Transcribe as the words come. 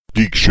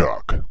Geek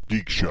Shock.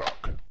 Geek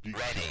Shock.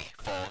 Ready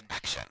for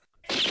action.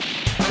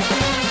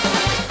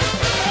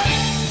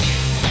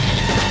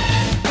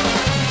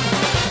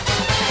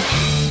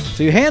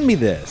 So you hand me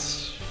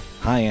this.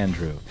 Hi,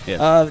 Andrew.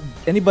 Yes.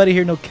 Anybody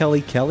here know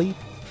Kelly Kelly?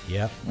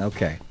 Yep.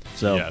 Okay.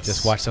 So Yes.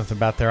 Just watched something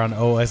about there on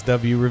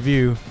OSW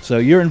Review. So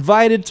you're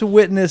invited to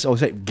witness. Oh,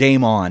 say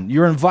Game On.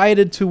 You're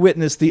invited to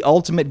witness the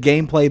ultimate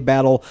gameplay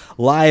battle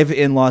live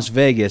in Las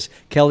Vegas.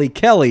 Kelly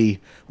Kelly,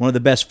 one of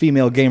the best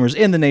female gamers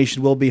in the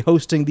nation, will be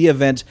hosting the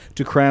event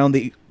to crown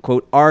the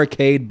quote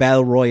arcade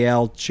battle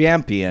royale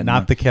champion.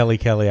 Not the Kelly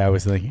Kelly I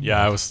was thinking.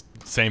 Yeah, I was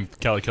same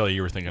Kelly Kelly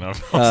you were thinking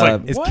of. I was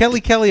like, Is what?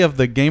 Kelly Kelly of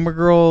the Gamer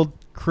Girl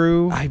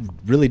crew? I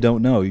really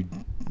don't know.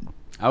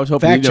 I was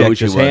hoping Fact you know who check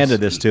she just was.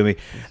 handed this to me.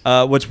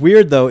 What's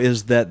weird though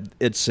is that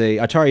it's a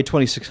Atari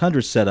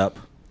 2600 setup.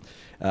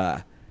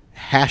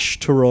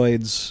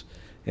 Hashtoroids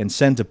and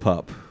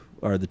Centipup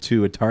are the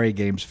two Atari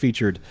games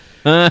featured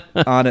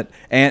on it.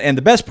 And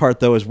the best part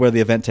though is where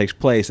the event takes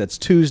place. That's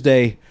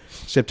Tuesday,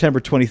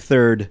 September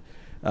 23rd,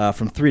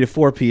 from 3 to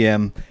 4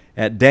 p.m.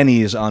 at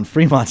Denny's on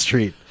Fremont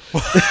Street.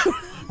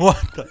 What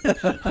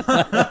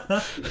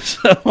the?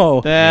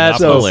 So That's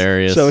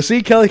hilarious. So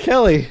see Kelly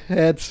Kelly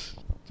at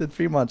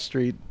Fremont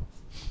Street,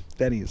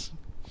 Denny's.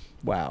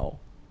 Wow.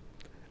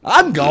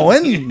 I'm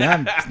going.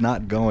 I'm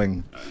not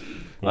going.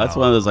 Well, that's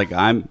one of those like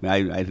I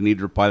need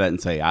to reply that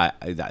and say I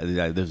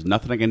there's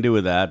nothing I can do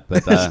with that,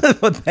 but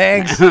But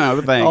thanks.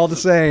 Thanks. All the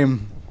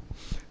same.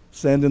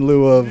 Send in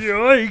lieu of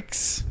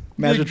Yikes!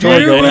 Magic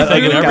Anything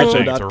and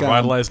everything to Torgo.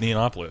 revitalize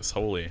Neonopolis.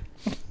 Holy.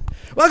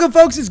 Welcome,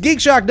 folks. It's Geek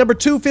Shock number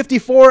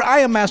 254. I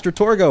am Master The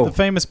Torgo.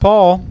 famous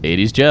Paul.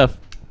 80s Jeff.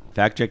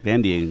 fact check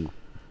Andy.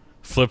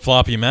 Flip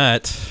floppy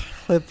Matt.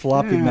 Flip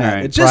floppy Yeah, Matt. all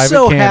right. It just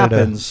Private so Canada.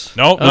 happens.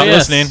 Nope, Oh, not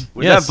yes. listening.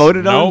 Was Yes. that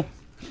voted on? Nope.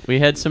 We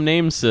had some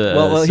names.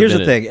 Well, here's the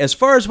submitted. thing. As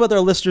far as what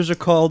our listeners are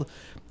called,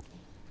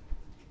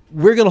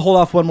 we're going to hold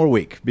off one more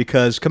week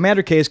because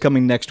Commander K is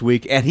coming next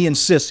week, and he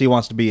insists he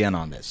wants to be in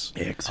on this.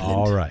 Excellent.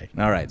 All right.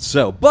 All right.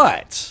 So,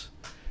 but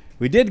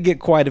we did get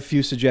quite a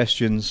few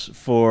suggestions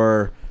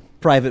for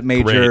Private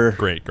Major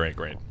Great.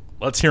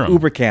 Let's hear them.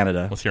 Uber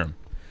Canada. Let's hear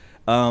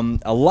them.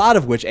 A lot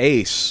of which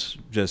Ace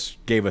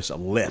just gave us a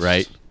list.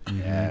 Right.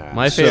 Yeah.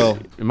 My So-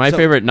 favorite, my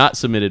favorite, not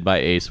submitted by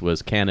Ace,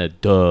 was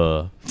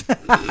Canada.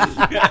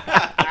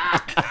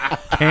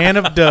 Can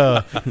of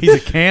duh. He's a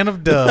can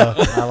of duh.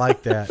 I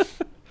like that.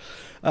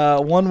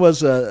 One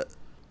was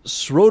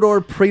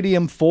Schroeder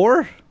Peridium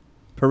 4.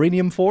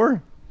 Peridium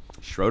 4?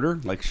 Schroeder,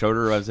 like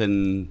Schroeder, as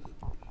in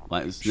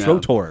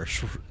Schrotor.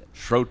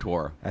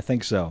 Schrotor. I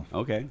think so.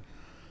 Okay.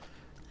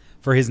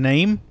 For his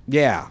name?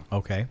 Yeah.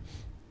 Okay.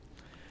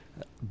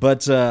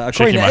 But according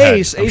Shaking to my head.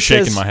 Ace, I'm Ace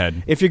shaking says my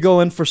head. if you're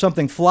going for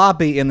something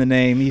floppy in the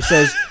name, he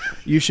says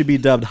you should be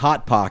dubbed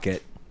Hot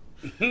Pocket,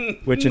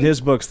 which in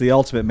his book's the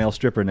ultimate male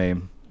stripper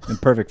name and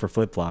perfect for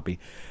flip floppy.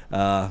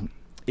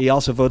 He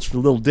also votes for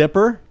Little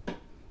Dipper,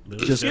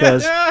 just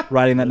because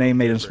writing that name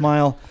made him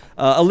smile.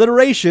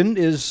 Alliteration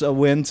is a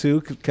win too.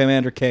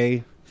 Commander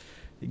K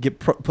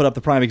put up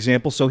the prime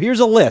example. So here's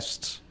a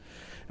list.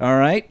 All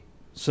right.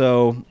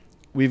 So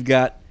we've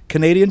got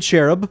Canadian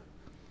Cherub,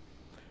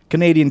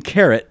 Canadian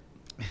Carrot,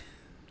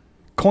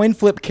 Coin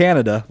Flip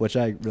Canada, which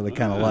I really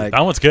kind of like.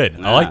 That one's good.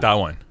 I like that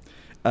one.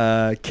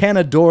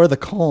 Canador the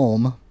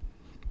Calm,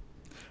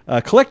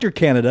 Collector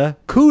Canada,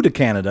 Coup de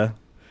Canada,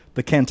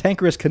 the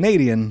Cantankerous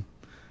Canadian,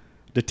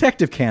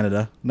 Detective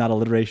Canada, not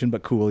alliteration,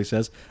 but cool, he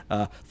says,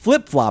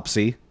 Flip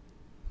Flopsy,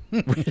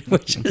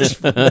 which is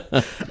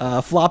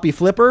Floppy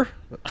Flipper,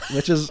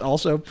 which is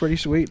also pretty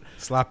sweet,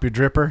 Slop your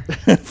dripper.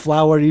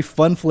 Flowery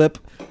Fun Flip,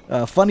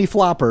 Funny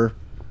Flopper,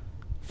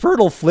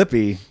 Fertile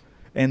Flippy,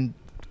 and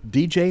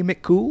DJ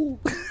McCool.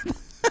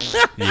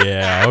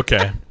 Yeah,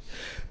 okay.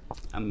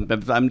 I'm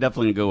definitely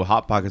gonna go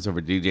Hot Pockets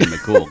over DJ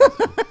McCool.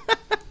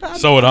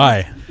 So would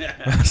I.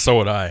 So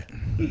would I.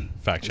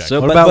 Fact check.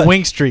 So- What But- about but-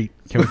 Wing Street?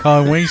 Can we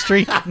call him Wing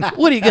Street?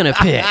 What are you gonna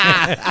pick?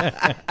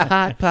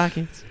 Hot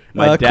Pockets.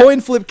 My dad- Coin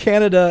Flip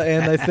Canada,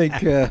 and I think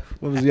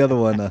what was the other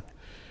one?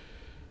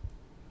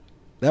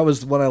 That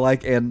was one I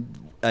like, and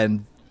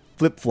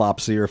Flip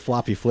Flopsy or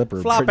Floppy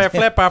Flipper. Floppy,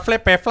 flipper,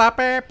 flippy,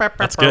 floppy.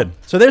 That's good.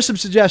 So there's some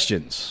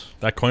suggestions.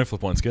 That coin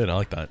flip one's good. I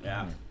like that.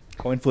 Yeah.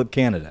 Coin Flip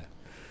Canada.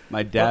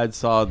 My dad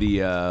saw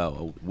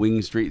the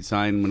Wing Street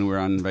sign when we were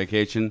on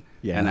vacation,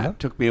 Yeah. and it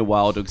took me a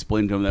while to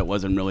explain to him that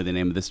wasn't really the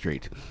name of the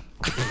street.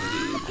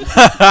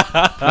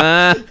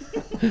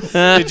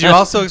 Did you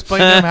also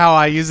explain to him how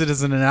I use it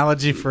as an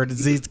analogy for a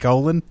diseased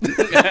colon?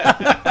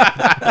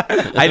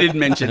 I didn't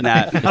mention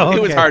that. It was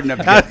Okay. hard enough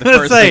to I was get the gonna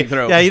first say, thing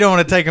through. yeah, you don't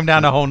want to take him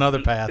down a whole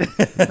nother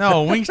path.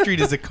 No, Wing Street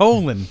is a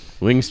colon.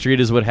 Wing Street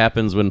is what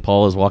happens when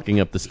Paul is walking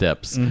up the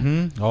steps.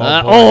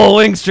 Mm-hmm.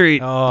 Wing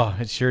Street. Oh,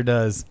 it sure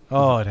does.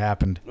 Oh, it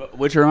happened.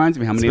 Which reminds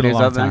me, how many been a days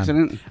long after the time.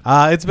 accident?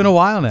 It's been a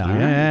while now.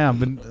 Yeah, I've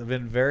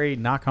been very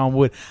knock on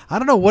wood. I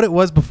don't know what it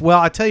was before. Well,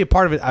 I tell you,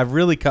 part of it, I've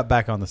really cut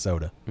back on the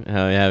soda. Oh,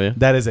 have you?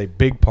 That is a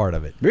big part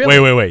of it.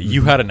 Wait.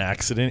 You had an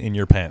accident in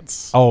your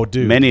pants. Oh,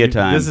 dude, Many a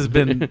time. This has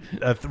been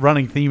a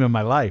running theme in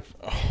my life.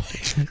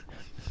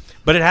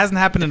 But it hasn't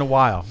happened in a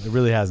while. It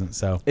really hasn't.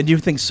 So And you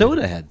think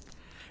soda had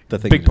the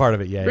thing? big part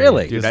of it, yeah.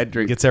 Really? yeah. Dude, I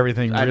drink- gets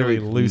everything I really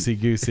drink- loosey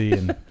goosey,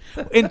 and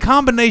in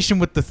combination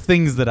with the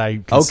things that I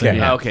consume. Okay.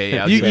 Yeah, okay,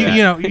 yeah, I'll You, say you, that.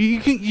 you know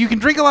you can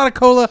drink a lot of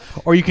cola,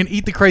 or you can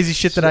eat the crazy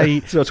shit that I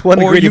eat. So it's one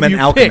or ingredient you in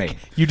alchemy. Pick,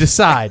 you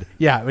decide.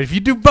 Yeah, but if you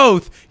do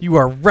both, you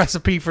are a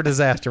recipe for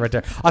disaster right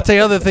there. I'll tell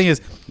you. The other thing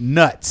is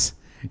nuts.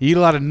 You eat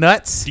a lot of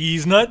nuts,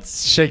 These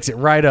nuts. shakes it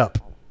right up.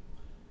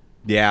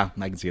 Yeah,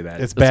 I can see that.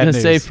 It's I was bad gonna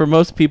news. say for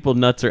most people,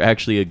 nuts are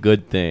actually a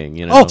good thing.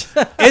 You know,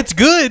 Oh, it's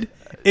good.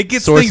 It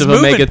gets source things of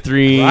moving. omega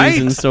 3s Right?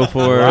 and so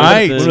forth.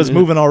 Right. Well, it was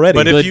moving already.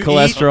 But Good if you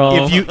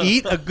cholesterol. if you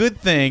eat a good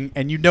thing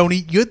and you don't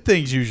eat good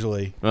things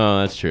usually, Oh,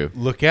 that's true.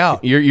 look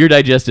out. Your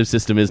digestive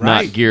system is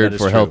Right. not geared That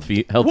is for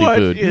true. healthy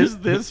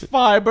food. this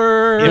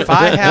fiber? If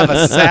I have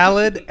a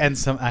salad and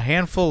a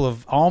handful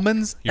of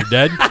almonds, You're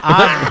dead.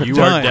 I'm You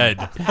done. are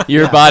dead.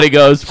 Your body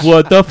goes,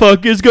 what the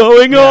fuck is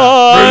going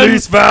on?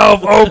 Release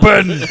valve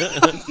open.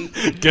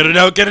 Get it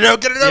out. Get it out.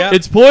 Get it out. Yep.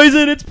 It's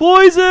poison. It's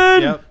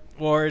poison. Yep.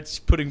 Or it's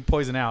putting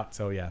poison out.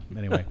 So yeah.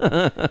 Anyway,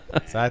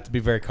 so I have to be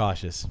very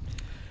cautious.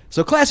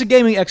 So Classic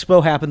Gaming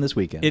Expo happened this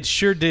weekend. It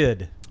sure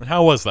did.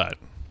 How was that?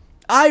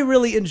 I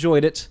really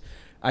enjoyed it.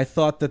 I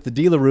thought that the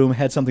dealer room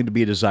had something to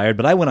be desired,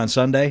 but I went on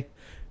Sunday,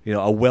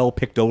 a well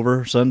picked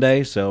over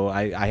Sunday, so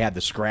I had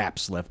the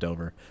scraps left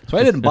over. So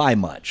I didn't buy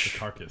much.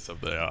 Carcass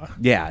of the.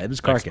 Yeah, it was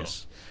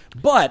carcass.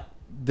 But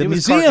the It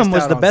was museum carcassed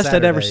was out the on best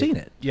I'd ever Saturday. seen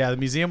it. Yeah, the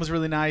museum was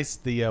really nice.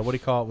 The what do you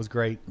call it was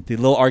great. The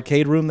little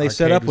arcade room they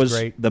set Arcade up was was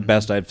great. the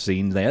best I've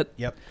seen that.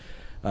 Yep.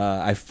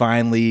 I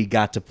finally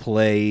got to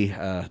play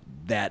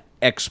that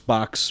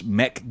Xbox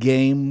mech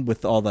game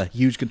with all the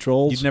huge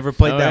controls. You've never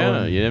played Oh, that yeah.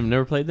 one. You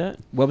never played that?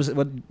 What was it?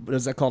 What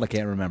is that called? I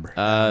can't remember.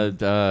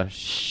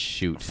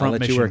 Shoot. I'll Front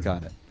let Mission. you work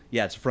on it.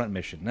 Yeah, it's a front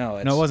mission. No,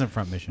 it's, No, it wasn't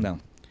Front Mission. No.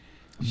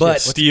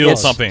 But Steel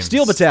it's something.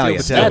 Steel Battalion.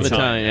 Steel Battalion. That's Steel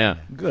it. Battalion,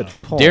 yeah. Good.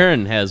 Paul.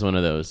 Darren has one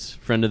of those.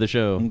 Friend of the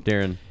show, Mm.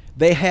 Darren.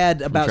 They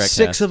had about Trackcast.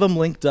 6 of them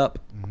linked up.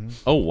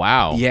 Oh,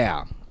 wow.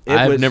 Yeah. It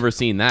I've was- never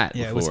seen that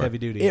Yeah, before. it was heavy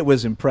duty. It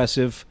was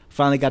impressive.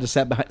 Finally got to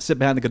sit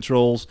behind the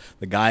controls.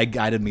 The guy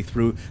guided me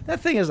through. That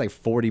thing has like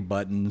 40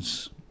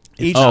 buttons.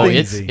 Each Oh, thing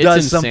it's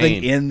does something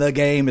insane. in the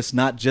game. It's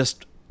not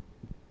just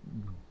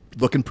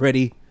looking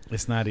pretty.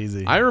 It's not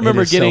easy. I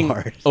remember It is so getting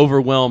hard.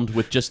 overwhelmed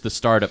with just the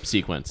startup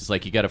sequence. It's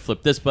like you got to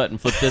flip this button,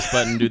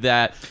 do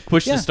that,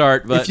 push the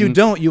start button. If you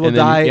don't, you will and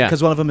then die yeah.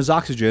 because one of them is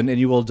oxygen, and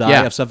you will die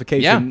Yeah. of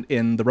suffocation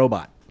in the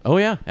robot. Oh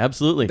yeah,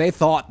 absolutely. They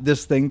thought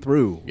this thing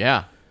through.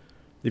 yeah.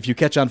 If you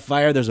catch on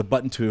fire, there's a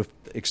button to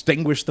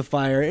extinguish the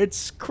fire.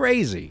 It's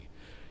crazy.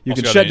 You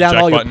Also can got shut an down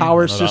eject all your button.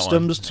 power I know that one.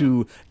 systems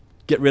to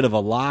get rid of a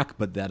lock,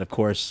 but that, of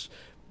course,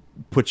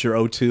 puts your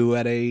O2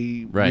 at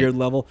a Right. weird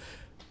level.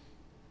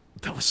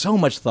 There was so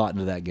much thought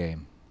into that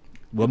game.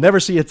 We'll never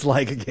see its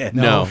like again.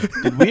 No.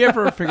 Did we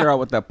ever figure out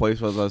what that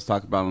place was I was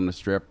talking about on the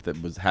strip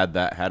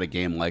that had a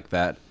game like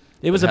that?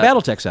 It was a had-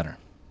 BattleTech Center.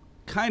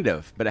 Kind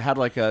of, but it had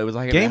like it was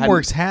like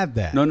GameWorks had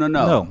that. No.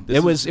 No,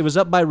 This it was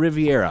up by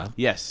Riviera,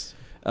 yes,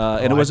 and Oh, I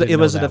didn't it know wasn't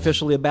that one.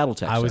 officially a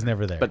BattleTech. I was Center.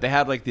 never there. but they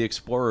had like the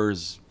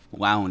Explorers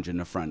Lounge in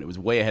the front. It was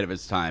way ahead of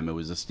its time. It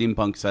was a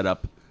steampunk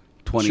setup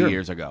 20 Sure.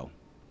 years ago,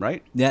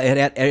 right? Yeah, it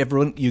had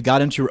everyone. You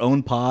got into your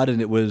own pod, and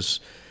it was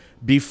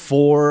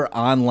before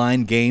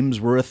online games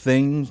were a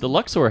thing. The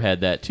Luxor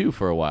had that too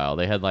for a while.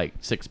 They had like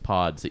 6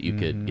 pods that you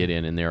could get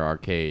in their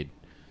arcade,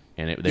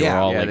 and they Yeah. were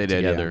all Yeah, linked they did,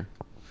 together.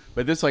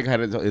 But this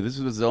this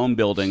was its own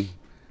building.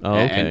 Oh,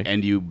 okay.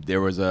 And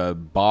there was a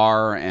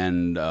bar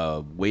and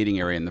a waiting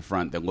area in the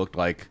front that looked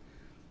like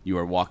you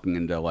were walking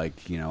into like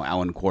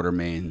Alan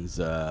Quatermain's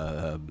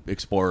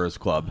Explorers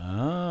Club,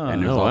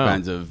 and there's Oh, all wow.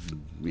 kinds of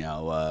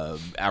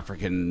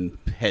African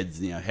heads,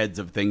 heads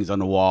of things on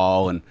the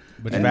wall, and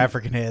Bunch of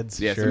African heads.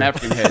 yeah, sure. some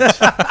African heads.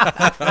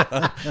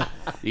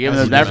 You give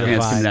them those African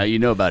heads coming vibe. out, you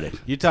know about it.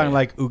 You're talking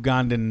like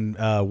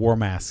Ugandan war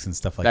masks and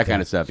stuff like that. That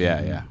kind of stuff,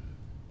 yeah, yeah.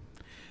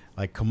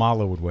 Like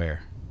Kamala would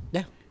wear.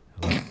 Yeah.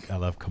 I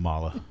love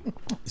Kamala.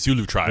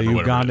 Zulu tribe. The or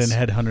whatever it Ugandan is.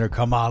 headhunter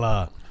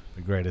Kamala,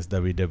 the greatest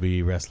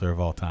WWE wrestler of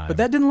all time. But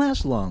that didn't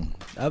last long.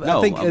 I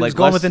No, think it was like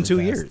gone less within than 2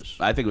 fast. years.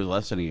 I think it was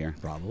less than a year.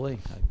 Probably.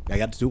 I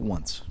got to do it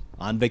once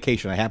on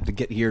vacation. I happened to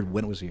get here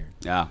when it was here.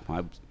 Yeah,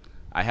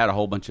 I had a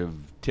whole bunch of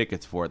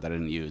tickets for it that I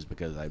didn't use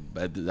because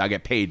I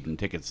get paid in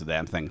tickets to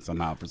that thing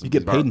somehow. For some You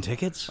get art. paid in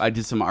tickets? I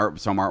did some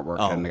artwork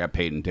Oh. and I got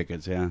paid in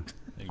tickets. Yeah,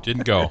 You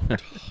didn't go.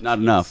 not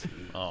enough.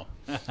 Oh.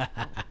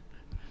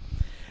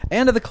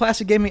 And at the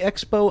Classic Gaming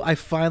Expo, I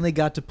finally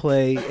got to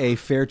play a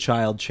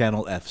Fairchild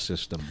Channel F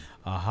system.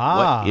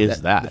 Aha. What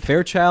is that? The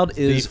Fairchild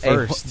is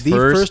first. the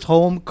first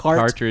home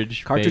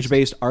Cartridge-based.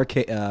 cartridge-based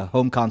arcade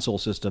home console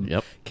system.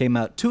 Yep. Came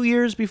out 2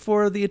 years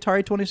before the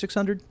Atari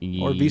 2600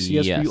 or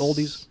VCS Yes. for you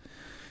oldies.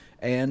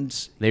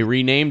 And They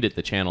renamed it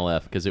the Channel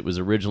F because it was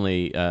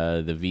originally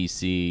the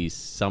VC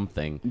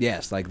something,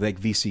 yes, like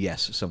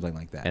VCS, something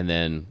like that. and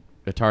then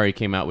Atari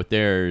came out with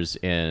theirs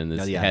and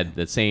Oh, yeah. had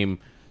the same.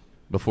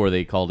 Before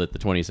they called it the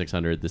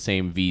 2600, the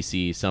same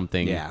VC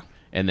something. Yeah.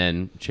 And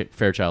then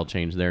Fairchild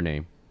changed their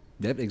name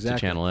Yep, to exactly.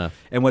 Channel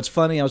F. And what's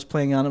funny, I was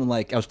playing on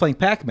it, I was playing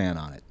Pac-Man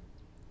on it.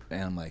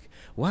 and I'm like,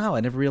 wow,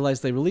 I never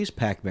realized they released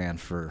Pac-Man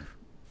for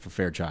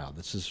Fairchild.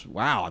 This is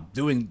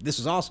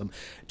awesome.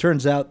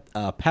 Turns out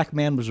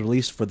Pac-Man was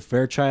released for the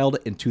Fairchild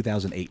in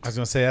 2008. I was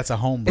going to say that's a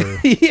homebrew.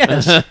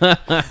 Yes.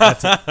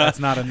 That's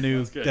not a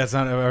new. That's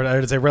not. Or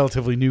it's a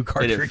relatively new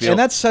cartridge. And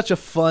that's such a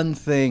fun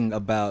thing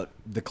about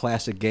the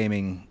classic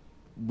gaming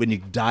when you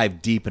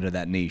dive deep into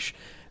that niche,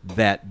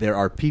 that there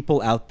are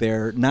people out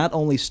there not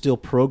only still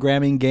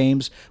programming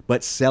games,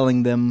 but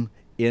selling them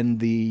in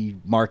the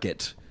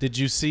market. Did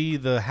you see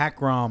the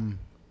Hack ROM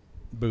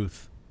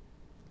booth?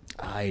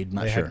 I'm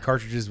not They sure. had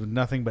cartridges with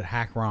nothing but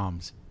Hack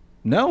ROMs.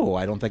 No,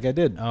 I don't think I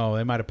did. Oh,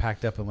 they might have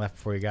packed up and left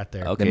before you got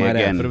there. Okay, They might have,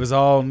 again, But it was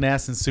all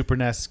NES and Super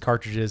NES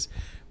cartridges,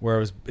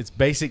 where it's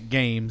basic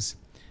games,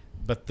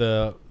 but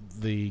the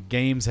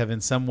games have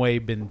in some way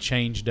been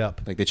changed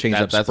up. Like they changed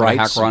That- up that's what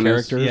sprites Hack and ROM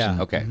is? characters.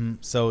 Yeah. Okay. Mhm.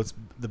 So it's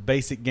the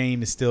basic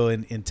game is still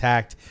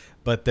intact,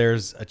 but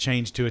there's a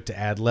change to it to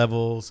add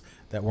levels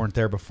that weren't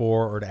there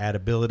before, or to add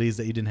abilities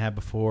that you didn't have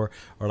before,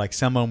 or like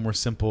some of them were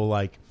simple,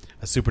 like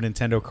a Super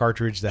Nintendo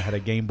cartridge that had a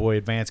Game Boy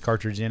Advance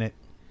cartridge in it,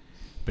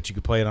 but you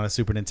could play it on a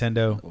Super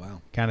Nintendo.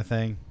 Wow. Kind of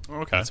thing.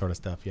 Okay. That sort of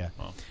stuff. Yeah.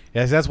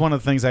 Yes, that's one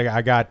of the things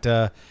I got.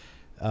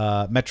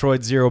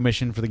 Metroid Zero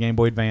Mission for the Game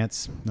Boy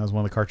Advance. That was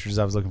one of the cartridges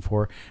I was looking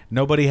for.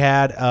 Nobody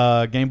had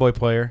a Game Boy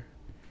player,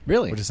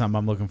 Really? which is something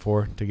I'm looking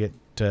for to get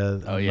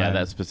to. Oh yeah,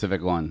 that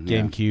specific one.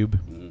 Yeah.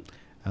 GameCube,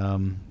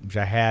 which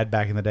I had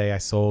back in the day. I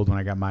sold when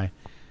I got my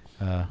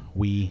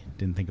Wii.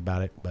 Didn't think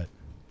about it, but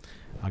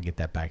I'll get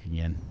that back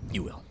again.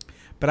 You will.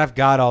 But I've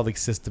got all the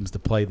systems to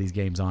play these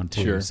games on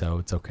too, Sure. so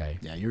it's okay.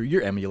 Yeah,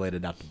 you're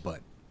emulated out the butt.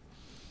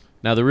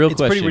 Now the real It's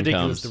question pretty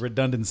ridiculous comes. the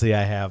redundancy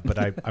I have, but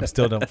I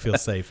still don't feel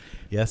safe.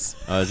 Yes.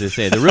 I was gonna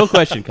say the real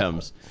question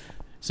comes.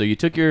 So you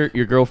took your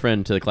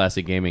girlfriend to the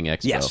Classic Gaming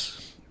Expo.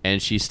 Yes. And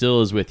she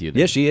still is with you. Then?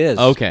 Yes, she is.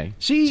 Okay.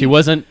 She- She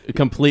wasn't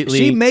completely.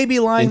 She may be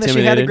lying that she had a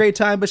intimidated? great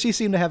time, but she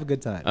seemed to have a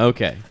good time.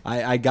 Okay.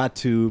 I got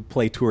to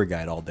play tour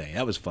guide all day.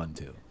 That was fun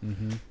too.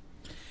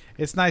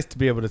 It's nice to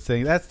be able to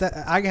think.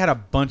 I had a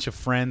bunch of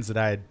friends that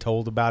I had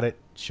told about it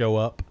show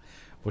up,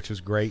 which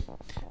was great.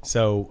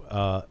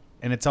 So,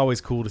 and it's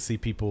always cool to see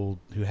people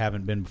who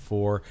haven't been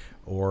before,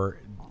 or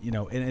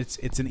and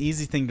it's an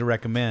easy thing to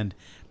recommend,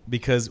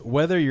 because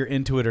whether you're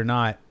into it or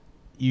not,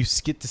 you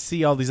get to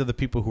see all these other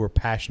people who are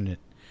passionate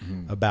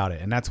about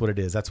it, and that's what it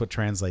is. That's what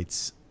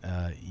translates.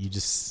 You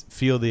just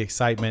feel the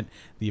excitement,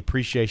 the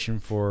appreciation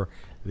for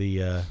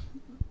the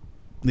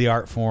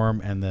art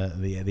form, and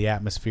the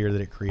atmosphere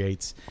that it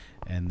creates,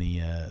 and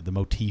the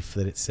motif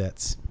that it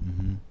sets.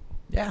 Mm-hmm.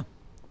 Yeah.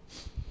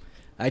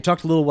 I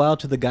talked a little while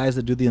to the guys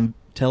that do the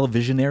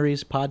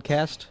Televisionaries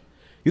podcast.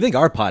 You think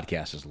our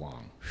podcast is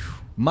long?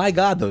 My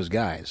God, those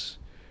guys!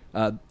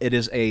 It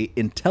is a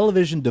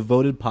Intellivision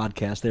devoted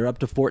podcast. They're up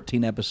to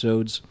 14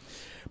 episodes,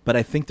 but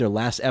I think their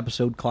last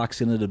episode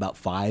clocks in at about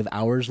 5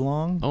 hours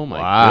long. Oh my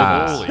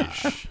Wow. goodness.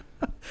 Holy sh!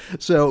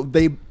 So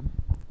they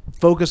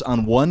focus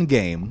on one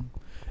game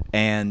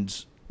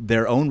and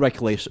their own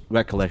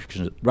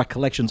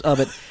recollections of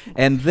it,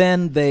 and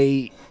then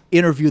they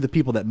interview the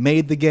people that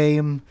made the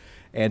game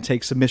and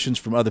take submissions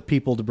from other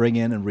people to bring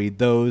in and read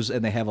those,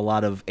 and they have a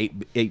lot of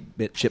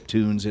 8-bit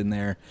chiptunes in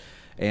there,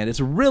 and it's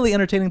a really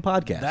entertaining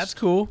podcast. That's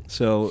cool.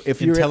 So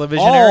if you're Intellivisionaries?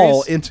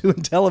 all into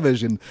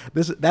television,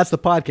 that's the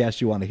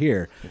podcast you want to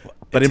hear.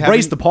 But It's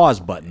embrace having- the pause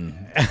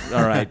button,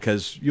 all right?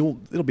 Because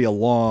it'll be a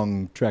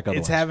long trek otherwise.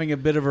 It's having a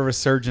bit of a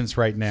resurgence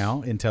right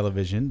now in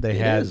television. They It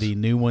had is. the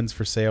new ones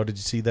for sale. Did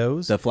you see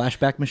those? the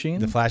flashback machine.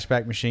 The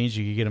flashback machines.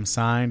 You could get them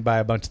signed by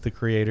a bunch of the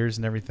creators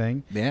and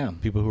everything. Yeah.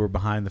 People who were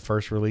behind the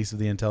first release of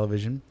the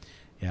Intellivision.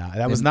 Yeah,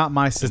 that was not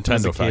my system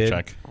as a Nintendo fact kid.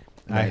 check.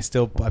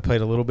 I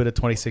played a little bit of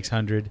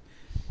 2600,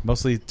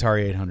 mostly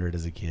Atari 800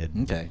 as a kid.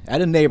 Okay, I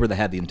had a neighbor that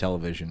had the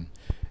Intellivision,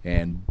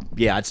 and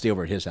yeah, I'd stay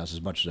over at his house as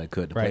much as I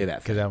could to play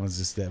that. because that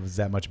was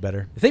that much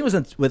better. The thing was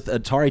that with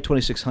Atari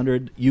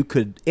 2600, you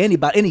could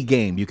any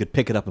game you could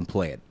pick it up and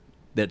play it.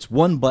 That's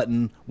one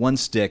button, one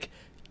stick.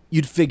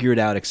 You'd figure it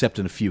out, except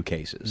in a few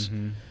cases.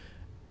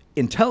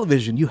 In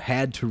television, you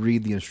had to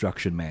read the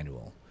instruction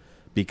manual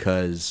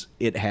because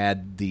it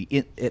had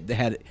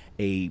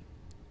a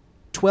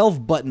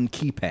 12-button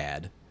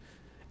keypad,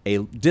 a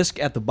disc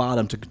at the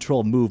bottom to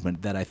control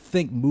movement that I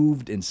think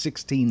moved in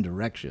 16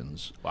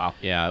 directions, Wow.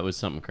 Yeah, it was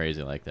something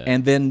crazy like that.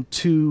 and then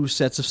 2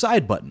 sets of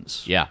side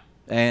buttons. yeah.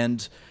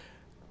 And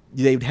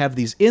they'd have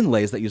these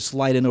inlays that you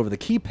slide in over the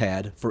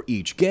keypad for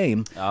each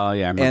game. Oh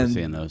yeah, I remember And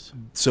seeing those.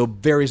 So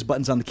various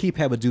buttons on the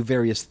keypad would do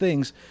various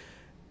things.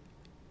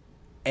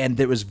 And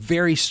there was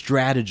very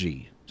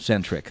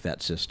strategy-centric,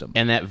 that system.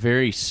 And that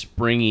very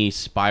springy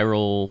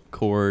spiral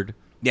cord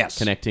Yes.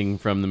 connecting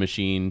from the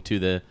machine to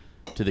the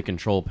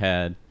control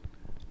pad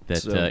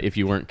that So- if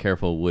you weren't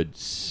careful would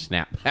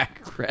snap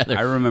back rather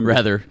I remember-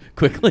 rather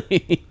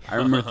quickly. I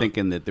remember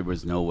thinking that there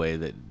was no way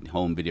that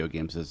home video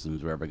game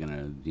systems were ever going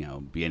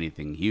to, be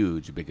anything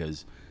huge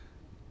because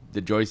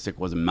the joystick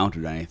wasn't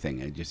mounted on anything.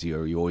 It just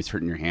you always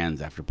hurting your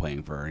hands after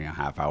playing for a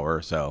half hour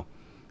or so.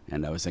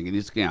 And I was thinking,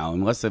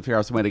 unless I figure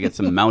out some way to get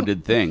some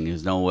mounted thing,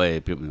 there's no way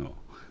people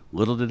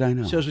Little did I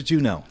know. Shows what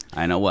you know.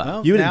 I know what.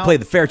 Well, You didn't now- play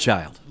the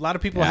Fairchild. A lot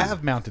of people Yeah.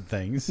 have mounted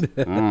things.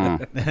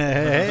 Mm.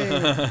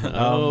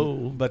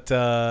 Hey. But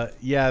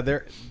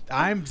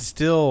I'm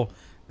still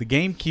the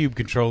GameCube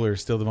controller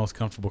is still the most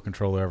comfortable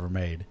controller ever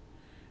made,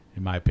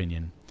 in my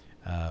opinion.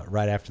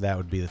 Right after that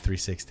would be the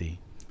 360.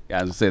 Yeah,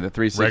 I was gonna say the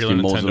 360 Regular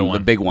molds Nintendo the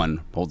one. big one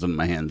holds it in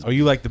my hands. Oh,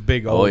 you like the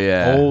big old, Oh,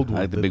 yeah. old I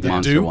one, like the big the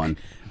monster Duke? one.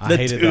 I The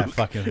hated Duke. that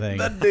fucking thing.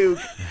 The Duke.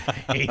 I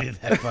hated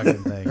that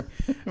fucking thing.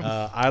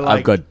 I like,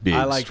 I've got big,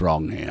 I like,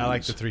 strong hands. I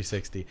like the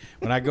 360.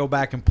 When I go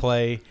back and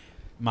play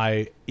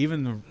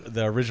even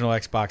the original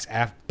Xbox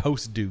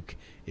post Duke,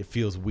 it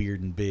feels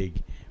weird and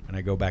big. When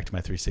I go back to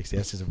my 360,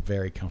 that's just a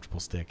very comfortable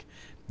stick.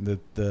 The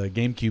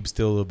GameCube's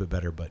still a little bit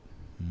better, but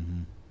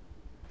And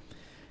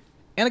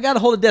I got a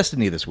hold of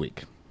Destiny this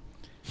week.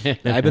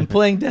 I've been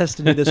playing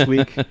Destiny this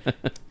week.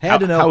 Had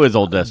to know. How is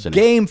old Destiny?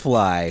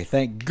 Gamefly,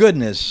 thank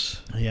goodness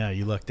yeah,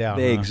 you lucked out.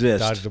 they huh? exist.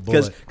 Dodged a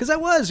bullet. Because I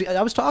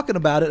was talking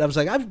about it. I was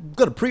like, I'm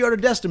going to pre-order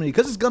Destiny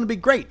because it's going to be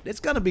great.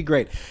 It's going to be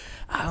great.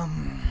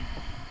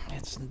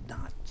 It's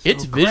not. So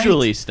It's great.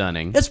 visually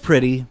stunning. It's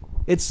pretty.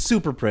 It's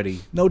super pretty,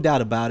 no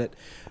doubt about it.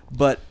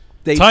 But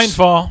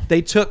Titanfall.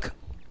 they took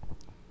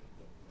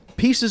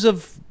pieces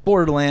of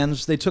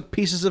Borderlands, they took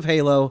pieces of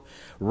Halo,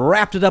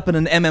 wrapped it up in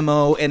an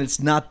MMO, and it's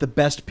not the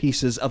best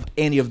pieces of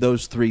any of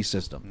those three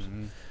systems.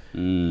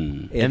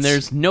 and It's-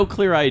 there's no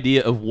clear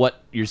idea of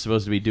what you're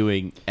supposed to be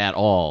doing at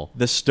all.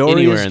 the story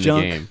anywhere is in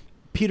junk. the game.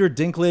 Peter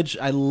Dinklage,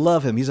 I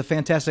love him. He's a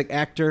fantastic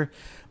actor,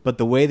 but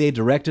the way they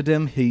directed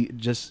him, he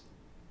just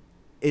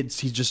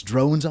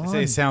drones on.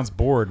 Say it sounds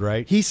bored,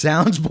 right? He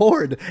sounds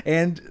bored,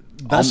 and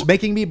thus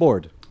making me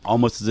bored.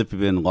 Almost as if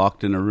you've been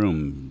locked in a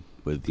room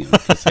with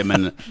just him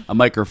and a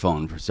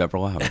microphone for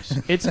several hours.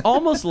 It's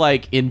almost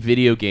like in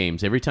video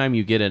games. Every time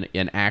you get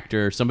an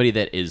actor, somebody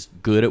that is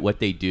good at what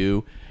they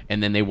do,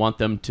 and then they want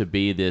them to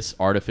be this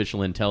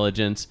artificial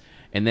intelligence,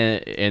 and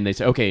they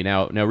say, okay,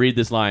 now read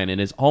this line,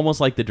 and it's almost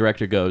like the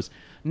director goes,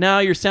 "No,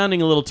 you're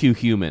sounding a little too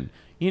human.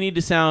 You need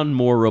to sound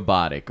more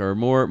robotic or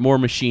more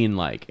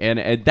machine-like,"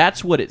 and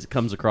that's what it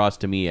comes across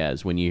to me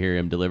as when you hear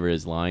him deliver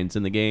his lines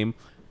in the game,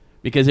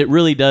 because it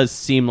really does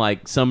seem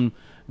like some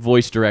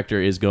voice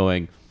director is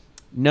going,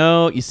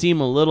 "No, you seem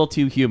a little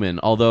too human."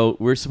 Although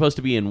we're supposed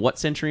to be in what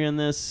century in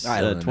this?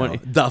 I don't know.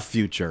 The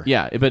future.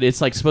 Yeah, but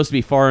it's like supposed to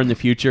be far in the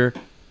future.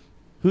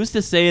 Who's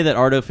to say that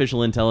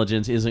artificial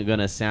intelligence isn't going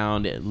to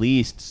sound at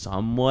least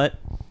somewhat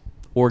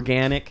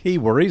organic? He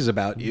worries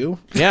about you.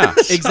 Yeah,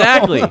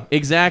 exactly.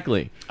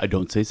 I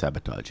don't say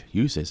sabotage.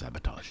 You say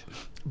sabotage.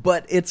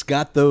 But it's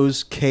got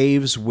those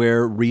caves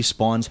where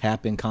respawns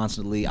happen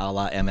constantly, a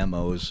la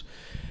MMOs.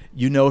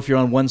 You know, if you're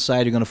on one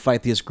side, you're going to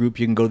fight this group.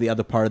 You can go to the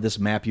other part of this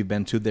map you've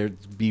been to. There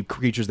be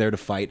creatures there to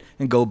fight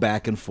and go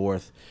back and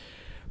forth.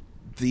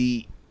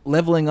 The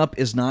leveling up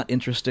is not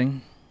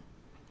interesting.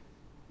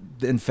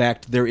 In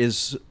fact,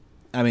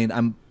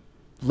 I'm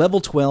level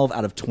 12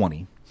 out of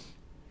 20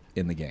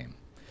 in the game.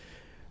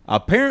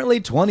 Apparently,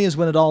 20 is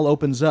when it all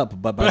opens up.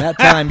 But by that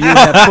time, you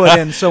have put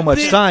in so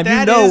much time, you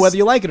That know is- whether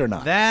you like it or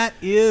not. That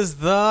is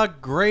the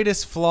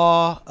greatest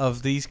flaw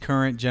of these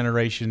current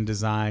generation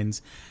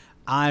designs.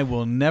 I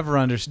will never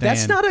understand.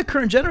 That's not a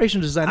current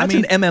generation design. I That's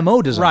mean, an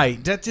MMO design.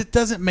 Right. That just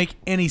doesn't make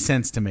any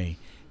sense to me.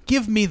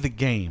 Give me the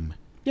game.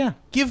 Yeah.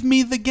 Give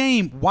me the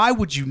game. Why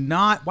would you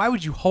not? Why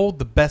would you hold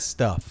the best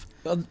stuff?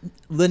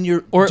 Then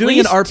you're Or at doing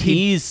least an RPG.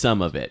 tease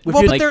some of it. Well,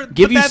 but Like, they're-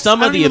 give but you that's-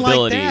 some I of don't the even like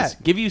abilities.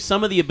 that. Give you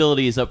some of the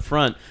abilities up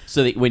front,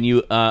 so that when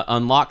you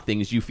unlock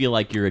things, you feel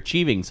like you're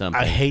achieving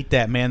something. I hate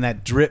that, man.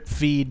 That drip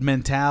feed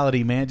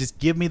mentality, man. Just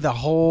give me the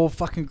whole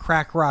fucking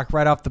crack rock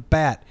right off the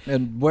bat.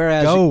 And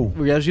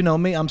whereas you know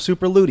me, I'm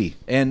super looty,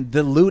 and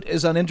the loot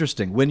is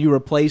uninteresting. When you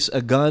replace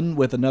a gun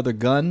with another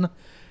gun,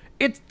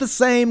 it's the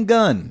same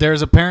gun.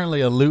 There's apparently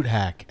a loot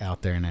hack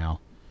out there now.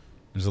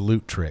 There's a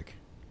loot trick.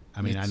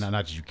 I mean, not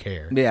that you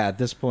care. Yeah, at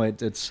this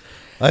point, it's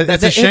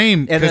That's a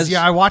shame and because as-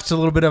 I watched a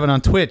little bit of it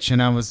on Twitch,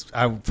 and I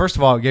first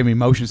of all, it gave me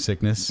motion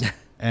sickness,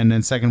 and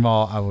then second of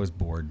all, I was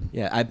bored.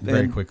 Yeah,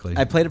 very quickly.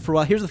 I played it for a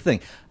while. Here's the thing: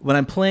 when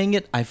I'm playing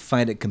it, I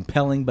find it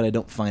compelling, but I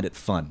don't find it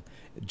fun.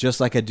 Just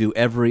like I do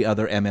every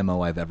other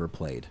MMO I've ever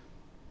played.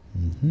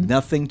 Mm-hmm.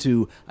 Nothing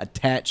to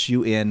attach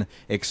you in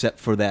except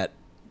for that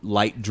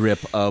light drip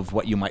of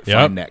what you might Yep.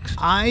 find next.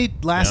 I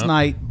last Yeah.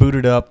 night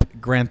booted up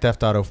Grand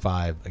Theft Auto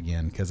 5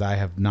 again because I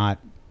have not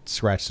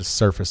scratched the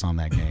surface on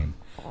that game.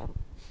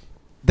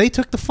 They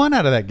took the fun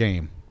out of that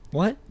game.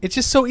 What? It's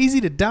just so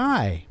easy to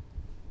die.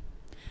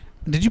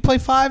 Did you play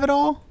 5 at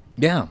all?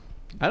 Yeah.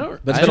 I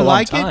don't. But it's I been a don't long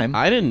like it? time.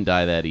 I didn't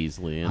die that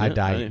easily. I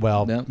died.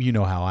 Well, No. you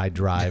know how I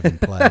drive and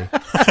play.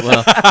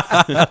 well,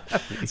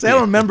 See, I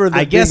don't remember that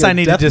I guess being a I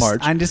need to death just.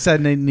 march. I just I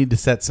need to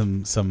set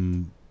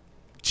some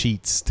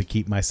cheats to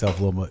keep myself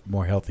a little bit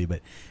more healthy,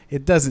 but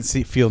it doesn't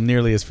feel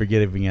nearly as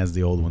forgiving as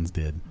the old ones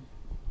did.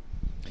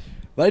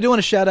 But I do want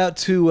to shout out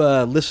to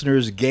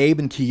listeners Gabe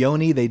and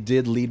Keone. They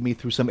did lead me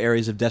through some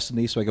areas of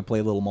Destiny so I could play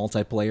a little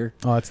multiplayer.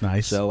 Oh, that's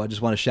nice. So I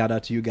just want to shout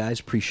out to you guys.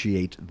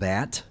 Appreciate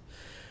that.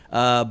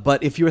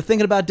 But if you were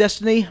thinking about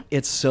Destiny,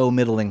 it's so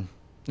middling.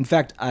 In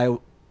fact, I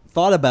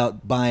thought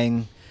about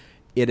buying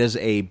it as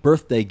a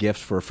birthday gift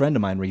for a friend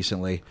of mine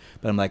recently,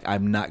 but I'm like,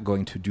 I'm not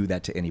going to do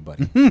that to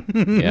anybody. Yeah.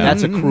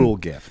 That's a cruel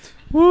gift.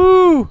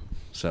 Woo!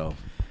 So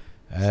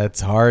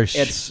That's harsh.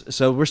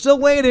 so we're still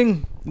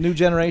waiting. New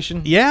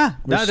generation. yeah.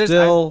 We're No, there's-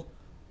 still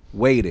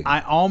waiting.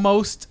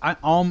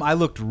 I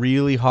looked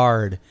really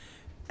hard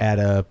at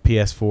a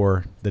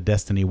PS4, the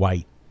Destiny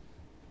White.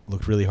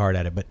 Looked really hard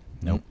at it, but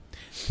nope,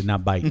 did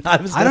not bite.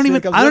 Not if I don't Destiny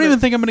even. comes I don't with even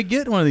it. think I'm going to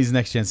get one of these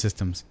next gen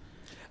systems.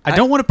 I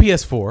don't want a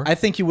PS4. I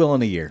think you will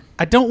in a year.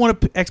 I don't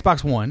want a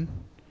Xbox One.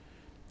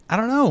 I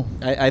don't know.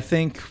 I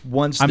think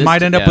once I this-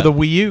 might end up Yeah. with a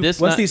Wii U. Once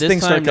This these this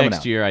things time start coming next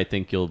out. year, I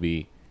think you'll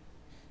be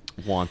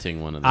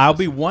wanting one of those. I'll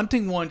be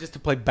wanting one just to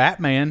play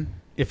Batman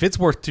if it's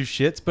worth two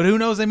shits. But who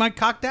knows? They might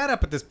cock that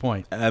up at this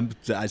point.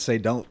 I say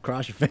don't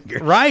cross your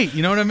fingers. Right.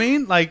 You know what I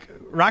mean? Like,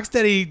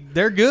 Rocksteady,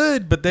 they're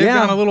good, but they've Yeah.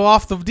 gone a little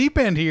off the deep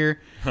end here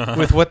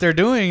with what they're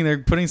doing. They're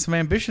putting some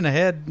ambition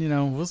ahead. You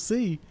know, we'll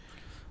see.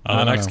 I The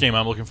don't next know. game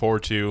I'm looking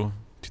forward to,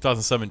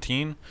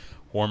 2017,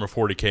 Warhammer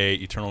 40k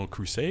Eternal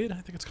Crusade, I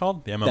think it's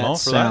called, the MMO That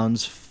for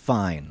sounds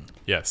fine. that.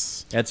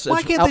 Yes.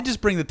 Why can't they just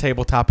bring the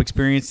tabletop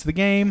experience to the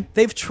game?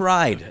 They've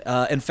tried.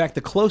 In fact,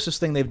 the closest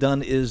thing they've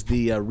done is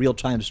the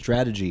real-time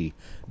strategy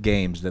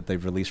games that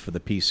they've released for the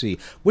PC,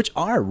 which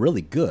are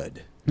really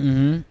good.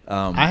 I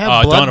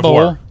have Blood Dawn of Bowl.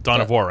 War.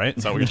 Dawn of War, right?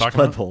 Is that what you're talking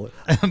Blood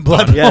about? Bowl.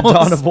 Blood Yeah, Bowl's-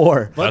 Dawn of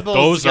War. Blood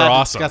Bowl's Those are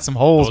awesome. It's got some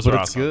holes, Those but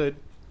are it's awesome. good.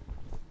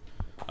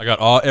 I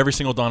got every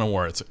single Dawn of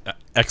War. It's an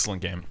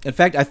excellent game. In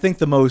fact, I think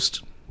the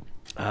most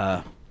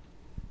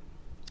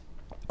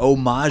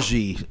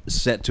homage-y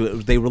set to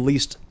it, they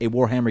released a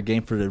Warhammer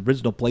game for the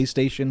original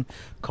PlayStation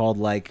called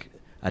like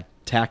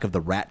Attack of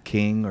the Rat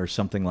King or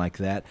something like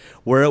that,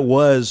 where it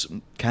was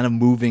kind of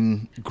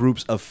moving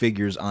groups of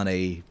figures on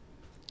a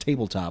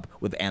tabletop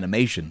with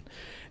animation.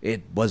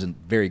 It wasn't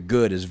very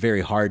good. It's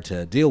very hard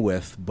to deal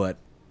with, but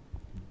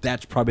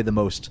that's probably the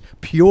most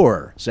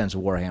pure sense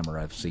of Warhammer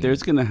I've seen.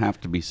 There's going to have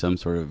to be some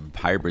sort of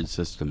hybrid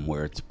system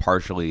where it's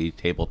partially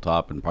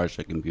tabletop and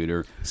partially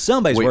computer.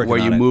 Somebody's where, working where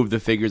on you it. move the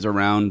figures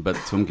around, but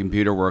some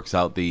computer works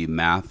out the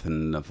math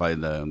and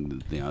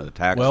the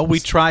tax. Well,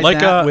 we tried Like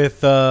that a-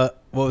 with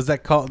what was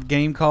that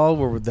game called?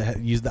 Where they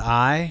use the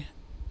eye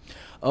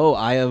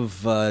Eye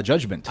of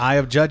Judgment. Eye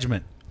of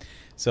Judgment.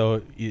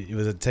 So it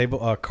was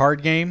a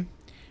card game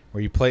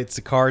where you place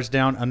the cards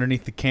down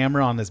underneath the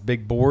camera on this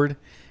big board,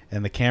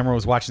 and the camera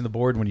was watching the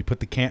board. When you put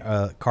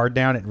the card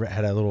down, it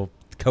had a little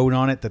code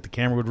on it that the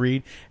camera would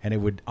read, and it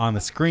would on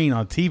the screen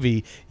on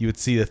TV you would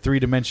see the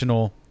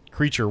 3-dimensional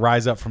creature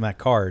rise up from that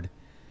card.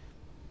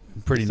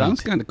 Pretty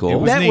Sounds neat. kinda cool. It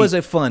was That neat. was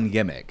a fun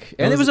gimmick,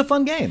 and it was a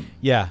fun game.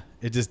 Yeah,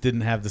 it just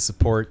didn't have the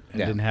support. It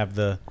Yeah. didn't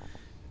have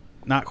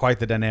not quite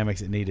the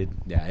dynamics it needed.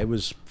 Yeah, it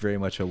was very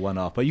much a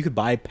one-off, but you could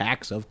buy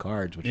packs of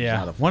cards. Which is Yeah,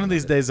 not a fun one of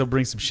these it. days they'll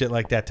bring some shit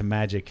like that to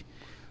Magic,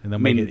 and they'll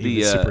I mean, make it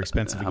even super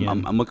expensive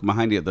again. I'm looking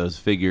behind you at those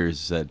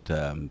figures that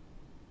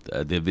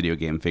the video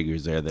game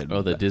figures there. That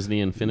Oh, the Disney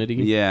Infinity?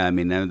 Yeah, I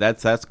mean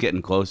that's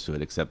getting close to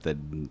it, except that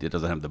it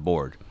doesn't have the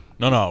board.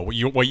 No.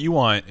 What you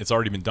want, it's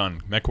already been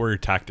done. MechWarrior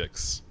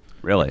Tactics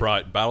Really?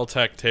 brought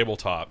BattleTech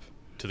tabletop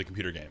to the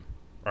computer game.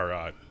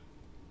 Or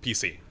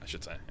PC, I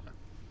should say. Yeah.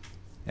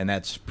 And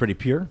that's pretty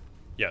pure.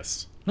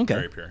 Yes. Okay.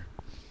 Very pure.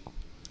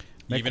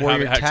 You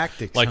MechWarrior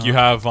Tactics, Like huh? you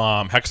have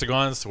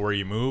hexagons where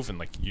you move, and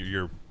like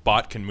your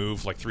bot can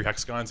move like 3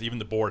 hexagons. Even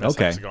the board has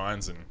Okay.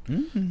 hexagons,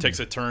 and takes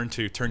a turn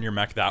to turn your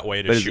mech that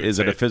way to But shoot. is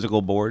it a say-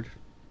 physical board?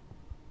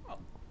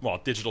 Well,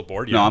 digital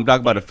board. No, yeah. I'm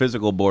talking about a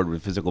physical board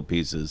with physical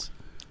pieces.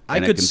 I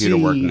And could a computer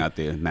see- working out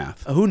the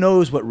math. Who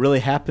knows what really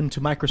happened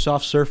to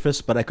Microsoft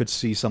Surface, but I could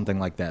see something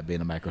like that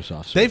being a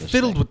Microsoft Surface. They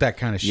fiddled thing. with that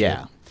kind of shit.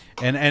 Yeah.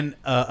 And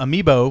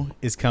Amiibo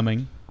is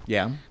coming.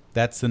 Yeah.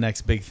 That's the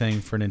next big thing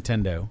for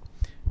Nintendo,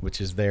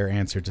 which is their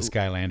answer to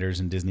Skylanders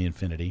and Disney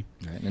Infinity.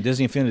 Right. And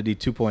Disney Infinity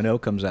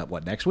 2.0 comes out,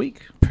 what, next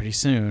week? Pretty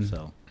soon.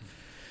 So,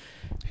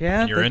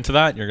 yeah. You're into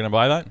that? You're going to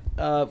buy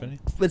that?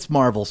 It's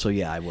Marvel, so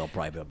yeah, I will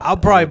probably. I'll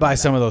probably buy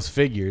some of those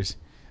figures.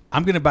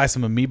 I'm going to buy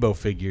some Amiibo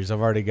figures.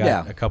 I've already got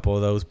Yeah. a couple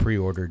of those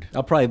pre-ordered.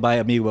 I'll probably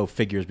buy Amiibo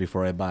figures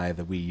before I buy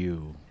the Wii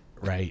U.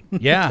 Right.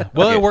 Yeah.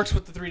 Well, Okay. it works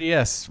with the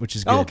 3DS, which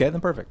is good. Oh, okay,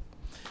 then perfect.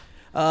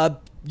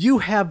 You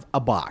have a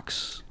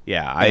box.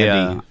 Yeah,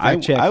 Andy, I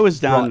fact check. I was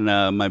down.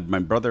 My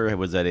brother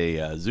was at a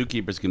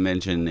zookeepers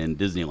convention in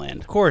Disneyland.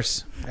 Of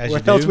course. As Where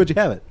you do. else would you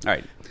have it? All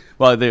right.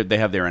 Well, they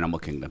have their Animal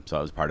Kingdom, so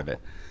I was part of it.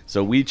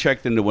 So we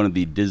checked into one of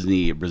the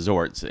Disney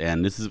resorts,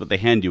 and this is what they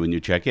hand you when you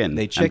check in.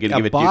 They I'm check gonna a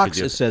give it to you 'cause box.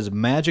 you- It says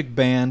Magic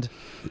Band.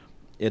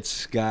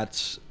 It's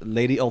got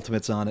Lady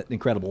Ultimates on it,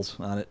 Incredibles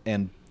on it,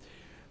 and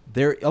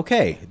there.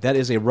 Okay, that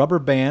is a rubber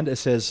band. It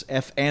says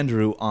F.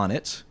 Andrew on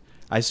it.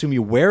 I assume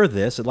you wear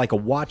this. It's like a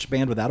watch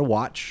band without a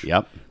watch.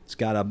 Yep. It's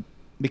got a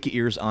Mickey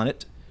ears on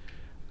it.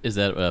 Is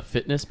that a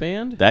fitness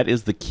band? That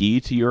is the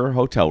key to your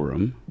hotel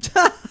room.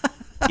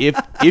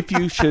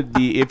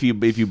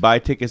 if you buy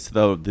tickets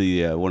to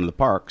the one of the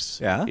parks,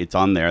 Yeah. it's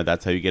on there.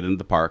 That's how you get into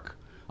the park.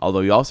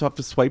 Although you also have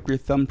to swipe your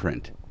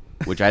thumbprint,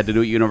 which I had to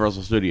do at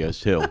Universal Studios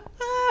too.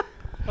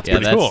 Yeah,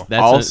 pretty cool.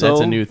 that's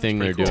a new thing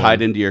they're doing.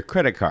 Tied into your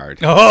credit card.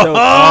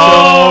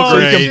 So you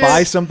great. can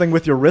buy something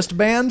with your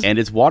wristband. And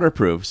it's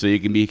waterproof, so you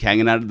can be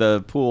hanging out of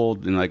the pool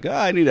and like,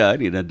 I need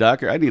a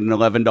daiquiri. I need an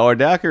 $11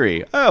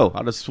 daiquiri. Oh,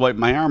 I'll just swipe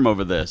my arm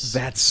over this.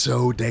 That's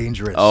so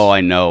dangerous. Oh,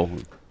 I know.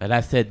 And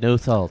I said no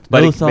salt.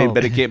 But no it, salt.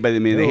 but it can't. But I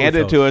mean, they No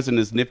handed it to salt. us in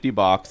this nifty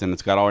box, and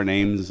it's got all our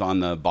names on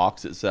the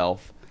box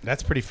itself.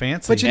 That's pretty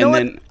fancy. But you And know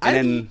then- what? and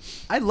then-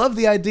 I love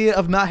the idea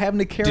of not having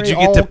to carry. Did you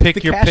get all to pick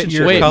the your cash pit- and your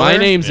sugar. Wait, color? my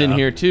name's in Yeah.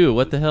 here too.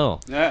 What the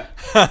hell?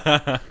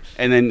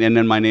 And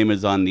then my name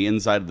is on the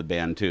inside of the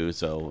band too.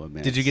 So I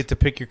mean, Did you get to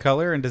pick your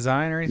color and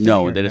design or anything?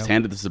 No, or they just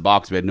handed us a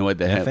box. We had no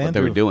idea F. what they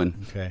were Andrew. doing.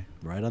 Okay,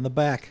 Right on the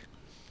back.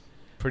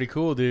 pretty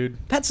cool, dude.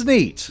 That's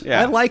neat.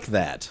 Yeah. I like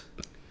that.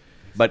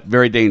 But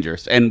very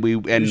dangerous. And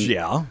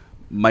Yeah.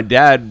 my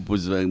dad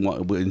was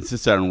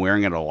insisted on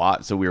wearing it a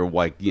lot. So we were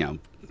like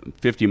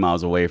 50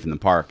 miles away from the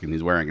park, and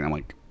he's wearing it. I'm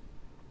like,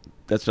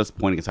 that's just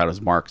pointing us out as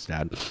marks,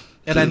 Dad.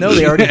 And I know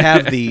they already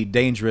have the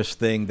dangerous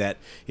thing that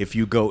if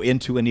you go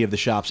into any of the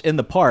shops in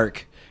the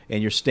park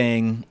and you're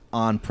staying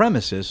on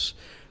premises,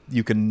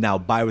 you can now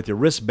buy with your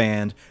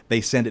wristband.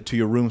 They send it to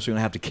your room so you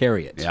don't have to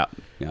carry it. Yeah,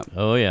 yeah.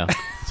 Oh yeah.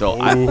 So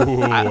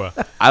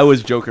I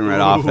was joking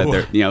right off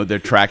that they're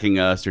tracking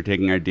us, they're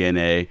taking our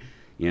DNA,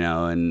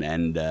 and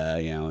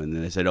then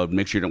they said, oh,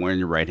 make sure you don't wear it in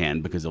your right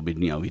hand because they'll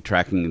be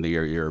tracking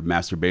your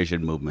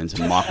masturbation movements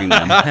and mocking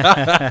them.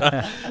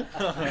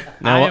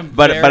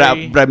 But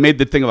I made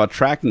the thing about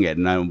tracking it,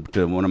 and I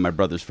to one of my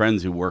brother's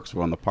friends who works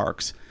on the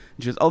parks.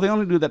 And she goes, oh, they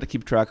only do that to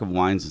keep track of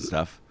wines and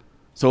stuff.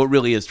 So it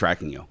really is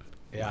tracking you.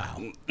 Yeah,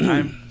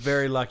 I'm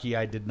very lucky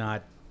I did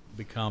not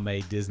become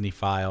a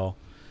Disney-phile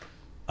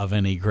of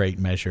any great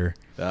measure.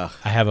 Ugh.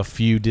 I have a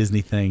few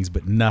Disney things,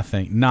 but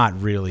not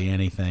really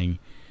anything.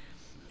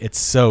 It's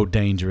so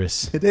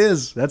dangerous. It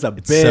is. That's a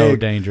It's big, so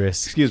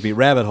dangerous. excuse me,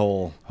 rabbit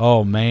hole.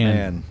 Oh, man.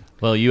 Man.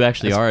 Well, you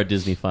actually are a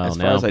Disney file as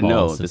far now, as I Paul,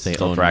 know, since this they is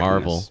still own tracking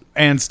Marvel, us.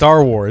 And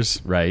Star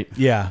Wars. right?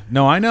 Yeah.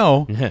 No, I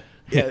know.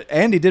 Yeah,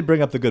 Andy did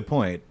bring up the good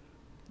point.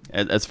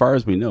 As far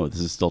as we know, this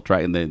is still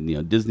tracking.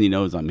 Disney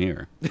knows I'm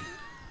here.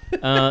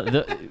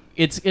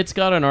 It's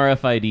got an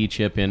RFID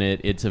chip in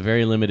it. It's a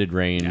very limited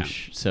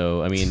range.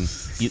 So I mean,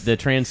 the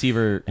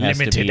transceiver has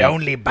to be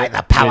only by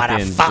the power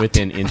of thought.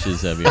 within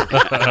inches of you.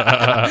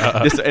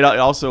 It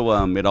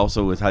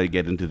also was how you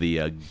get into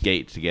the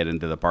gate to get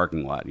into the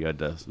parking lot. You had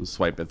to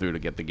swipe it through to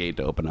get the gate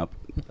to open up.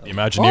 The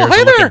Imagineers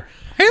are looking.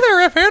 Hey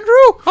there, F.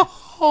 Andrew.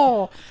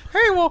 Oh,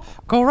 hey, well,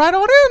 go right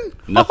on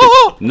in.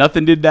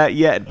 Nothing did that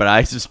yet, but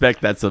I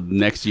suspect that's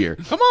next year.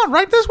 Come on,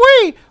 right this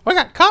way. We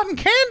got cotton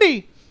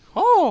candy.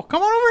 Oh,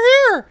 come on over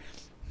here.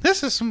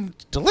 This is some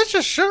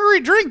delicious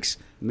sugary drinks.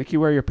 Mickey,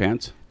 wear your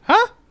pants.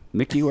 Huh?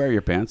 Mickey, wear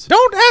your pants.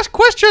 Don't ask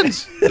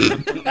questions.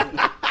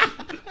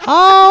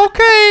 Oh,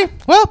 okay.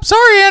 Well,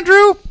 sorry,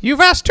 Andrew.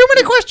 You've asked too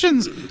many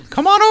questions.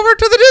 Come on over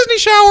to the Disney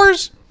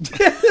showers.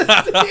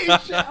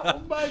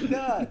 Oh, my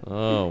God.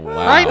 Oh wow!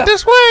 Right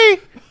this way.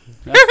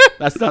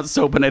 That's not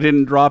soap, and I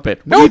didn't drop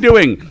it. What are you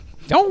doing?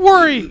 Don't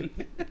worry.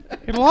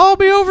 It'll all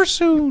be over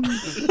soon.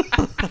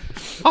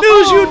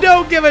 News you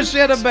don't give a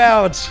shit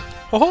about.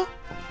 Oh,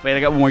 Wait, I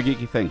got one more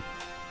geeky thing.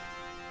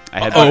 I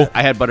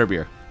had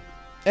butterbeer.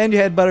 And you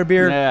had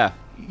butterbeer. Yeah,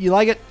 You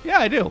like it? yeah,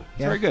 I do. It's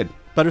Yeah. very good.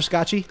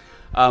 Butterscotchy?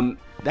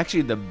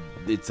 Actually,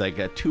 it's like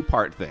a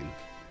two-part thing.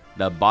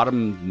 The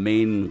bottom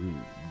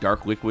main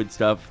dark liquid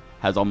stuff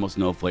has almost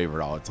no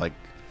flavor at all. It's like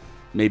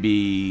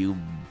maybe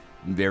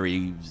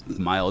very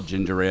mild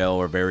ginger ale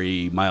or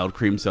very mild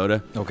cream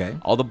soda. Okay.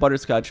 All the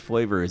butterscotch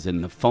flavor is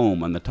in the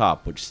foam on the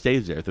top, which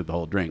stays there through the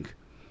whole drink.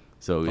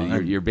 So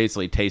you're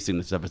basically tasting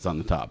the stuff that's on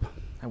the top.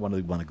 I want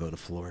to go to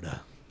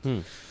Florida. Did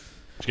you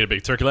get a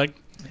big turkey leg?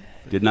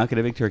 Did not get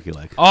a big turkey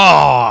leg.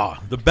 Oh,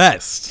 the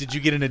best. did you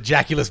get an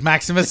ejaculus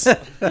maximus?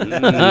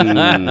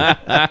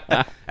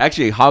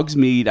 Actually,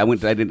 Hogsmeade.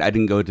 I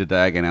didn't go to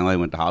Diagon. I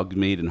went to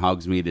Hogsmeade, and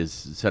Hogsmeade is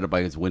set up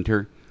like it's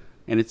winter,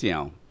 and it's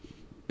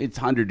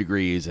 100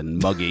 degrees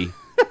and muggy.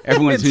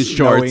 Everyone's in It's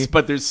shorts, snowy.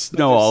 but there's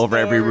snow all over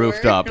every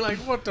rooftop. You're like,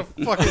 what the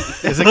fuck?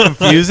 Is it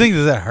confusing?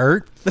 Does it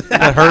hurt? Does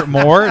it hurt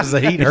more? Does the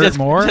heat hurt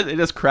more? It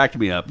just cracked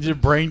me up. Your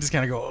brain just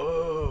kind of go,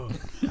 oh,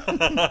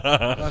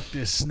 fuck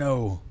this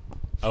snow.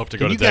 I hope to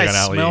go Can to you Dagon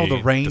guys Alley. smell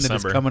the rain December.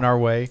 that is coming our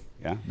way?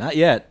 Yeah. Not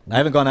yet. I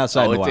haven't gone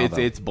outside in a while,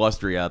 It's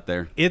blustery out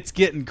there. It's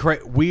getting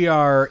crazy. We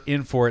are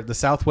in for it. The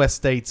Southwest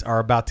states are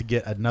about to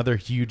get another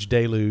huge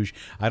deluge.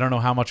 I don't know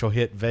how much will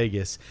hit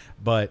Vegas,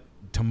 but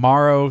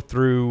tomorrow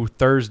through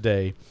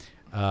Thursday,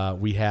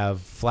 we have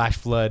flash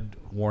flood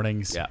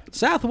warnings. Yeah.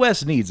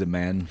 Southwest needs it,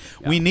 man.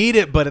 We need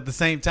it, but at the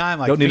same time,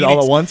 like Don't need it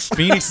all at once?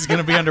 Phoenix is going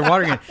to be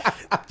underwater again.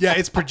 Yeah,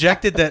 it's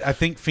projected that I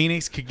think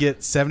Phoenix could get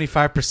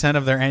 75%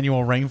 of their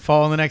annual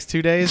rainfall in the next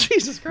 2 days.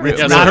 Jesus Christ.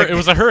 Yeah, not it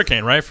was a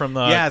hurricane, right? From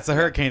the Yeah, it's a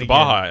hurricane the again.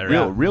 Baja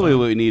area. Really,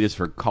 what we need is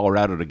for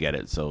Colorado to get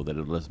it so that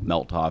it'll just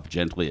melt off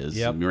gently as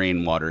Yep.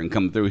 rainwater and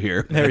come through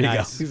here. There you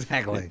Nice. go.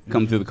 Exactly.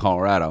 Come through the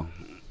Colorado.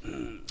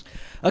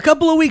 A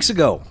couple of weeks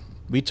ago,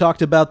 we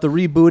talked about the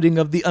rebooting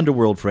of the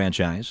Underworld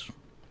franchise.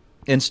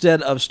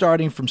 Instead of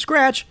starting from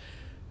scratch,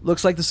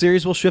 Looks like the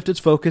series will shift its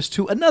focus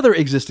to another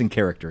existing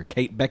character.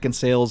 Kate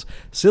Beckinsale's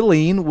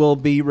Celine will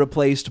be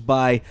replaced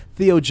by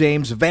Theo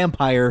James'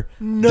 vampire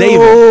David.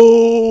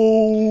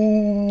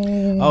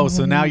 Oh,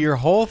 so now your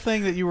whole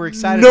thing that you were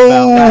excited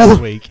about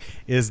last week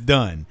is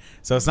done.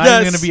 So it's not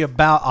even going to be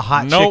about a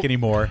hot chick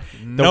anymore.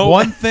 The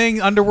one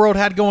thing Underworld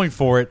had going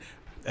for it,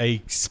 a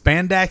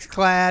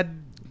spandex-clad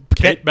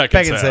Kate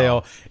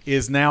Beckinsale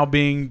is now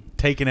being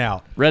taken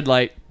out. Red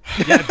light.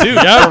 Yeah, dude,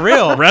 for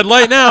real. Red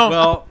light now.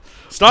 Well,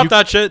 Stop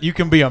that shit. You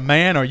can be a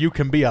man or you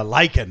can be a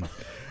lichen.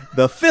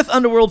 The fifth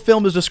Underworld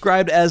film is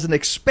described as an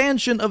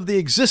expansion of the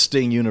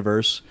existing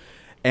universe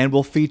and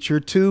will feature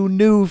 2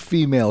 new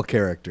female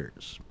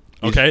characters.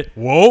 Okay.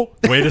 Whoa.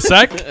 Wait a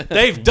sec.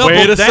 Dave,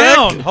 double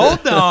down.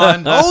 Hold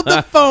on. Hold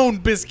the phone,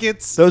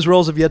 biscuits. Those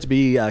roles have yet to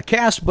be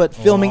cast, but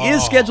filming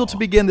is scheduled to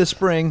begin this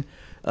spring.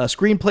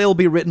 Screenplay will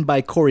be written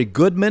by Corey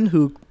Goodman,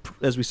 who,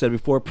 as we said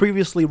before,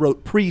 previously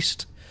wrote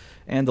Priest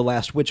and The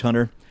Last Witch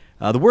Hunter.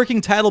 The working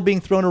title being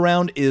thrown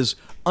around is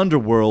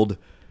Underworld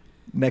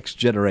Next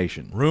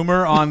Generation.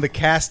 Rumor on the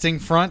casting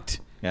front,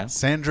 Yeah.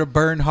 Sandra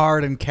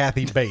Bernhard and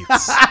Kathy Bates.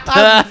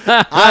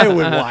 I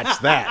would watch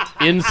that.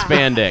 In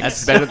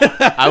spandex. That's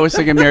better. I was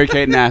thinking Mary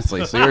Kate and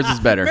Ashley, so yours is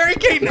better.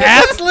 Mary-Kate and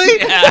Ashley?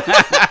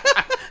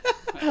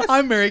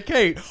 I'm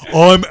Mary-Kate.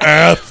 I'm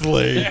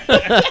Ashley.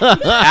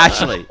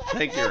 Ashley.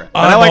 Thank you.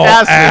 I'm like all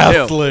Ashley,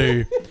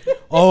 Ashley.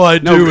 All I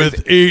No, do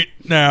it's- is eat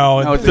now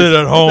and No, it's- sit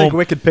at I home. think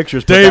Wicked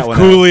Pictures put Dave that one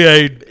out.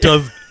 Coulier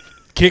does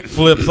kick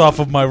flips off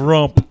of my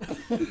rump.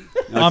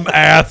 I'm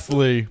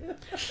Ashley.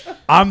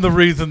 I'm the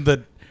reason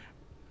that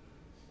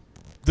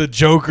the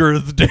Joker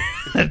is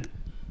dead.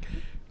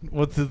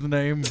 What's his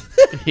name?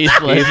 Heath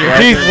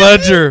Ledger. Heath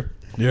Ledger.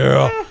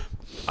 Yeah.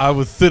 I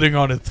was sitting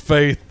on his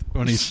face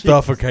when he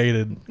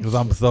suffocated because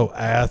I'm so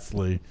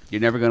Ashley.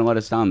 You're never going to let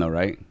us down, though,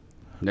 right?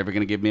 Never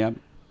going to give me up?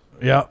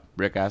 Yep.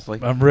 Rick Astley?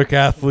 I'm Rick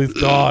Astley's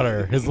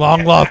daughter. His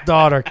long-lost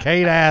daughter,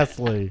 Kate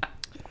Astley.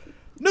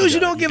 News you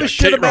don't give a got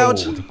shit Kate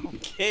about.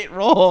 Kate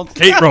rolled.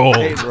 Kate roll.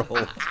 Kate roll.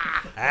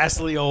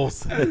 Ashley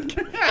Olsen.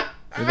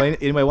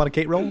 Anybody want a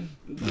Kate roll?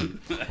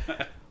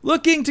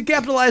 Looking to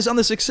capitalize on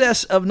the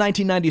success of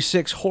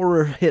 1996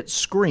 horror hit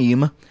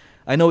Scream,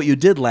 I Know What You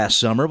Did Last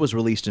Summer was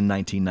released in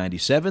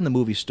 1997. The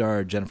movie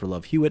starred Jennifer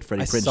Love Hewitt,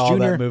 Freddie I Prinze saw Jr.,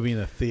 that movie in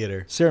the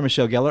theater. Sarah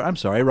Michelle Gellar,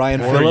 Ryan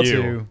For Phillips.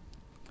 you.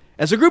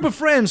 As a group of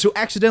friends who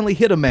accidentally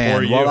hit a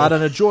man For while you. out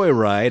on a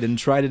joyride and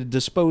try to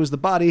dispose the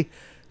body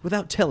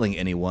without telling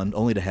anyone,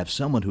 only to have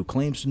someone who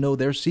claims to know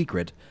their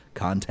secret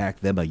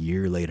contact them a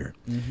year later.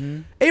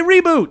 A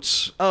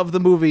reboot of the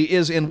movie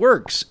is in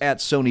works at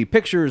Sony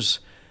Pictures,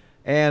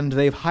 and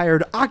they've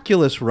hired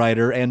Oculus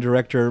writer and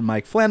director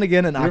Mike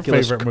Flanagan and Your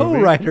Oculus favorite movie.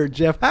 co-writer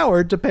Jeff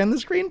Howard to pen the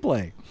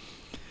screenplay.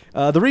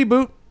 The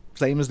reboot,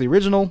 same as the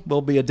original,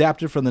 will be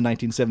adapted from the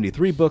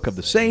 1973 book of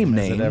the same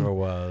As name it ever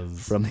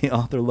was. from the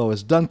author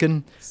Lois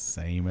Duncan.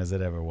 Same as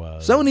it ever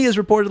was. Sony is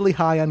reportedly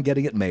high on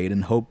getting it made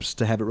and hopes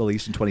to have it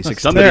released in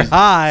 2016. Somebody's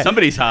high.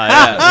 Somebody's high.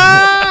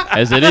 Yeah.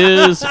 As it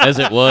is, as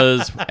it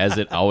was, as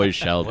it always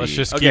shall Let's be.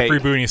 just Okay.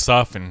 keep rebooting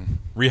stuff and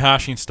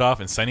rehashing stuff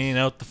and sending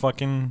out the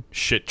fucking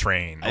shit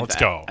train. Let's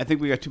go. I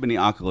think we got too many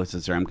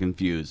Oculuses here. I'm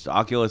confused.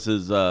 Oculus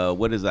is,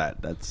 what is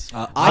that? That's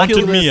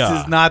Oculus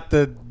Mia. is not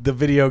the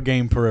video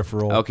game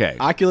peripheral. okay.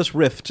 Oculus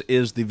Rift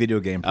is the video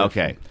game. peripheral.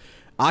 Okay.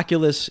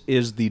 Oculus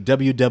is the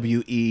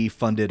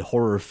WWE-funded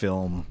horror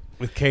film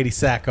With Katie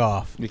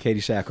Sackhoff. with Katie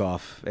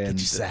Sackhoff. And Katie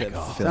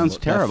Sackhoff. Sounds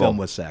That terrible. film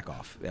was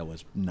Sackhoff. That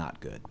was not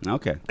good.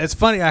 Okay. It's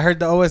funny. I heard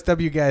the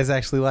OSW guys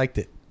actually liked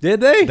it. Did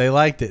they? They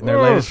liked it in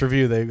their latest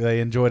review. They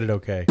enjoyed it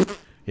okay.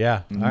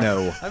 Yeah.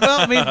 No. Well,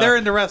 I mean, they're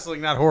into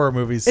wrestling, not horror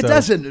movies. It so.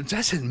 doesn't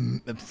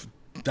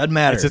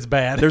matter. It's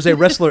bad. There's a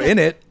wrestler in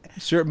it.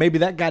 Sure, maybe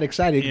that got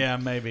excited. Yeah,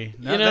 maybe.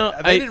 No, You know,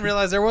 they didn't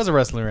realize there was a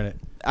wrestler in it.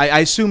 I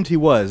assumed he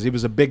was. He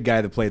was a big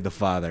guy that played the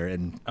father,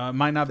 and It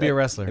might not be a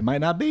wrestler. it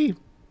might not be.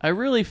 I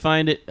really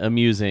find it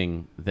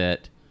amusing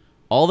that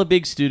all the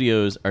big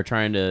studios are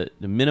trying to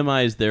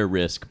minimize their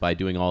risk by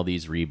doing all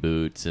these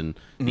reboots and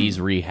these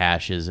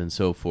rehashes and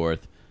so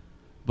forth.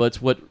 But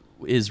what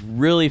is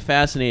really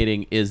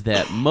fascinating is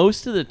that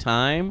most of the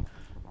time,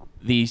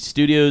 the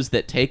studios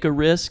that take a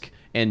risk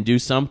and do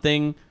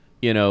something,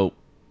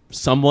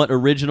 somewhat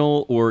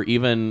original or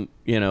even,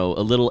 a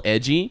little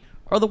edgy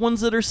are the ones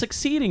that are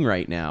succeeding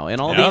right now.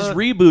 And all Yeah. these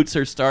reboots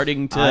are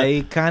starting to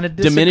I kind of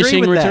disagree diminishing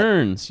with that.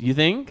 returns. You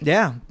think?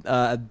 Yeah,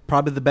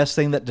 probably the best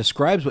thing that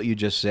describes what you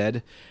just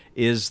said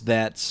is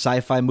that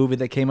sci-fi movie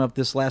that came up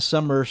this last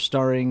summer,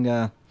 starring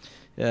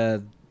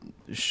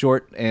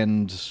Short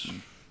and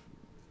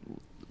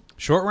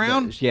Short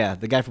round?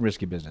 the guy from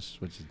Risky Business,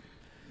 which is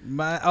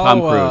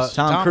Tom Cruise.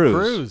 Tom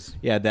Cruise.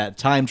 Yeah, that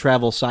time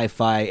travel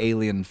sci-fi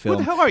alien film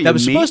the hell are you, that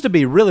was me? supposed to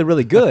be really,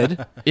 really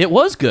good, It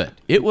was good.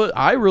 It was.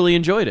 I really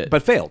enjoyed it.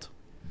 but failed.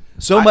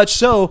 So much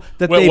so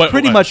that Wait, they what-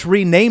 pretty what? much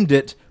renamed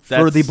it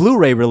for That's- the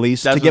Blu-ray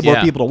release to that's- get more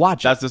yeah. people to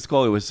watch it. That's what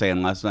Scully was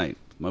saying last night.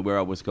 When we were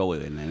out with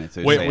Scully, and it's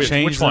Wait, saying- wait.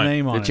 Change Which the one?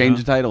 name on they it. changed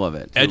huh? the title of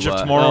it. to, Edge of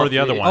Tomorrow or the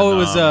other one? Oh, it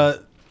was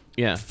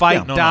yeah.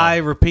 Fight, No, Die,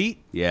 no. Repeat?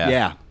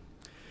 Yeah.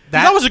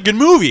 That was a good movie. That was a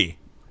good movie.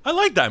 I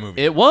like that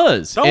movie. It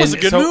was. That was And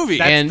a good So movie.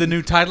 That's And- the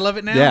new title of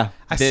it now? Yeah.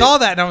 I saw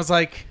that and I was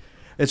like,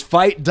 It's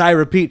Fight, Die,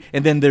 Repeat,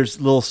 and then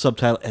there's little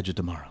subtitle Edge of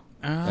Tomorrow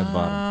at the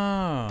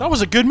bottom. That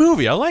was a good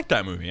movie. I like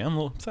that movie. I'm a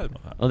little excited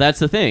about that. Well, that's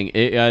the thing.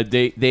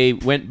 They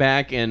went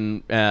back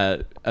and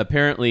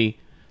apparently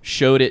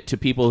showed it to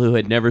people who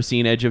had never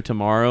seen Edge of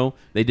Tomorrow.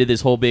 They did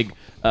this whole big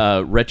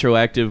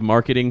retroactive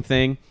marketing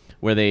thing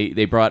where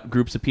they brought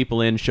groups of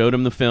people in, showed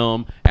them the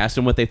film, asked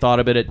them what they thought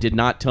about it, did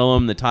not tell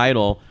them the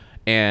title,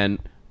 and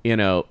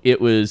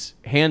it was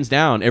hands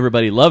down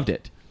everybody loved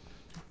it.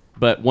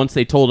 But once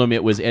they told them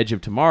it was Edge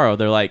of Tomorrow,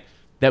 they're like,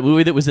 that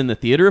movie that was in the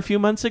theater a few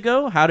months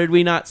ago, how did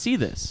we not see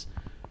this?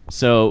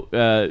 So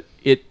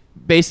it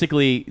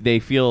basically, they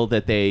feel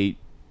that they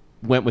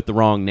went with the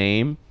wrong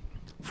name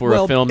for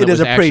Well, a film it that is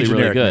was a pretty actually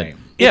really generic good.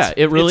 name. Yeah,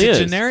 it really it's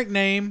is. a generic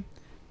name,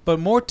 but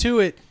more to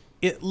it,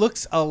 it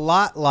looks a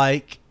lot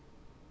like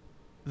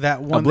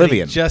that one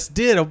Oblivion. that he just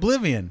did,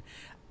 Oblivion.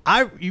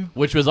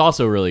 Which was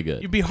also really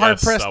good. You'd be hard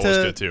Yes, pressed that to was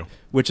good too.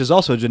 Which is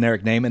also a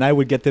generic name, and I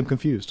would get them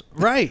confused.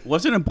 Right.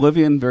 Wasn't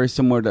Oblivion very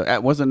similar to?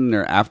 Wasn't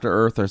there After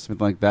Earth or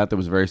something like that? That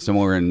was very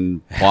similar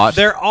in plot.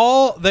 They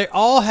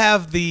all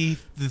have the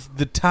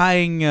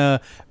tying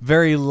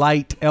very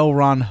light L.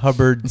 Ron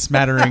Hubbard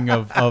smattering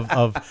of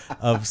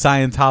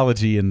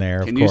Scientology in there.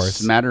 Of Can you course,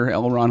 smatter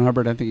L. Ron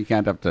Hubbard? I think you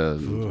can't have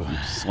to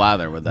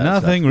slather with that.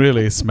 nothing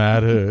really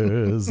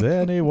smatters.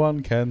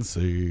 Anyone can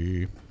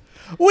see.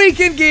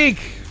 Weekend Geek!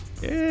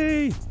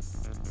 Yay!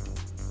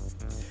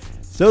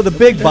 So the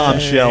big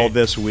bombshell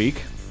this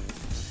week,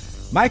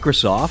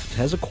 Microsoft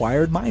has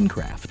acquired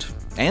Minecraft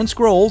and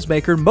Scrolls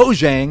maker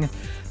Mojang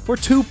for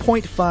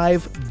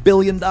 $2.5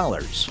 billion.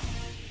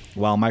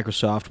 While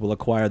Microsoft will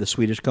acquire the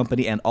Swedish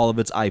company and all of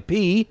its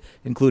IP,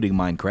 including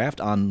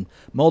Minecraft, on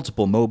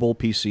multiple mobile,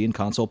 PC, and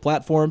console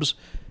platforms,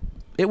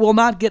 it will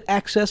not get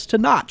access to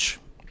Notch.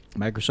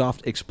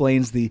 Microsoft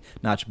explains, the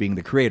Notch being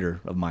the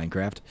creator of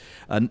Minecraft.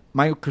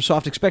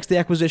 Microsoft expects the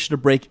acquisition to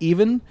break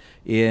even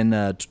in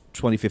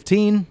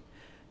 2015.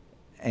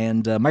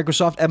 And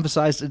Microsoft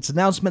emphasized its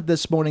announcement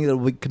this morning that it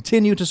will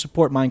continue to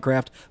support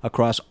Minecraft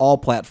across all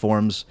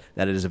platforms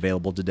that it is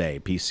available today: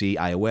 PC,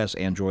 iOS,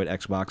 Android,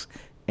 Xbox,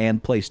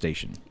 and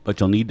PlayStation. But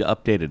you'll need to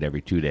update it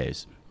every 2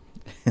 days.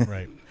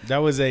 Right. That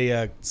was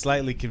a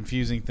slightly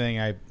confusing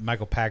thing.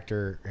 Michael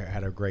Pachter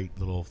had a great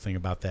little thing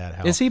about that.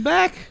 How Is he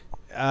back?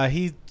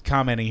 He's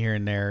commenting here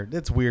and there.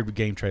 That's weird with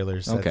game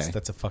trailers. Okay.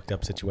 That's a fucked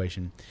up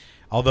situation.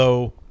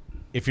 Although,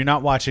 if you're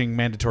not watching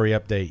Mandatory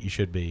Update, you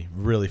should be.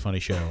 Really funny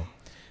show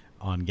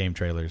on game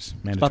trailers.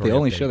 It's about the Mandatory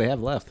only Update. show they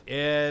have left.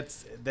 They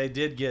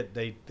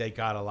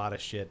got a lot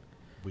of shit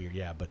weird,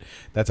 yeah, but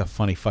that's a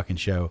funny fucking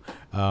show.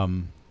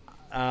 Came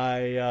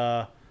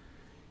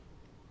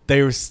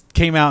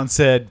out and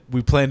said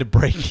we plan to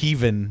break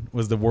even,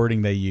 was the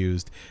wording they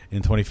used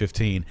in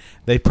 2015.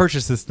 They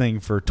purchased this thing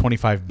for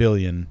 $25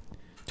 billion.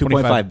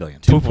 2.5 billion.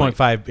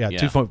 2.5, yeah, Yeah.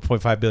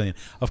 2.5 billion.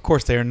 Of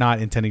course, they are not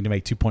intending to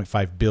make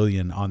 2.5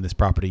 billion on this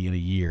property in a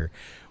year.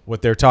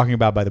 What they're talking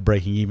about by the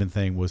breaking even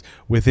thing was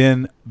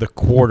within the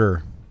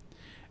quarter,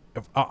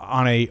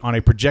 on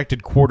a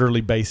projected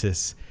quarterly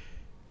basis,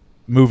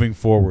 moving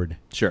forward.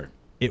 Sure.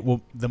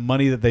 The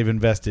money that they've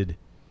invested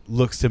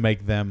looks to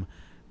make them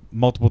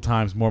multiple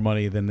times more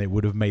money than they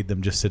would have made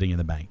them just sitting in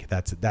the bank.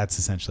 That's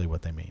essentially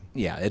what they mean.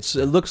 Yeah, it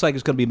looks like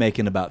it's going to be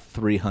making about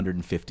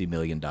 $350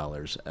 million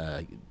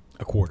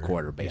A quarter.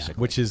 Quarter, basically. Yeah,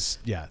 which is,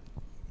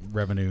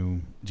 revenue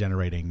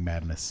generating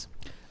madness.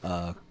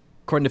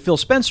 According to Phil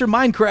Spencer,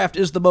 Minecraft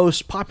is the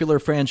most popular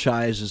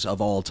franchise of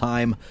all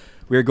time.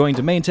 We are going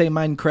to maintain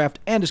Minecraft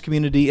and its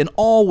community in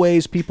all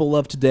ways people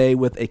love today,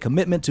 with a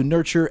commitment to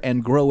nurture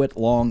and grow it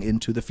long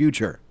into the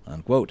future.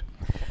 Unquote.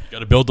 Got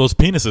to build those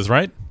penises,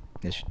 right?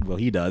 Yes, well,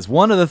 he does.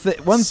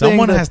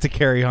 Someone Has to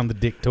carry on the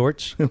dick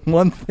torch.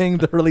 One thing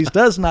the release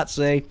does not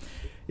say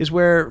is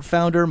where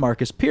founder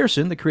Marcus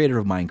Pearson, the creator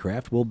of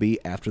Minecraft, will be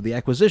after the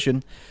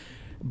acquisition.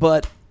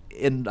 But,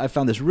 and I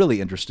found this really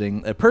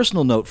interesting, a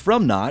personal note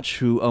from Notch,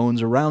 who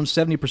owns around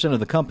 70% of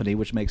the company,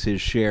 which makes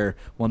his share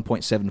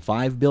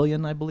 $1.75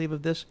 billion, I believe,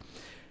 of this,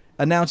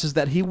 announces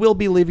that he will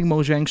be leaving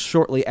Mojang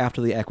shortly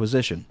after the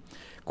acquisition.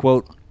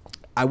 Quote,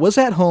 I was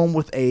at home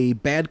with a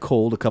bad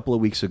cold a couple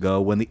of weeks ago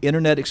when the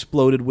internet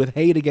exploded with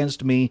hate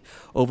against me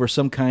over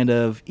some kind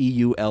of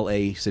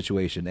EULA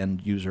situation,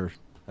 end user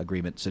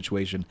agreement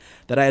situation,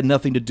 that I had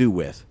nothing to do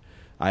with.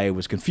 I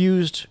was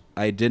confused.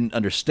 I didn't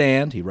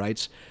understand, he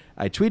writes.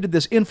 I tweeted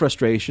this in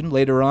frustration.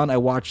 Later on, I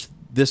watched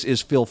This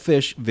Is Phil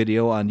Fish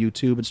video on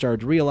YouTube and started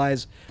to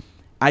realize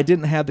I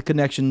didn't have the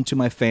connection to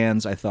my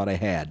fans I thought I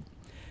had.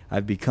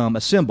 I've become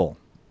a symbol.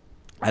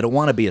 I don't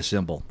want to be a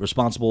symbol,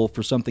 responsible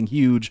for something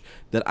huge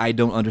that I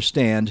don't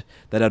understand,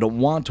 that I don't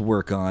want to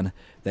work on,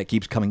 that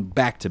keeps coming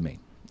back to me.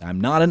 I'm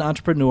not an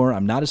entrepreneur.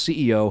 I'm not a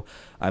CEO.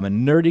 I'm a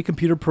nerdy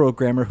computer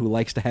programmer who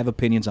likes to have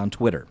opinions on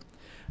Twitter.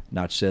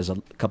 Notch says a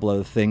couple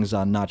other things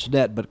on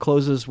Notch.net, but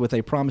closes with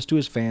a promise to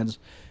his fans.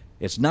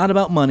 It's not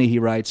about money, he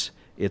writes.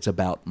 It's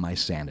about my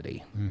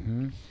sanity.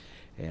 Mm-hmm.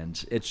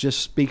 And it just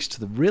speaks to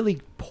the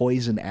really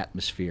poison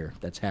atmosphere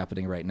that's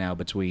happening right now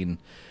between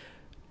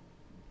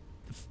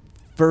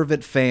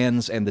fervent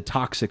fans and the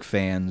toxic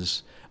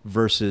fans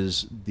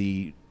versus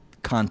the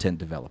content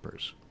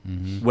developers.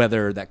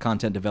 Whether that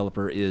content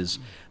developer is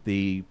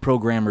the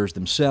programmers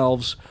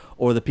themselves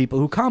or the people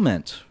who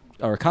comment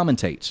or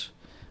commentate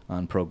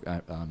on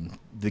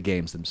the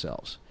games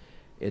themselves.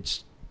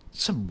 It's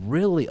some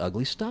really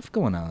ugly stuff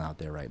going on out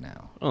there right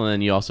now. Well,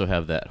 and you also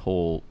have that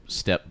whole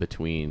step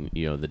between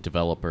the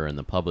developer and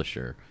the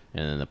publisher,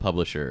 and then the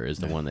publisher is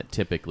the one that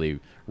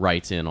typically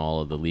writes in all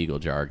of the legal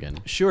jargon.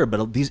 Sure,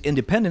 but these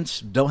independents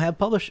don't have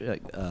Mojang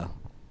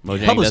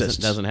publicists.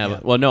 doesn't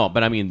have well, no,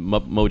 but I mean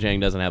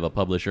Mojang doesn't have a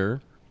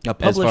publisher.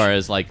 As far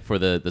as like for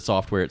the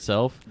software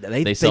itself,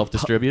 they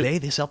self-distribute.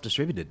 They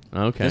self-distributed.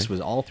 Okay, this was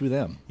all through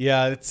them.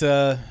 Yeah, it's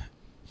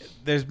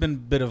there's been a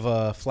bit of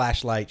a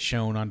flashlight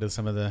shown onto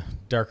some of the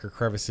darker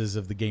crevices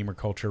of the gamer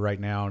culture right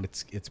now, and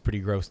it's pretty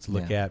gross to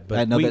look at. But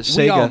I know we that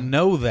we all Sega-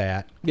 know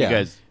that. Yeah. You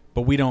guys,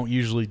 But we don't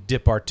usually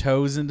dip our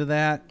toes into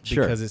that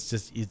Sure. because it's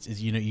just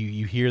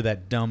you hear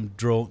that dumb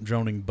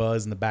droning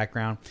buzz in the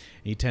background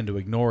and you tend to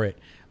ignore it.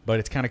 But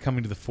it's kind of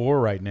coming to the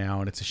fore right now,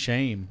 and it's a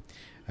shame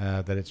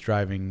that it's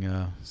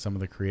driving some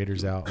of the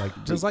creators out.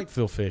 Just like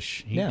Phil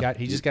Fish, he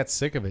just got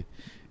sick of it,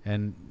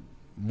 and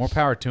more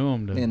power to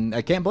him. And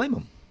I can't blame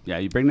them. yeah,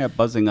 you bring that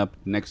buzzing up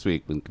next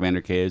week when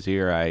Commander K is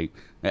here.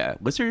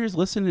 Listeners,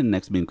 listen in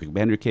next week.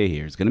 Commander K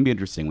here. It's going to be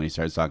interesting when he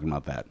starts talking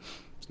about that.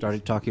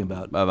 Started talking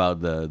about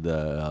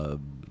the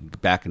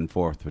back and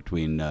forth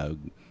between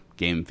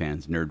game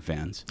fans, nerd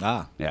fans.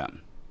 yeah. Yeah,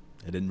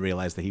 I didn't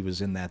realize that he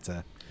was in that.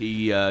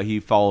 he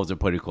follows it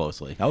pretty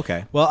closely.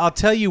 Okay. Well, I'll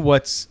tell you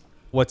what's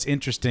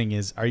interesting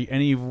is, are you,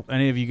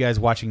 any of you guys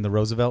watching the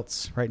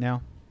Roosevelts right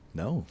now?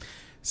 No.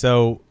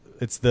 So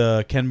it's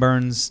the Ken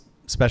Burns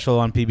special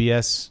on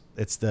PBS.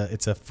 It's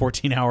a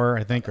 14-hour,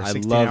 I think, or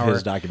 16-hour. I love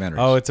his documentaries.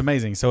 Oh, it's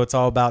amazing. So it's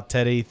all about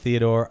Teddy.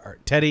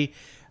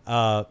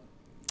 Yeah.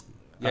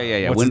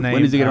 What's When his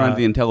name? does he get around to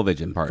the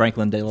Intellivision part?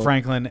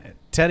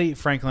 Teddy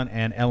Franklin,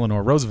 and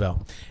Eleanor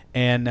Roosevelt,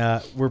 and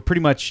we're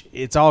pretty much,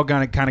 it's all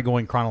kind of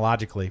going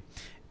chronologically,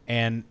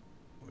 and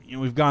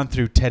we've gone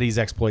through Teddy's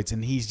exploits,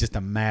 and he's just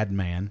a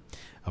madman,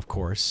 of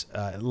course.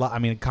 I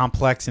mean, a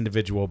complex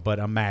individual, but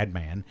a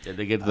madman. Did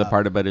they get to the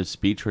part about his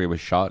speech where he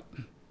was shot?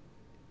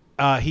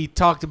 He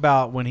talked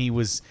about when he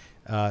was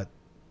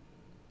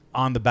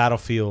on the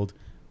battlefield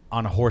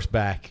on a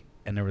horseback,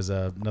 and there was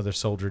another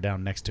soldier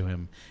down next to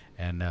him,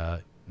 and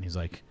he's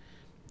like,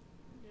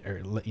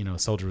 a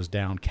soldier was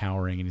down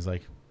cowering, and he's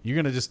like, "You're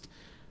gonna just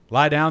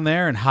lie down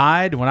there and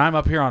hide when I'm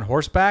up here on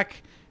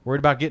horseback, worried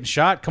about getting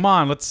shot? Come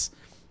on, let's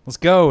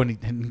go."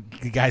 And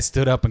the guy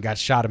stood up and got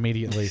shot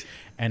immediately,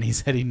 and he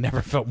said he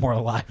never felt more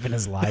alive in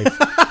his life.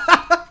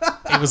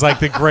 It was like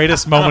the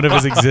greatest moment of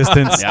his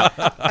existence.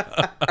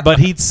 But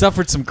he'd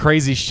suffered some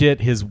crazy shit.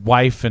 His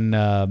wife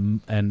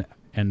and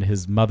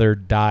his mother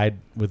died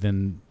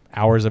within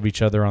hours of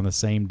each other on the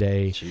same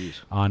day. Jeez.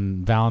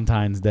 On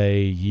Valentine's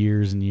Day,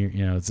 years and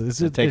years.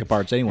 It's take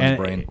apart anyone's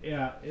brain.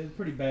 Yeah, it's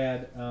pretty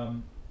bad.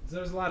 So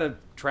there's a lot of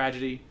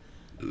tragedy,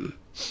 a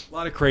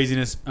lot of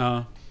craziness.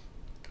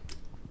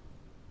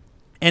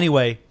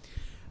 Anyway,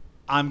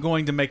 I'm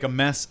going to make a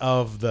mess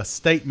of the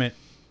statement,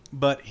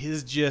 but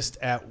his gist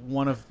at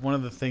one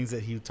of the things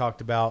that he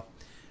talked about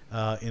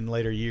in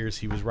later years,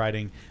 he was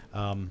writing,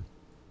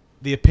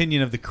 the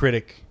opinion of the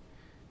critic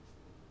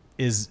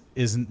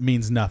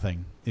means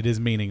nothing. It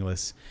is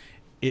meaningless.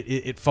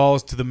 It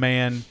falls to the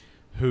man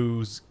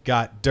who's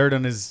got dirt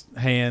on his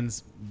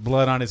hands,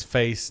 blood on his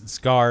face, and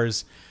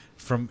scars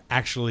from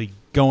actually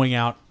going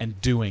out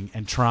and doing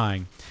and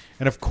trying.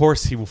 And of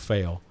course he will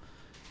fail.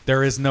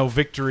 There is no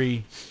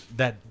victory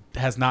that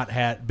has not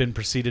been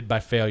preceded by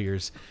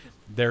failures.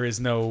 There is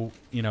no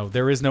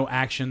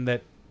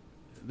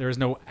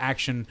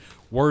action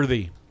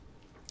worthy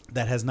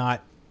that has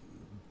not,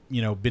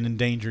 been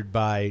endangered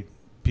by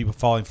people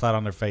falling flat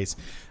on their face.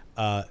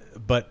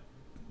 But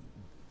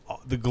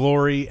the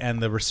glory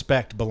and the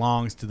respect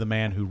belongs to the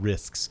man who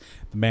risks,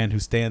 the man who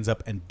stands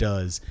up and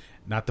does,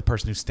 not the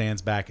person who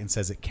stands back and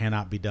says it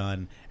cannot be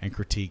done and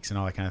critiques and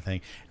all that kind of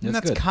thing. And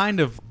that's good. kind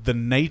of the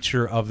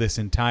nature of this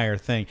entire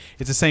thing.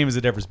 It's the same as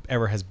it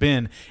ever has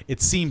been.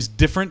 It seems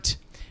different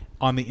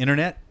on the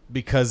internet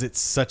because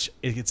it's a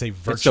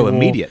virtual. It's so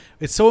immediate.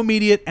 It's so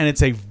immediate, and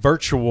it's a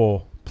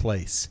virtual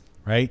place,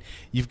 right?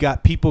 You've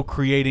got people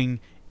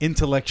creating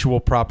intellectual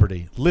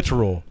property,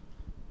 literal.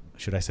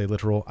 Should I say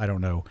literal? I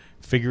don't know.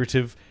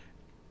 Figurative,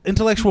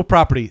 intellectual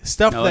property,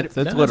 stuff That's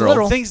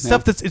literal.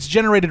 Stuff that's it's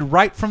generated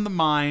right from the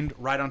mind,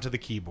 right onto the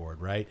keyboard,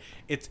 right?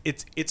 It's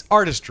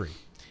artistry.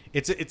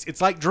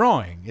 It's like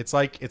drawing. It's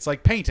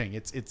like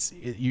painting.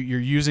 You're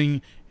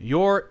using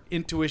your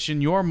intuition,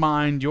 your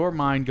mind. Your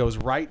mind goes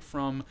right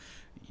from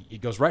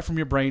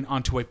your brain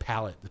onto a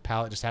palette. The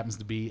palette just happens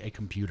to be a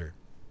computer,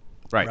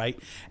 right?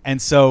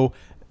 And so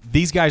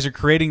these guys are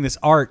creating this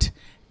art,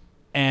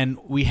 and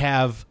we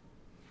have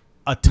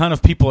a ton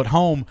of people at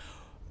home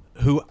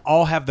who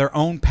all have their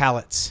own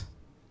palettes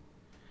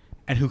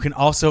and who can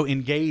also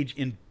engage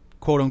in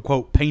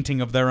quote-unquote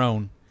painting of their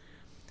own.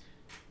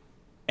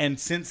 And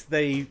since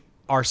they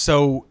are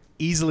so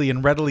easily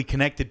and readily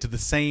connected to the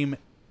same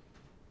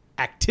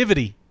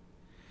activity,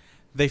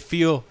 they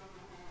feel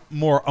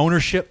more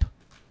ownership.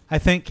 I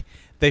think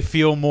they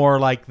feel more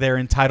like they're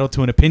entitled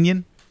to an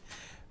opinion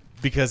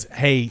because,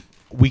 hey,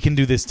 we can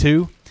do this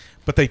too,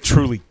 but they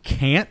truly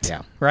can't.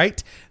 Yeah.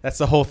 Right? That's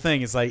the whole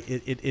thing. It's like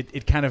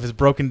it kind of has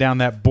broken down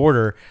that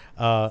border.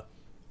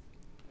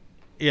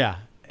 Yeah,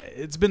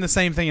 it's been the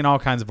same thing in all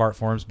kinds of art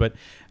forms, but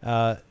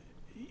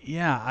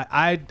yeah,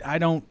 I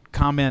don't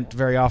comment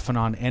very often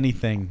on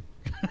anything.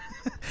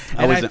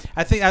 And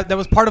I think that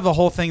was part of the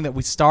whole thing that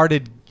we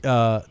started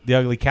the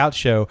Ugly Couch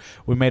Show.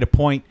 We made a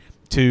point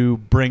to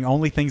bring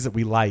only things that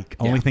we like,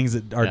 only things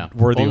that are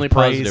worthy only of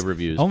praise, positive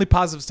reviews, only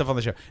positive stuff on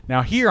the show.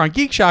 Now here on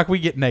Geek Shock, we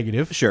get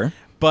negative, Sure.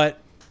 but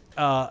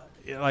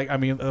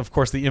of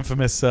course, the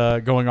infamous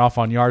going off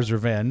on Yar's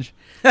Revenge.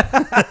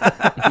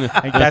 I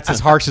think that's as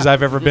harsh as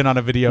I've ever been on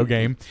a video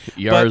game.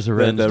 Yar's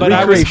Revenge. the But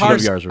I was recreation of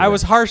harsh. Yar's I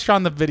was Revenge. harsh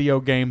on the video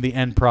game, the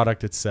end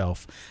product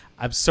itself.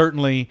 I'm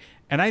certainly,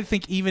 and I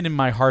think even in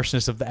my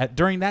harshness of that,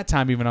 during that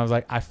time, even I was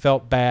like, I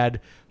felt bad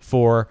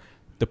for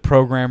the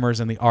programmers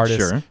and the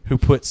artists Sure. who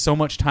put so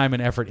much time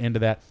and effort into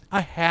that.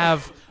 I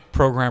have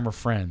programmer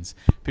friends,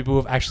 people who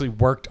have actually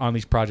worked on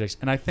these projects,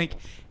 and I think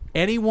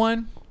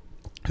anyone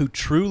who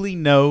truly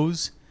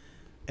knows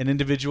an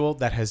individual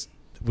that has,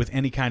 with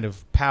any kind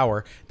of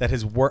power, that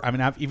has worked. I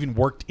mean, I've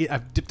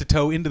dipped a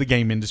toe into the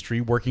game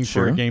industry, working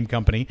for a Sure. game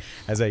company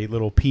as a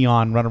little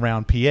peon, run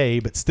around PA.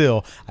 But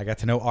still, I got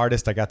to know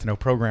artists. I got to know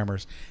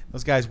programmers.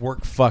 Those guys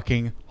work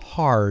fucking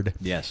hard.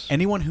 Yes.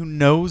 Anyone who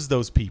knows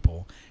those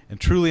people and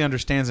truly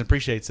understands and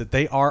appreciates that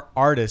they are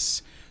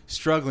artists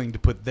struggling to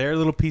put their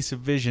little piece of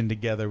vision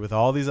together with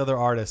all these other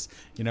artists,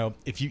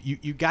 if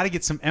you got to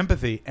get some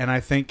empathy. And I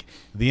think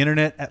the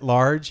internet at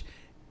large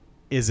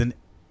is an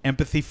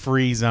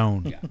empathy-free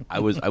zone. I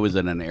was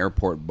in an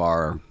airport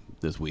bar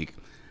this week,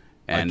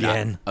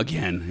 and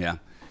again, yeah.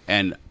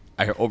 And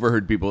I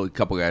overheard a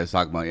couple guys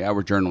talking about,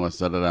 we're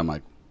journalists. I'm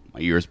like, my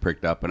ears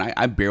pricked up, and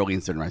I barely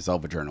consider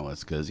myself a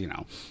journalist because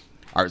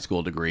art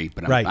school degree,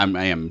 but Right.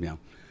 I am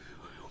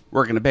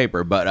working a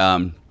paper, but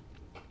I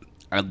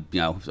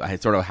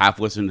had sort of half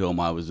listened to them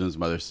while I was doing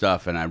some other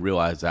stuff, and I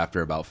realized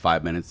after about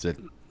 5 minutes that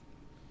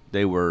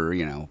they were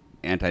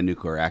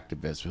anti-nuclear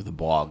activists with a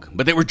blog,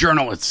 but they were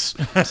journalists.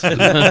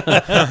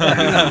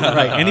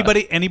 Right.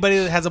 Anybody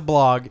that has a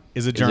blog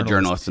is a journalist.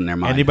 journalist in their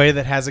mind. Anybody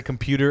that has a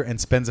computer and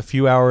spends a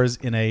few hours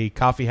in a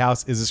coffee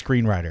house is a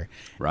screenwriter.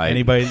 Right.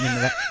 Anybody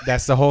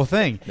that's the whole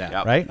thing.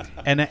 Yeah. Right.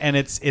 And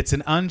it's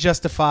an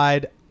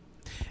unjustified,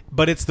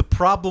 but it's the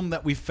problem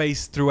that we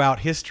face throughout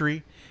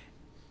history.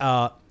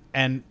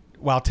 And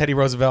while Teddy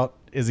Roosevelt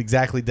is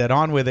exactly dead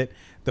on with it,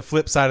 the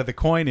flip side of the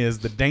coin is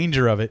the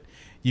danger of it.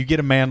 You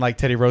get a man like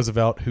Teddy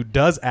Roosevelt who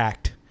does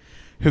act,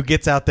 who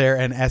gets out there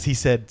and, as he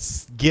said,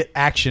 get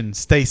action,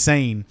 stay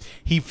sane.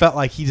 He felt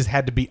like he just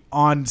had to be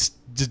on,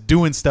 just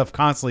doing stuff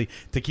constantly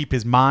to keep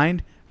his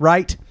mind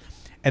right.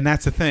 And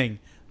that's the thing.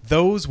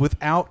 Those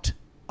without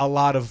a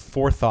lot of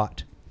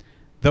forethought,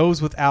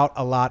 those without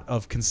a lot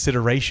of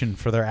consideration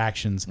for their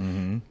actions,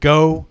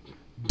 go,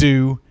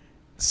 do,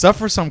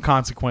 suffer some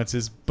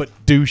consequences, but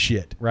do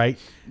shit, right?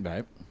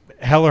 Right.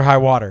 Hell or high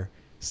water.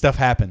 Stuff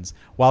happens.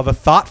 While the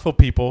thoughtful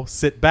people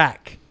sit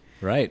back.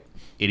 Right.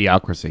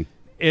 Idiocracy.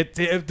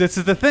 This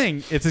is the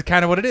thing. It's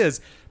kind of what it is.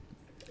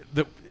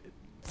 The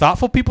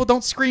thoughtful people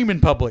don't scream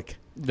in public.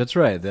 That's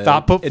right. The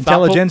Thoughtful-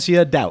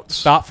 intelligentsia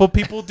doubts. Thoughtful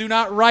people do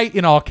not write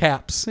in all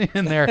caps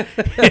in their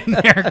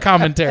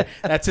commentary.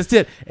 That's just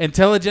it.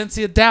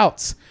 Intelligentsia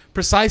doubts.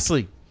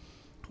 Precisely.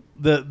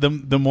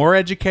 The more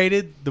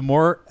educated, the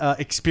more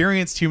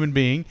experienced human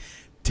being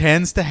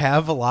tends to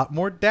have a lot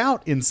more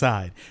doubt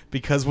inside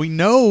because we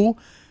know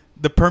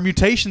the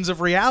permutations of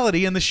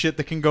reality and the shit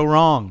that can go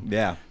wrong.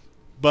 Yeah.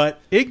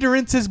 But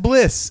ignorance is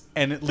bliss,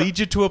 and it leads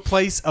you to a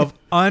place of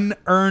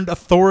unearned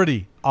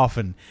authority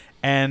often.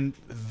 And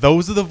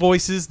those are the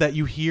voices that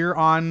you hear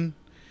on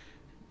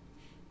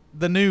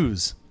the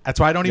news. That's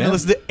why I don't even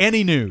listen to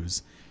any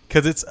news,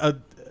 because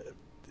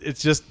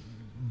it's just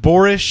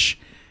boorish,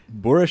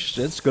 Boorish,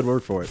 that's a good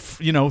word for it.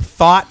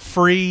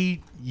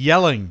 thought-free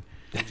yelling.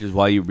 Which is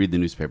why you read the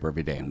newspaper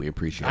every day, and we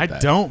appreciate I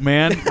that. don't,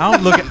 man. I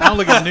don't look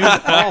at news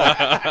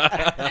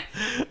at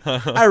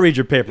all. I read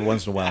your paper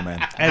once in a while,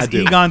 man. As I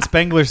do. Egon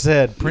Spengler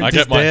said, print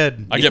is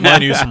dead. I get my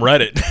news from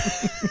Reddit.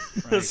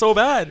 It's so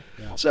bad.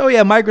 So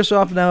yeah,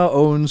 Microsoft now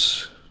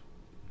owns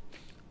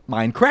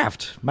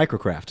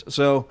Minecraft.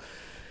 So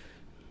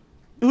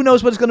who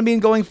knows what's going to be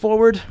going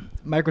forward?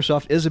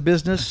 Microsoft is a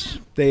business.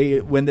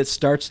 When it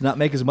starts to not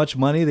make as much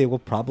money, they will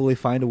probably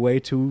find a way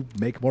to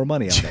make more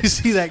money on Did you it.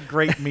 see that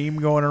great meme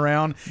going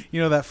around?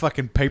 That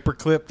fucking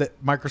paperclip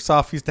that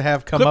Microsoft used to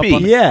have come Clippy, up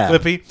on yeah.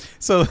 Clippy.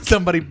 So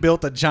somebody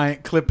built a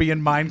giant Clippy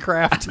in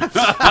Minecraft,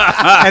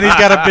 and he's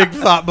got a big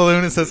thought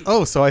balloon and says,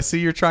 "Oh, so I see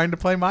you're trying to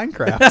play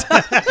Minecraft."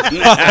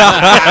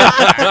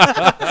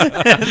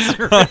 It's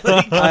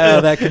really,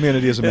 That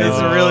community is amazing.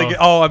 it's really good.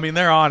 Oh, I mean,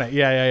 they're on it.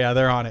 Yeah,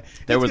 they're on it.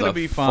 There It's was gonna a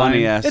be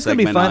funny ass It's going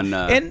to be segment fun,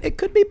 on. and it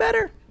could be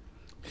better.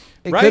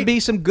 It Right. could be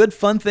some good,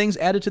 fun things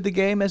added to the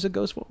game as it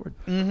goes forward.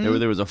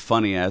 There was a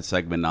funny ass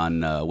segment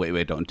on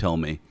Wait, Don't Tell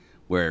Me,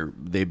 where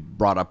they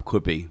brought up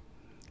Quippy,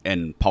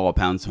 and Paula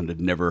Poundstone had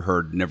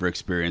never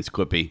experienced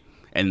Quippy,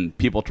 and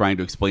people trying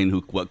to explain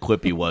what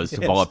Quippy was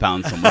to Paula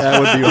Poundstone. That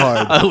would be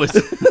hard.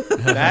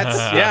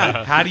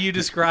 That's How do you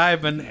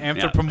describe an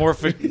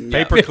anthropomorphic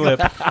paperclip?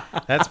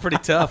 That's pretty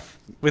tough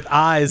with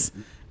eyes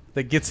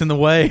that gets in the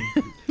way.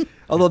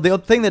 Although the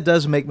thing that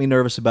does make me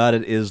nervous about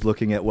it is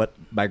looking at what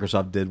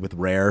Microsoft did with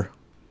Rare,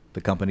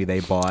 the company they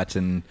bought,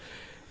 and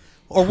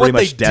Or pretty what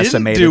they much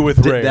decimated. didn't do with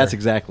Rare. That's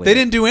exactly They it.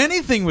 didn't do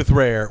anything with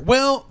Rare.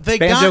 Well, they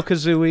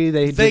Banjo-Kazooie,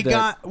 they did that.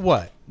 got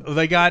what?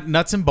 They got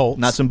Nuts and Bolts.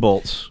 Nuts and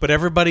Bolts. But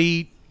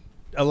a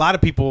lot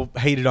of people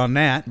hated on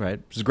that. Right.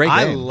 It's a great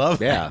I game. love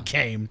that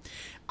game.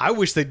 I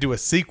wish they'd do a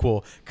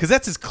sequel because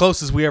that's as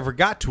close as we ever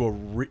got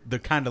to the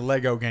kind of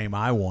Lego game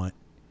I want.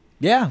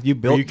 Yeah, you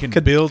Where built. you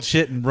can build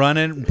shit and run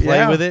it and play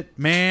Yeah. with it,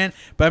 man.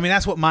 But I mean,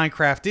 that's what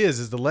Minecraft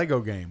is the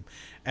Lego game.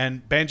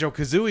 And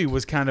Banjo-Kazooie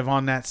was kind of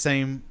on that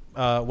same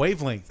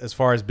wavelength as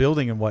far as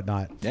building and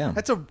whatnot. Yeah.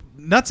 That's a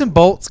Nuts and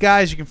Bolts,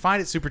 guys. You can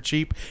find it super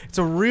cheap. It's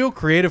a real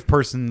creative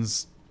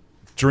person's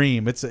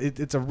dream. It's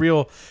a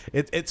real.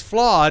 It's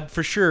flawed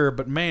for sure,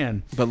 but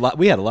man, But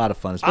we had a lot of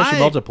fun, especially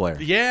multiplayer.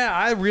 Yeah,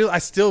 I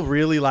still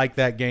really like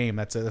that game.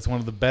 That's one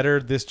of the better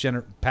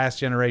past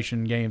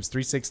generation games.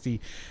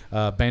 360,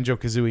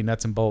 Banjo-Kazooie,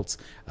 Nuts and Bolts.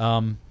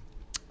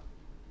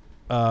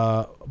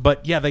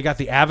 But yeah, they got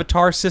the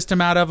Avatar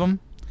system out of them.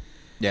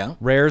 Yeah.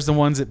 Rare's the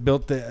ones that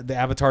built the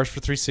avatars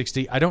for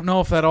 360. I don't know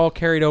if that all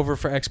carried over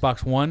for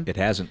Xbox One. It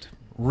hasn't.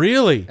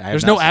 Really? I have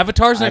There's not no seen-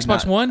 avatars in I have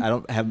Xbox not- One? I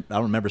don't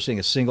remember seeing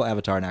a single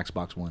avatar in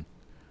Xbox One.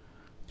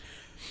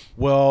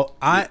 Well,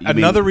 You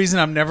another mean- reason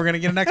I'm never going to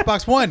get an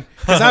Xbox One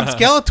because I'm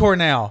Skeletor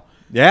now.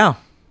 Yeah.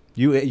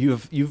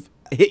 You've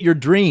hit your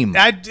dream.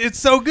 It's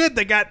so good.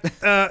 They got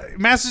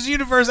Masters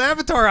Universe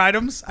avatar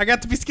items. I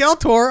got to be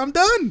Skeletor. I'm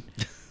done.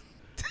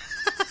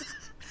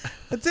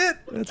 That's it.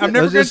 I'm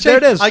never going to There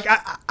change. it is. Like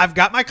I've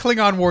got my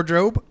Klingon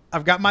wardrobe.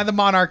 I've got the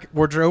Monarch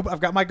wardrobe. I've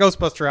got my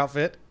Ghostbuster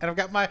outfit, and I've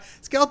got my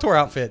Skeletor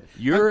outfit.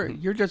 You're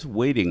just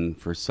waiting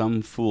for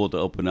some fool to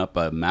open up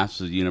a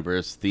Masters of the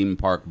Universe theme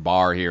park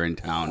bar here in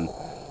town.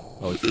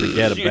 Oh,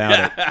 forget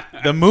about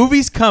it. The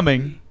movie's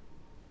coming.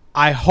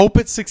 I hope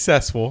it's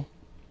successful.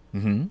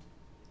 Mm-hmm.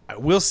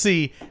 We'll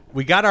see.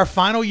 We got our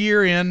final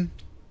year in.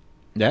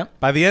 Yeah.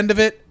 By the end of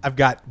it, I've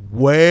got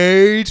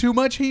way too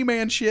much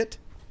He-Man shit.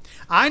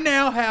 I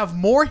now have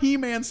more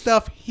He-Man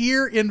stuff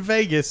here in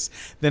Vegas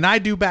than I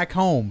do back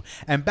home.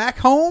 And back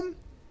home,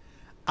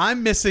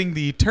 I'm missing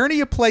the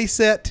Eternia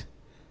playset,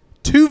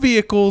 2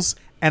 vehicles,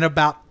 and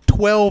about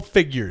 12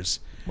 figures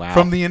Wow.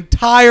 from the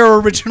entire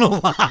original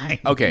line.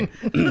 Okay,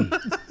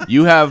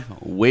 you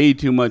have way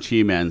too much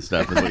He-Man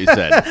stuff, is what you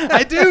said.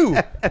 I do.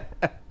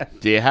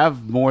 Do you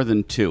have more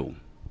than 2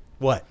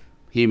 What?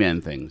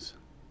 He-Man things?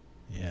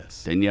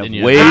 Yes. Then you have Then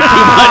you way have-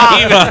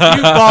 too much He-Man.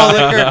 You ball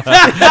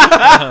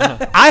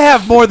liquor. I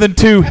have more than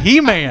 2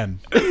 He-Man.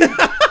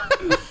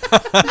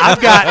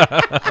 I've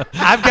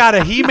got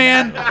a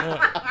He-Man.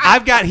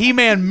 I've got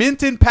He-Man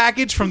mint in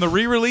package from the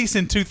re-release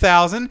in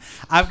 2000.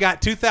 I've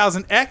got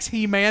 2000X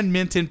He-Man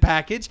mint in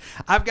package.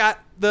 I've got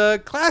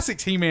the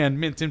classics He-Man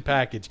mint in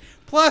package.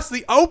 Plus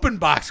the open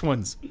box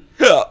ones.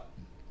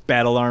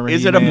 Battle Armor.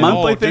 Is it a He-Man.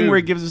 monthly Oh, thing dude. where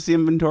he gives us the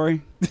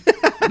inventory?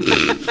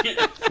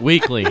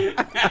 Weekly.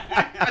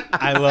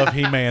 I love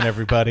He-Man,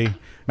 everybody.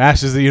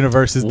 Masters of the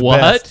Universe is the What?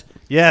 best.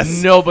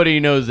 Yes. Nobody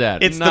knows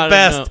that. It's Not- the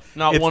best.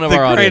 no, not It's one of the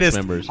our audience greatest.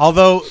 members.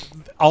 Although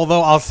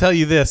I'll tell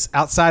you this,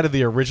 outside of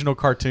the original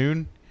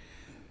cartoon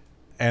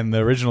and the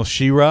original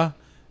She-Ra,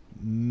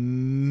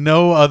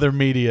 no other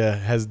media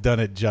has done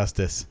it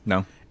justice.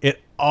 No.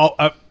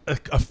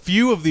 A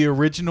few of the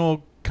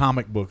original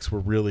comic books were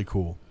really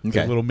cool.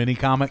 Okay. The little mini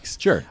comics.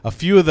 Sure. A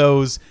few of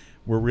those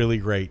were really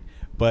great.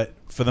 But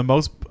for the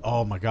most,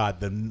 oh my God,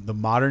 the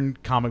modern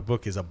comic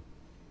book is a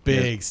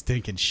big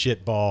stinking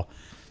shitball.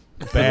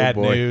 Bad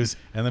boy. news.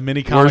 And the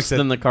mini comics Worse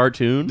than the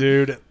cartoon?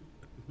 dude,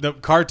 the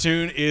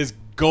cartoon is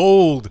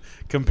gold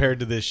compared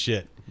to this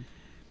shit.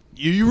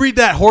 You read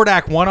that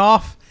Hordak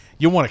one-off,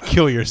 you want to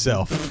kill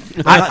yourself.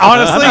 Honestly,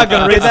 I'm not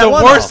gonna read it's that the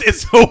one worst. off.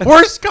 It's the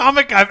worst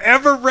comic I've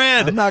ever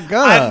read. I'm not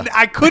gonna.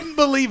 I couldn't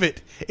believe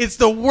it. It's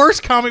the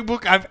worst comic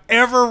book I've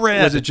ever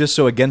read. Was it just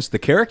so against the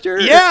character?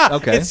 Yeah.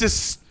 Okay. It's just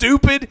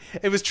stupid.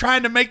 It was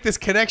trying to make this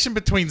connection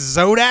between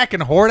Zodak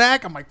and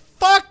Hordak. I'm like,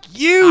 fuck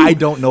you. I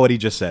don't know what he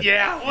just said.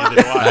 Yeah. What?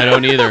 I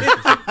don't either.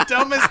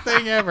 Dumbest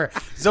thing ever.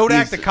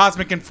 Zodak, the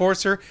Cosmic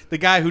Enforcer, the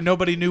guy who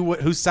nobody knew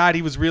whose side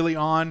he was really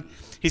on.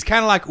 He's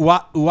kind of like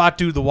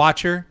Uatu the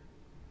Watcher,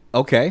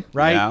 Okay.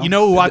 right? Yeah. You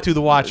know Uatu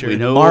the Watcher. We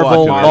know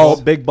Marvel, Marvel.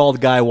 big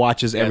bald guy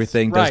watches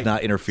everything, does Right.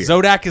 not interfere.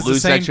 Zodak is Blue the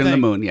same section thing. of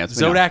the moon, yes,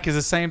 we know. Zodak is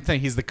the same thing.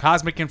 He's the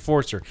Cosmic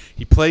Enforcer.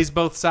 He plays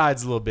both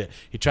sides a little bit.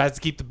 He tries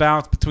to keep the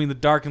balance between the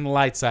dark and the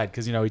light side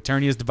because,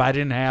 Eternia is divided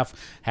in half.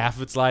 Half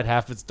of it's light,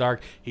 half of it's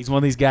dark. He's one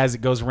of these guys that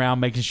goes around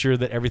making sure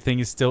that everything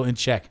is still in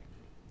check.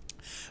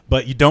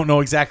 But you don't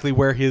know exactly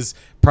where his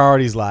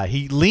priorities lie.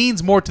 He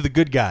leans more to the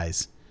good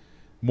guys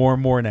more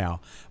and more now.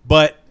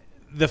 But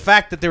the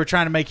fact that they were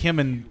trying to make him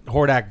and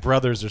Hordak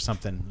brothers or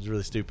something was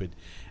really stupid.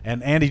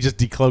 And Andy just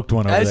decloaked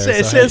one over It there. so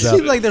seems heads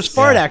up. like there's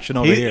fart action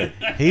over here.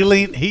 He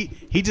leaned.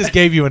 He just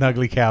gave you an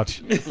ugly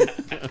couch.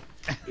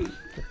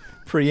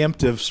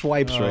 Preemptive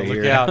swipes right Look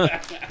here. out!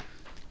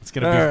 It's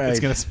gonna be. All right. It's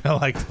gonna smell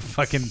like the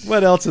fucking.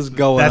 What else is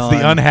going That's on?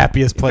 the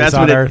unhappiest place That's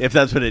on what it, earth. if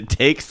that's what it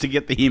takes to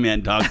get the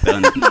He-Man dog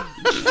done. What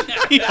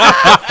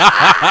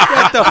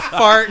the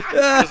fart?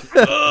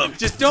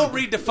 Just don't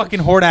read the fucking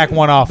Hordak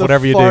one off. The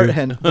Whatever you fart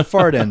do. the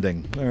fart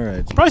ending. All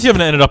right. Surprised you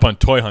haven't ended up on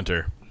Toy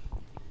Hunter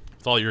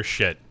with all your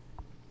shit.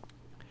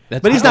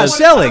 That's But he's not because-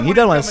 selling. He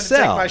doesn't want to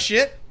sell. my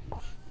shit.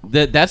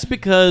 That's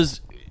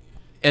because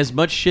as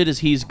much shit as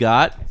he's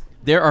got,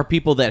 there are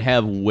people that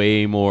have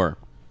way more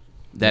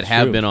that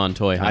have true. been on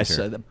Toy I Hunter.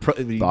 said,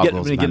 when you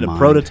Boggles get my into mind.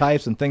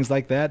 prototypes and things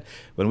like that.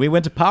 When we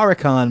went to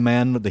PowerCon,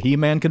 man, with the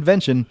He-Man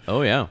convention,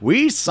 Oh yeah.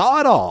 we saw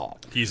it all.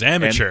 He's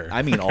amateur.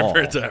 I mean all.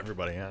 compared to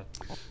everybody.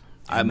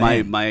 Yeah.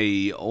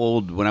 My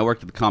old when I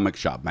worked at the comic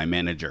shop, my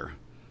manager,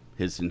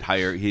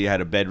 he had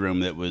a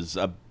bedroom that was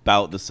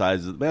about the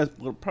size of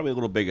probably a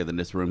little bigger than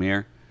this room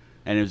here,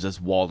 and it was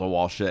just wall to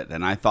wall shit.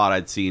 And I thought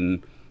I'd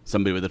seen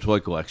somebody with a toy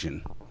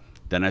collection.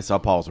 Then I saw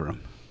Paul's room.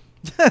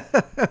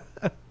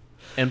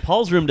 And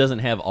Paul's room doesn't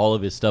have all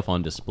of his stuff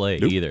on display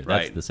either. That's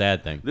Right. the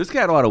sad thing. This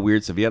guy had a lot of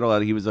weird stuff.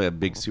 He was like a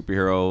big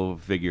superhero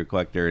figure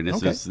collector, and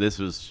Okay. this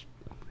was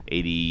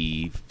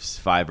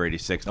 85 or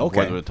 86 before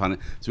Okay. there was a ton.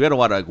 So we had a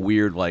lot of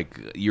weird like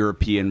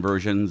European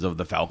versions of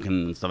the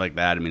Falcon and stuff like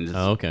that. I mean, just,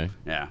 Oh, okay.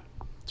 yeah,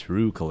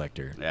 True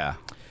collector. yeah.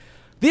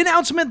 The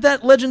announcement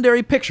that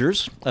Legendary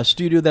Pictures, a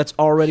studio that's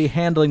already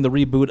handling the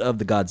reboot of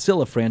the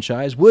Godzilla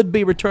franchise, would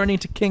be returning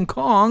to King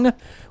Kong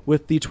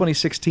with the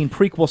 2016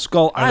 prequel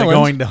Skull Are Island. they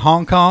going to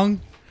Hong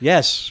Kong?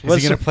 Yes.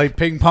 Is he going to play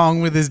ping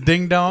pong with his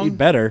ding He dong?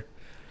 better.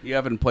 You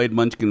haven't played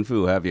Munchkin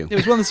Fu, have you? It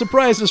was one of the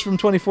surprises from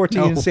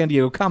 2014 No. San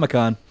Diego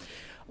Comic-Con.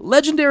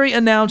 Legendary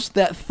announced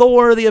that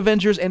Thor, the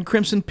Avengers, and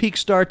Crimson Peak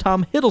star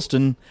Tom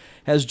Hiddleston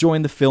has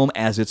joined the film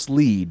as its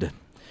lead.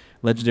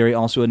 Legendary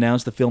also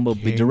announced the film will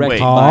be directed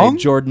by Kong?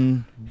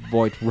 Jordan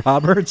Voight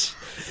Roberts,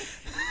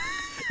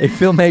 a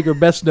filmmaker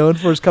best known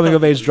for his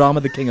coming-of-age drama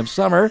The King of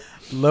Summer.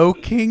 Low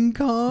King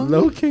Kong?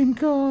 Low King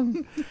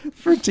Kong.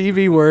 For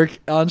TV work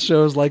on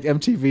shows like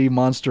MTV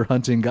Monster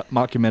Hunting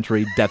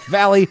mockumentary Death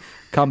Valley,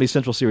 Comedy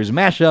Central series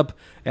Mashup,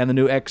 and the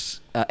new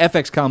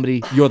FX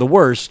comedy You're the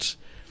Worst.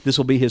 This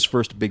will be his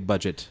first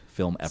big-budget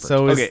film ever.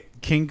 So is Okay.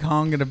 King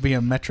Kong going to be a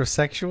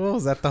metrosexual?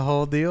 Is that the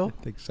whole deal?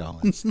 I think so.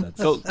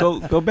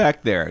 That's Go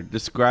back there.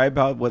 Describe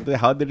how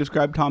they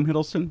describe Tom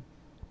Hiddleston.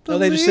 Oh,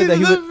 they just said that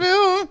he The would,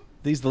 film.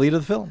 he's the lead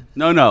of the film.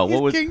 No. He's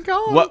What was King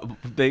Kong. What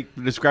they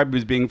described him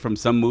as being from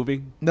some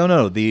movie?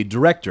 No, the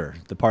director,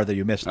 the part that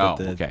you missed. Oh,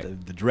 the okay.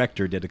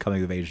 director did a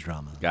coming-of-age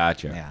drama.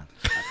 Gotcha. Yeah.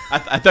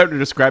 I thought you were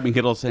describing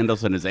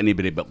Hiddleston as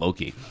anybody but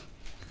Loki.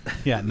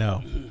 Yeah,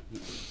 no.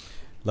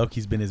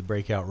 Loki's been his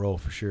breakout role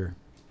for sure.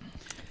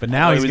 But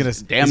now he's He going was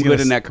to damn good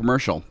in that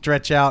commercial.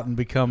 stretch out and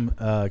become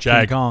King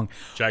Jag. Kong.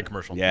 Jag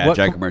commercial. Yeah, What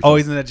Jag com- commercial. Oh,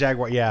 he's in the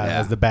Jaguar. Yeah, Yeah.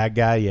 as the bad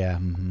guy. Yeah,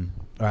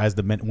 or as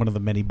the one of the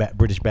many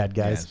British bad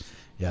guys. Yes.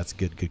 Yeah, it's a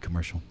good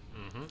commercial.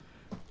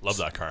 Love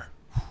that car.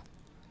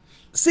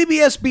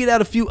 CBS beat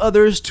out a few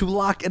others to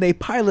lock in a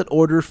pilot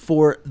order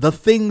for The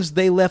Things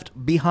They Left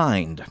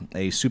Behind,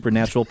 a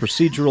supernatural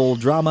procedural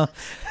drama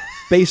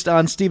based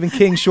on Stephen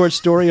King's short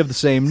story of the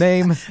same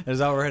name. There's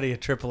already a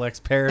Triple X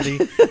parody.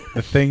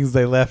 The things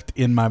they left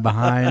in my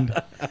behind.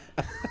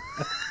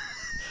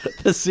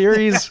 The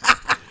series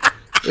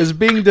is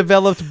being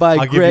developed by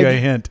I'll give you a Greg.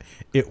 hint.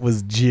 It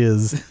was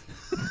jizz.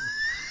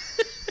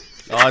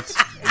 Oh, it's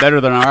better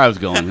than where I was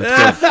going.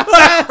 That's good.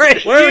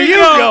 Where are you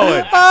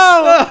going?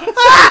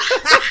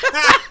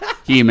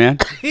 He-Man.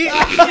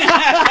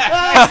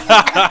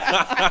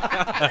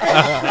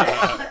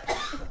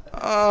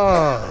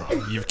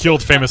 You've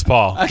killed famous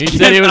Paul. He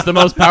said he was the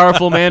most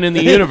powerful man in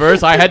the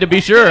universe. I had to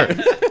be sure.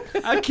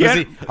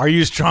 Are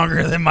you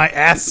stronger than my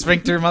ass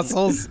sphincter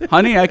muscles?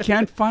 Honey, I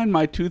can't find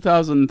my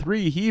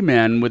 2003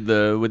 He-Man with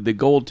the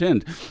gold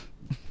tint.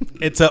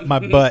 It's up my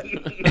butt.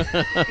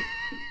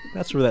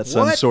 That's where that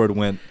sun sword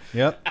went.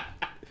 Yep.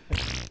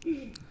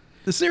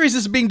 The series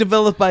is being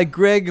developed by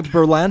Greg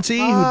Berlanti,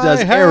 who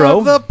does I have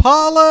Arrow. the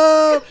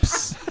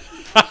polyps.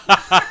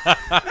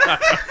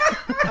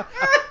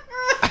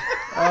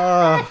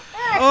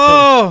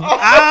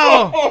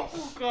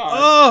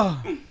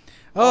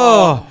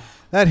 Oh,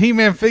 that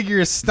He-Man figure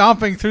is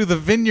stomping through the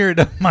vineyard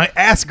of my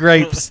ass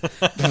grapes.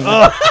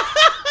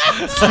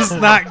 This is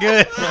not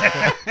good.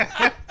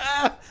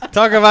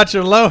 Talk about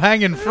your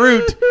low-hanging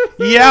fruit.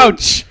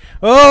 Youch.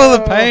 Oh,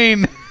 the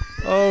pain.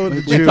 Oh, the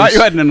We juice. thought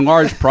you had an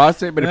enlarged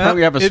prostate, but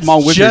apparently you have a It's small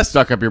wizard just-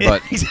 stuck up your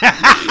butt.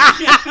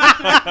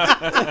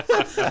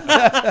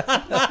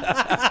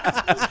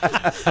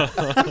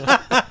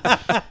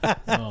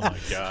 Oh my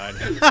god.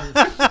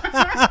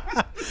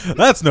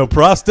 That's no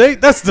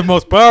prostate. That's the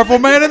most powerful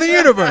man in the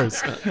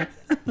universe.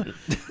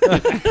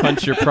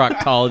 Punch your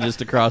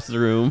proctologist across the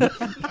room.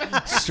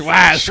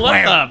 Swash,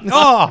 wham.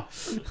 Oh.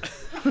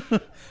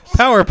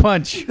 Power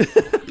punch.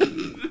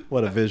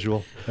 What a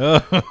visual.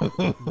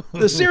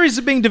 The series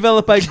is being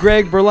developed by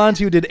Greg Berlanti,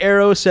 who did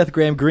Arrow, Seth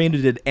Graham Greene,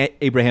 who did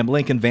Abraham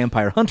Lincoln,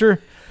 Vampire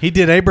Hunter. He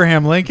did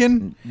Abraham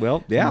Lincoln.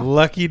 Well, yeah.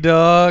 Lucky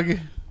dog.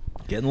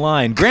 Get in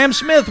line. Graham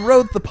Smith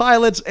wrote the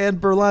pilots, and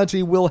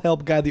Berlanti will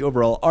help guide the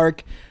overall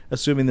arc,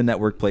 assuming the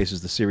network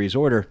places the series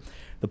order.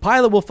 The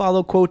pilot will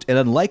follow, quote, an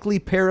unlikely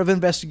pair of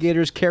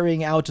investigators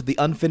carrying out the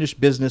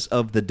unfinished business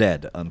of the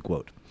dead,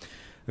 unquote.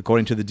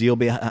 According to the deal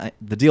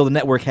the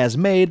network has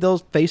made, they'll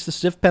face the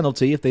stiff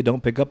penalty if they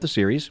don't pick up the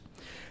series.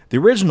 The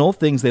original,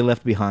 Things They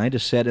Left Behind,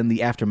 is set in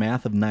the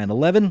aftermath of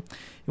 9/11 and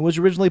was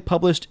originally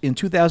published in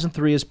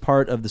 2003 as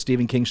part of the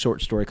Stephen King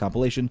short story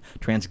compilation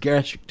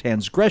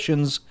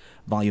Transgressions,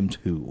 Volume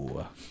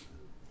 2.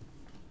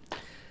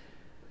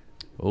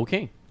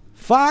 Okay.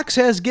 Fox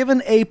has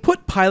given a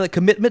put pilot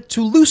commitment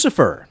to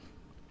Lucifer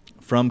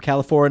from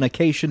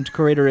Californication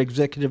curator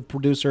executive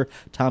producer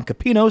Tom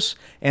Capinos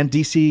and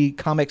DC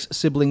Comics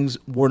siblings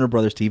Warner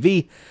Brothers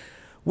TV,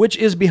 which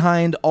is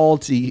behind all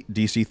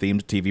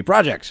DC-themed TV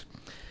projects.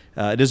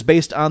 It is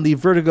based on the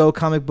Vertigo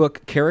comic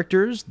book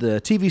characters.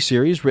 The TV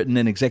series, written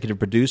and executive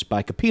produced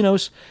by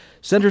Capinos,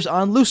 centers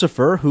on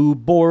Lucifer, who,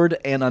 bored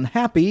and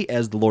unhappy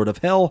as the Lord of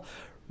Hell,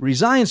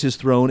 resigns his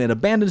throne and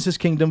abandons his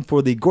kingdom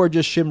for the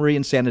gorgeous, shimmery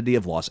insanity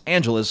of Los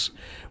Angeles,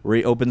 where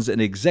he opens an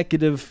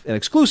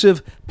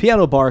exclusive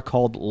piano bar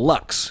called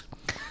Lux.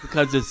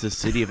 Because it's the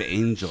city of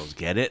angels,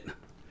 get it?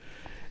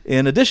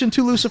 In addition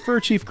to Lucifer,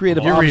 Chief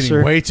Creative You're Officer...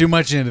 reading way too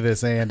much into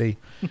this, Andy.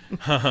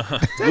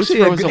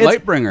 Lucifer was a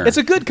light bringer. It's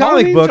a good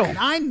comic book.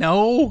 I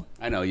know.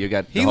 I know, you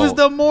got He was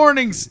the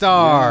Morning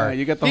Star. Yeah,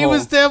 you got the he whole-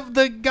 was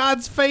the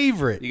God's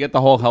favorite. You get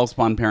the whole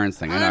Hellspawn parents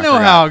thing. I know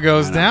forgot. how it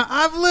goes I know. down.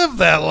 I've lived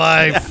that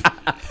life.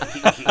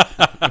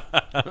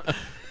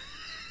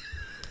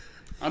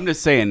 I'm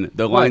just saying,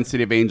 the line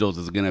City of Angels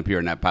is going to appear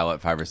in that pilot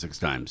 5 or 6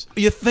 times.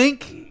 You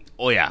think?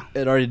 Oh, yeah.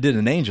 It already did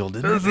an angel,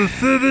 didn't it? The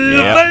city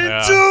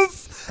Yeah.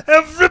 angels.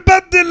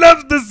 Everybody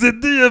loves the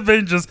city of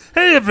angels.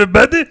 Hey,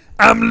 everybody,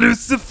 I'm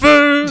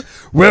Lucifer.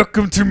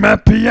 Welcome to my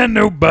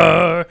piano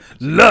bar,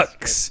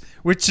 Lux,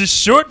 which is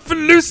short for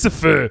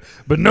Lucifer.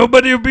 But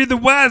nobody will be the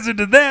wiser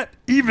to that,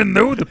 even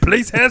though the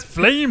place has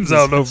flames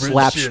all over it.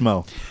 Slap Shit.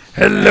 schmo.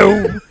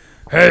 Hello,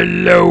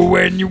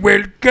 and you're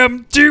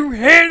welcome to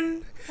hell.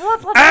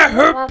 I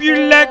hope you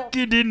like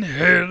it in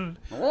hell.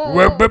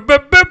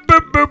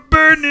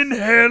 Burn in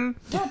hell.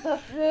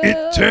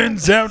 It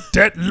turns out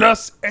that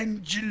Los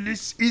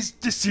Angeles is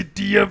the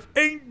city of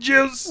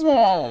angels.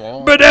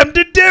 But I'm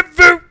the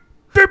devil.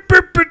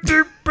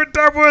 But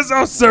I was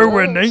also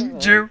an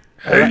angel.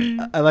 Hey.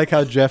 I like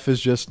how Jeff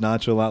is just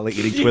nonchalantly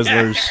eating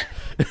Twizzlers,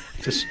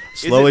 just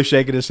slowly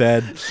shaking his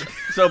head.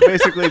 So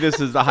basically, this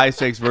is the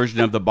high-stakes version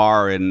of the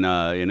bar in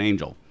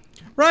Angel.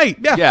 Right.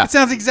 Yeah. It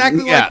sounds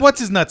exactly Yeah. like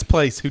what's-his-nuts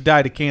place who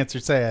died of cancer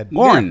sad.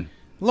 Lauren.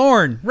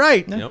 Lauren,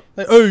 right. Yep.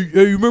 Like, hey,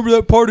 you remember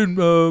that part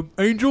in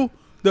Angel?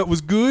 That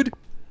was good?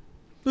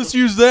 Let's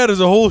use that as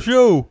a whole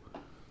show.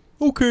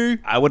 Okay.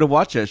 I would have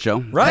watched that show.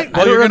 Right. I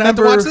Well, don't you're going to have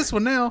to remember- watch this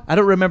one now. I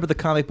don't remember the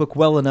comic book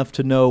well enough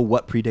to know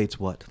what predates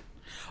what.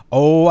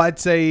 Oh, I'd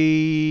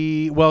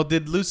say, well,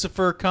 did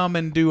Lucifer come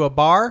and do a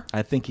bar?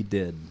 I think he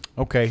did.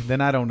 Okay,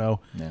 then I don't know.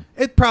 Yeah.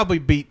 It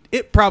probably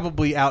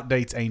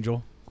outdates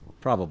Angel.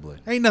 Probably.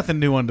 Ain't nothing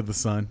new under the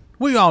sun.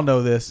 We all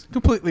know this.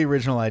 Completely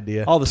original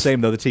idea. All the same,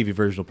 though, the TV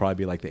version will probably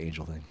be like the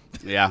angel thing.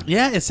 Yeah.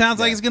 Yeah, it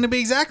sounds like it's going to be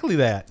exactly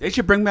that. They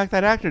should bring back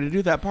that actor to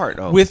do that part.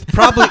 Oh. With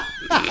probably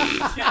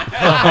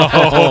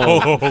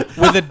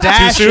with a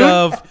dash soon?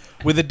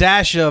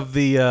 of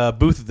the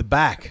booth at the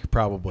back,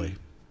 probably.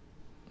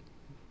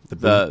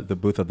 The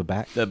booth at the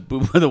back.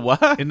 the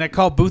what? Isn't that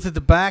called Booth at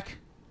the Back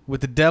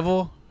with the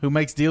devil who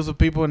makes deals with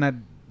people in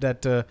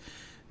that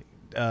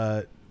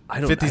I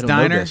don't 50s know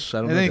diner? this. I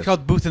don't and know then this. it's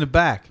called Booth in the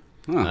Back.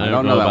 Huh, I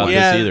don't know that about one. this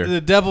Yeah, either.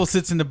 the devil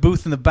sits in the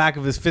booth in the back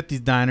of his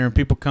 50s diner, and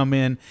people come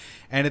in,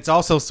 and it's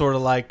also sort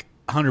of like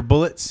 100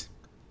 Bullets.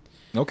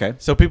 Okay.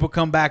 So people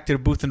come back to the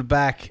booth in the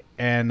back,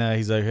 and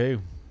he's like, "Hey,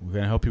 what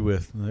can I help you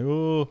with?" I'm like,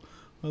 "Oh,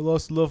 I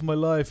lost the love of my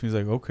life." And he's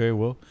like, "Okay,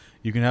 well,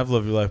 you can have the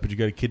love of your life, but you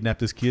got to kidnap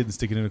this kid and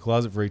stick it in a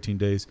closet for 18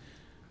 days."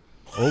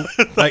 Oh,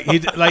 yeah.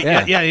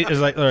 It's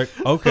like, all right,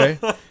 okay,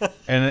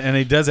 and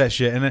he does that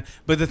shit. And then,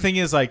 but the thing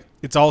is, like,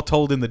 it's all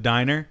told in the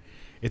diner.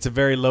 It's a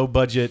very low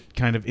budget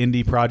kind of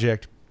indie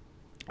project.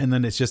 And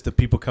then it's just the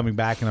people coming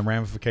back and the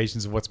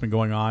ramifications of what's been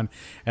going on,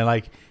 and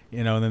like,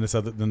 you know, and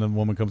then then the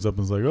woman comes up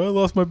and is like, "Oh, I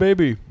lost my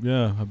baby.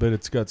 Yeah, I bet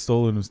it's got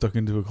stolen and stuck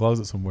into a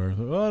closet somewhere."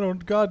 Oh,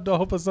 God, I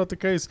hope that's not the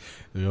case.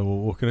 Yeah, well,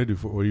 what can I do?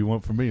 What do you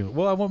want from me?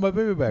 Well, I want my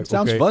baby back.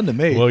 Sounds Okay. fun to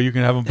me. Well, you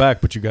can have him back,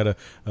 but you got to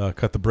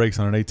cut the brakes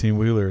on an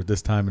 18-wheeler at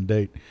this time and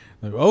date.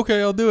 Like,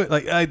 okay, I'll do it.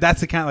 Like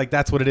that's the kind of, like,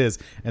 that's what it is.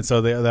 And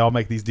so they all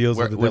make these deals.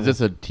 Where, with the was devil. this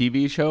a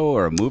TV show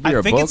or a movie or I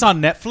a think book? it's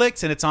on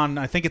Netflix, and it's on.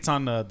 I think it's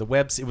on the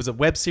web. It was a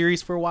web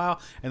series for a while,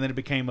 and then it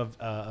became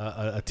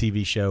a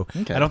TV show.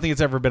 Okay. I don't think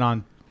it's ever been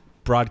on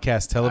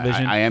broadcast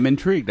television. I am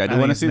intrigued. I do think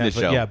want to it's see this Netflix.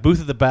 show. Yeah, Booth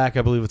at the Back,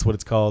 I believe it's what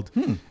it's called,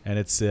 and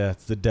it's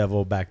the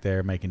devil back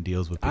there making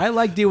deals with people. I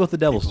like deal with the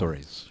devil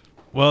stories.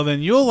 Well,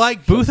 then you'll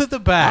like Booth at the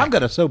Back. I'm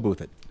gonna so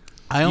booth it.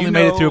 I only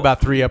made it through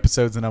about 3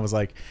 episodes, and I was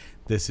like,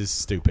 "This is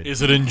stupid."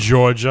 Is it in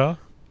Georgia?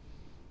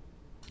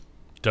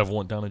 Devil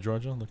went down to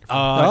Georgia looking for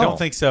I Oh. don't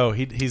think so.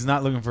 He's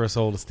not looking for a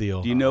soul to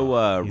steal. Do you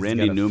know He's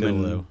Randy got a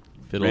Newman?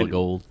 Fiddle of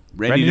Gold.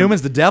 Randy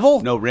Newman's the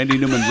devil? No, Randy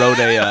Newman wrote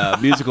a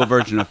musical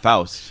version of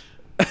Faust.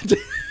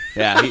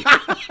 Yeah,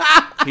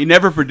 he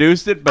never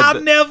produced it, but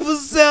I'll never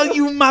sell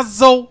you my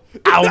soul.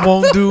 I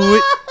won't do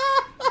it.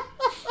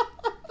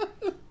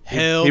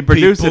 Hell, he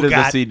produced it people as a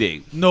got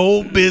CD.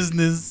 no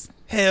business.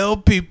 Hell,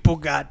 people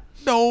got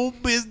no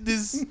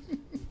business.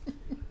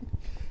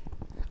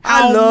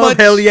 I love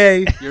Hell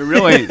Yeah. You're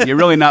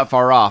really not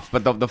far off.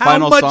 But the How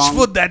final much song,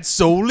 for that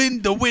soul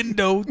in the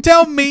window?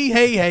 Tell me,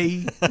 hey,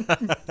 hey.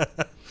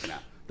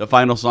 the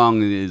final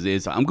song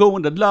is "I'm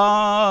going to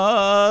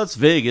Las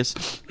Vegas."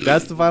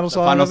 That's the final The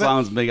song final of it?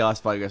 song is the big Las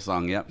Vegas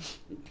song. Yep.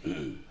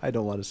 I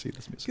don't want to see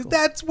this musical.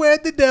 That's where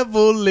the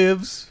devil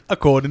lives,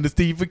 according to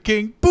Stephen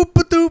King. Boop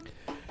a doop.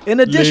 In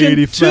addition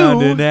Lady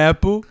found an to...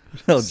 apple,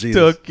 Oh, Jesus.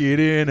 stuck it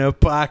in her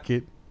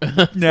pocket.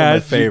 Now my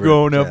she favorite,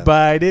 gonna yeah.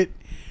 bite it.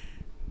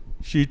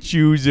 She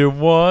chews it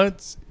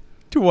once,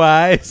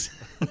 twice.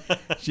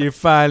 She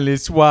finally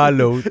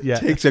swallowed. Yeah,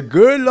 Takes a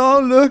good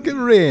long look at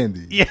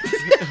Randy. yeah.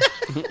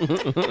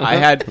 I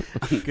had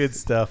Good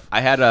stuff.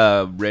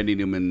 a Randy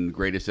Newman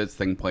greatest hits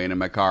thing playing in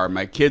my car.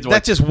 My kids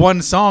That's just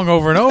one song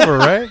over and over,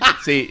 right?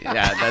 see.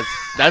 Yeah,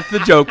 that's the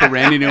joke. That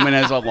Randy Newman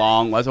has a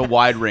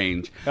wide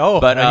range. Oh,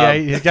 but yeah,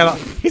 he's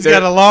there-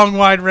 got a long,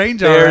 wide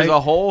range. All There's right. a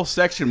whole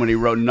section when he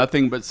wrote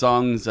nothing but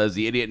songs as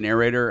the idiot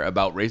narrator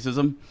about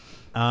racism.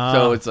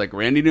 So it's like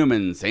Randy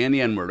Newman saying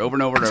the N-word over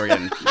and over and over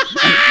again.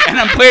 and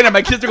I'm playing it.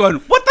 My kids are going,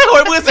 "What the hell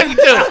are we listening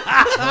to?"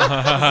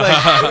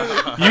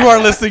 You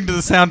are listening to the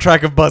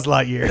soundtrack of Buzz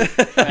Lightyear.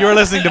 You are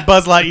listening to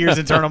Buzz Lightyear's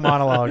internal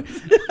monologue.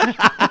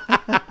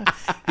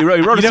 He wrote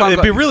a song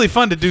It'd be called- really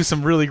fun to do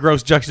some really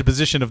gross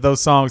juxtaposition of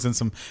those songs and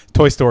some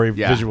Toy Story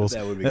Yeah. visuals.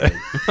 That would be good.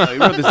 he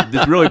wrote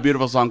this really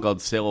beautiful song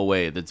called "Sail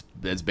Away."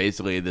 That's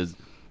basically this,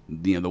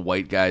 the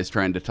white guys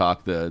trying to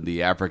talk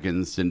the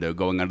Africans into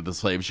going onto the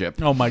slave ship.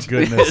 Oh my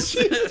goodness!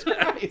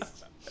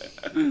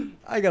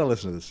 I got to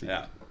listen to this.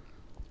 Yeah.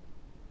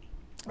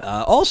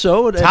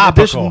 Also, in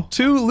Topical. addition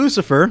to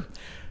Lucifer,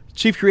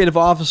 Chief Creative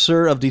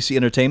Officer of DC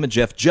Entertainment,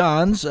 Jeff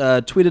Johns,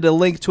 tweeted a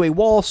link to a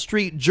Wall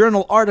Street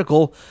Journal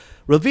article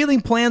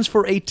revealing plans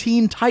for a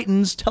Teen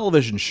Titans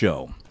television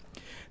show.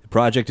 The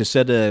project is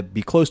said to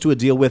be close to a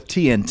deal with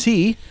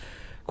TNT.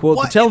 Quote,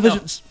 What the television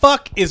in the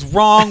fuck is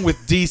wrong with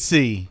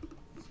DC?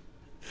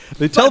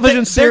 the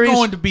television series...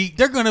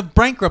 They're going to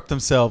bankrupt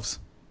themselves.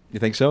 You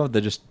think so?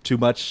 They're just too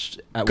much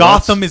at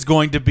Gotham once? is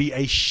going to be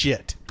a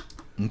shit.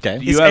 Okay.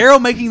 Is Arrow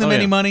making them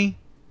any yeah. money?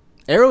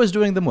 Arrow is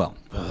doing them well.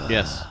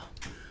 Yes.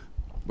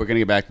 We're gonna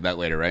get back to that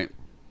later, right?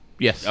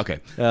 Yes. Okay.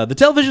 The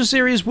television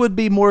series would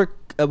be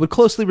would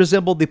closely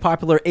resemble the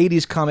popular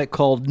 80s comic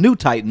called New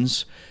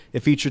Titans. It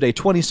featured a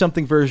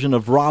 20-something version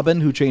of Robin,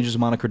 who changes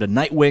moniker to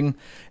Nightwing,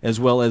 as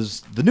well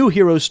as the new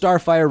heroes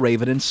Starfire,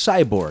 Raven, and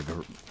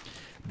Cyborg.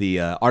 The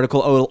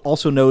article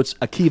also notes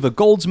Akiva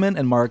Goldsman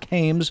and Mark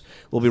Hames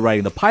will be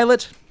writing the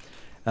pilot.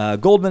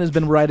 Goldman has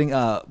been working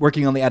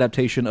on the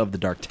adaptation of The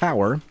Dark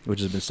Tower,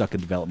 which has been stuck in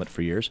development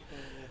for years,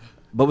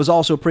 but was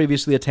also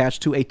previously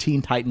attached to a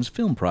Teen Titans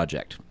film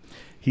project.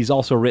 He's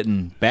also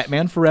written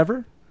Batman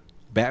Forever,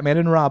 Batman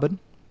and Robin,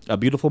 A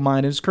Beautiful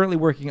Mind, and is currently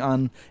working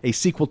on a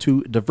sequel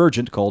to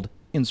Divergent called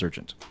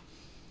Insurgent.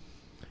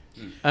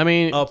 I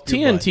mean, Up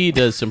your TNT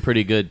does some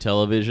pretty good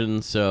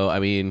television, so I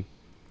mean,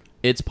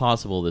 it's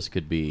possible this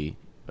could be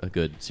a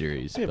good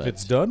series. If but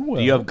it's done well.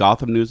 Do you have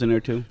Gotham news in there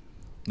too?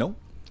 No?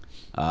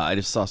 I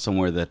just saw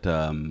somewhere that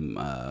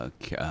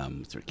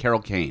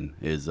Carol Kane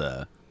is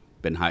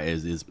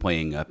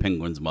playing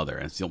Penguin's mother,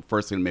 and it's the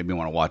first thing that made me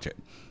want to watch it.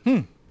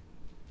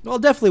 Well, I'll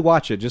definitely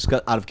watch it just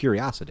out of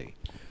curiosity.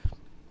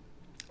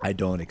 I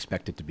don't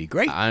expect it to be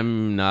great,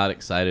 I'm not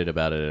excited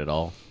about it at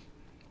all.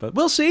 but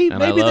we'll see. And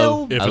Maybe I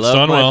love, they'll... If I it's love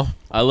done my, well.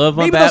 I love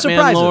my Maybe they'll Batman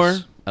surprise lore.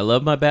 us. I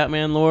love my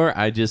Batman lore.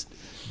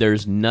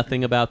 There's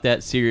nothing about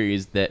that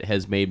series that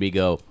has made me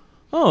go,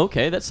 oh,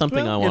 okay, that's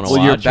something I want to Will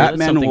watch. your That's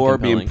Batman something war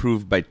be compelling.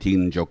 improved by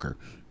Teen Joker?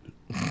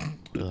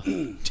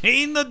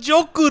 Teen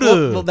Joker.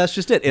 Well, that's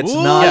just it. It's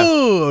not...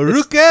 Oh,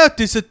 look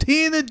out! It's a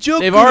Teen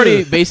Joker. They've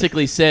already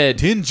basically said,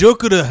 Teen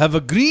Joker have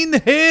a green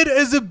hair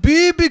as a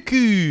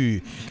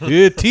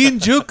BBQ. Teen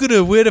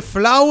Joker wear a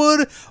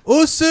flower,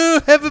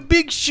 also have a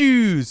big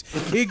shoes.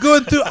 He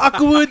going through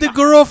awkward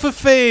growth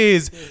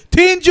phase.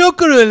 Teen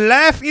Joker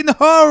laugh in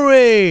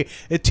hallway.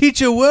 A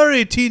teacher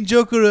worry Teen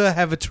Joker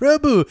have a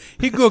trouble.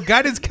 He go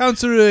guidance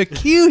counselor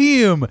kill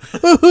him.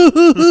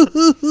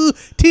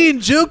 Teen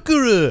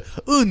Joker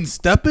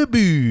unstoppable.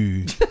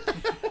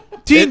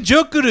 Teen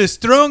Joker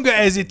stronger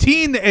as a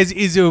teen as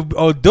is a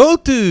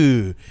adult.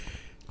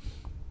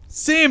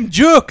 Same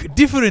joke,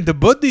 different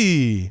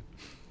body.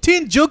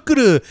 Teen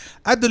Joker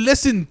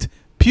adolescent,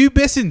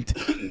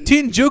 pubescent.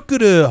 Teen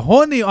Joker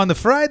horny on a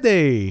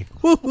Friday.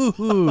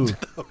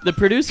 the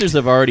producers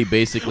have already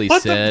basically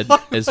said,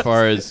 as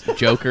far as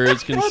Joker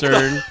is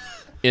concerned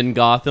in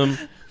Gotham,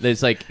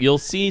 There's like you'll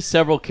see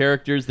several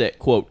characters that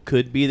quote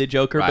could be the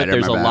Joker, Right, but I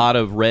there's a remember that. lot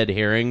of red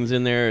herrings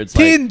in there. It's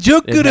Teen like,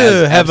 Joker it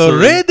has have a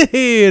absolutely- red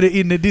hair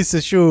in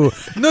this show,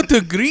 not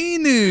a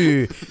green.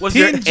 Was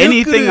Teen there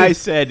anything Joker. I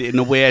said in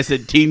the way I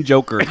said Teen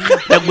Joker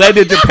that led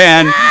to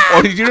Japan,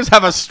 or did you just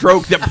have a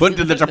stroke that put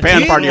to the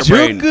Japan part of your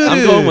brain? Joker.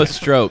 I'm going with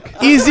stroke.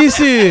 Is this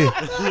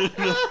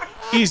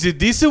is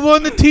this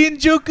one the Teen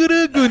Joker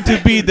going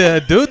to be the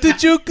adult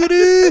Joker?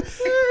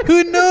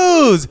 Who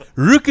knows?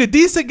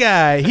 Rukadisa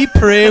guy, he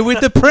pray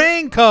with the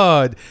praying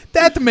card.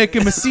 That make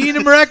him a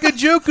Cinemaraka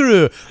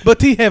Joker,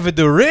 but he have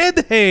the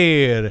red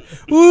hair.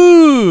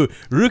 Ooh,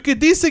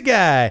 Rukadisa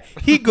guy,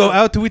 he go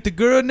out with the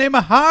girl named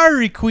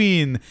Harley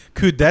Quinn.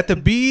 Could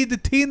that be the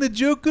Teen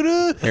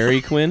Joker?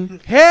 Harry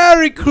Quinn.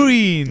 Harry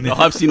Quinn. Oh,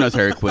 I've seen those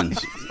Harry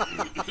Quinns.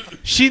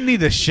 She need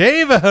to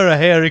shave her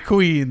Harry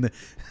Quinn.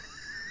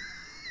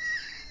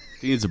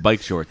 He needs the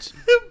bike shorts.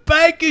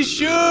 Biker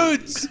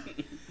shorts.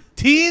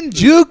 Teen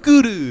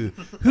Joker.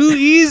 Who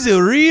is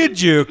a real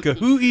Joker?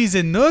 Who is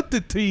a not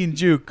a Teen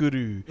Joker?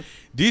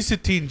 This a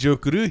Teen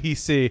Joker. He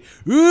say,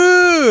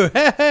 ooh,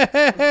 ha, ha,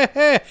 ha, ha,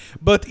 ha.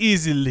 But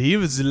is it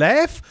his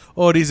laugh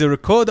or is it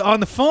record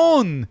on the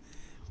phone?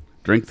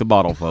 Drink the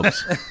bottle,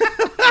 folks.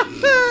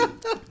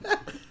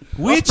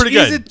 Which pretty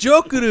is good. a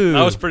Joker?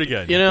 That was pretty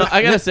good. You know,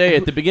 I gotta say,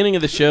 at the beginning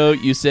of the show,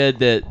 you said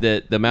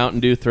that the Mountain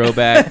Dew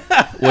throwback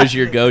was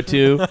your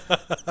go-to.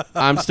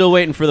 I'm still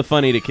waiting for the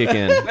funny to kick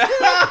in.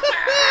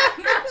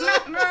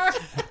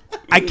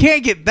 I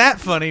can't get that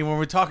funny when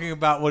we're talking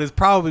about what is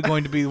probably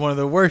going to be one of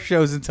the worst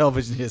shows in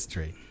television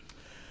history.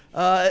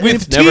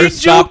 With Never Teen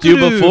stopped you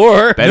Joker.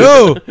 before.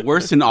 No,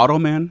 Worse than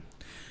Automan?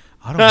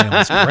 Automan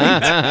was great.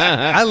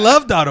 I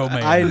loved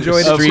Automan. I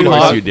enjoyed Of it. Street too Hawk.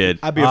 much. you did.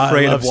 I'd be I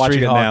afraid love of watching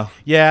Street it Hawk. now.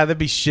 Yeah, that'd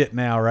be shit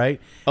now, right?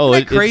 Oh, Isn't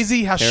that it's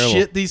crazy how terrible.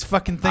 shit these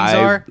fucking things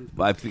are?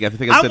 I think I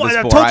said I this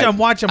told before. you I'm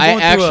watching. I I'm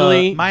going through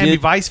actually a Miami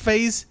did- Vice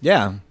phase.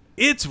 Yeah.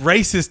 It's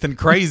racist and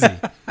crazy.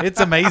 It's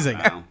amazing.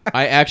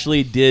 I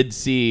actually did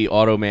see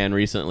Automan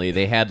recently.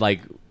 They had like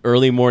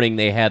early morning.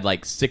 They had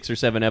like 6 or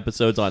 7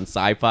 episodes on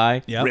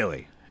Sci-Fi. Yep.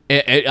 Really?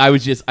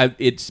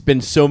 It's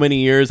been so many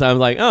years. I'm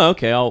like, oh,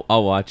 okay, I'll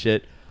watch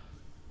it.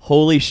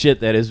 Holy shit,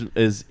 that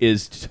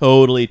is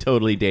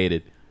totally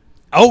dated.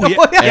 Oh yeah,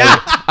 yeah.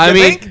 I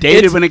mean, Dated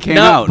it's- when it came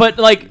no, out. but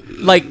like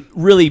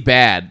really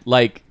bad.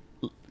 Like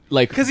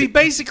Because he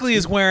basically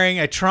is wearing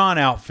a Tron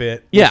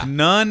outfit. Yeah. With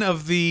none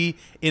of the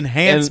and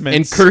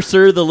enhancements.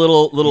 Cursor, the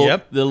little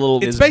Yep. the little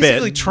It's his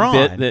basically bit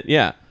Tron. that,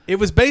 yeah. It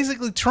was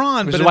basically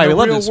Tron, Which but is in why the we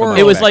loved real it so world. much.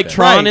 It was back like then.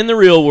 Tron Right. in the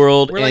real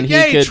world, We're and like, he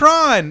yay, could.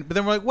 Tron! But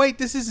then we're like, wait,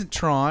 this isn't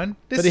Tron.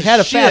 This But he is had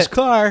a shit. fast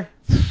car.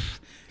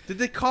 Did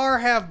the car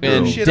have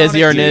And shit on it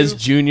Desi Arnaz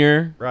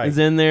too? Jr. Right. is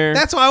in there.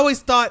 That's what I always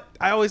thought.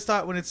 I always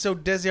thought when it's so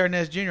Desi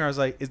Arnaz Jr., I was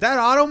like, is that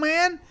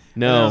Automan?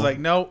 No. And I was like,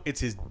 no,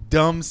 it's his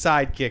dumb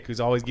sidekick who's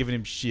always giving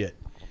him shit.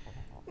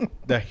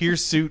 The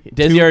hirsute.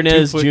 Desi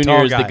Arnaz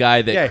Jr. is the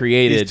guy that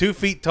created- He's 2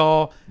 feet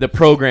tall. the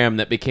program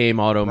that became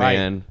Automan,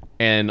 Right.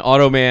 and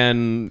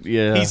Automan.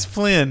 Yeah, He's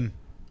Flynn.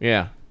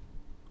 yeah.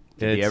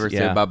 Did he ever say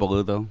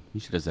Babalu, though?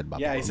 You should have said Babalu.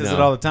 Yeah, he says No, it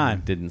all the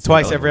time. didn't say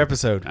Twice Babalu. every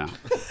episode. No.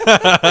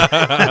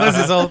 That was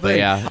his whole thing.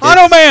 yeah,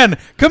 Automan,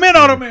 come in,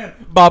 Automan.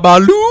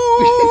 Babaloo.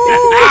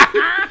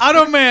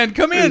 Automan,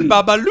 come in,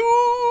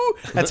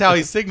 Babaloo. That's how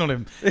he signaled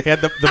him. He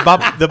had the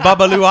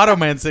Babaloo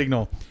Automan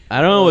signal.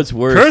 I don't know what's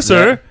worse.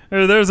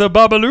 there's a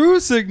Babaloo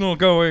signal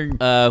going.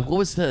 What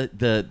was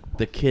the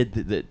kid,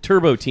 the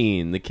Turbo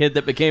Teen, the kid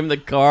that became the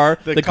car,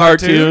 The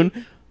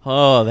cartoon?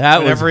 Oh, that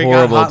Whenever was he got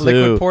horrible hot too.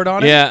 liquid poured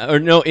on it? Yeah, or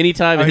no,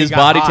 anytime Oh, he his got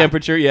body hot.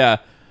 temperature. Yeah,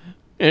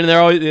 and they're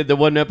always the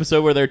one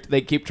episode where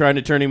they keep trying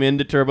to turn him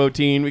into Turbo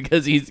Teen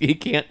because he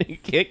can't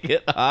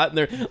get hot, and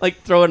they're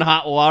like throwing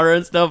hot water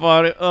and stuff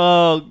on it.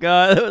 Oh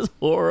god, that was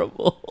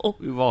horrible.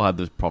 We've all had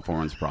those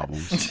performance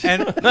problems.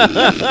 And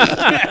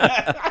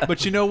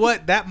but you know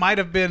what? That might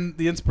have been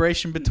the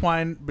inspiration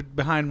behind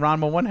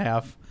Ranma One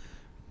Half.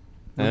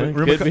 Could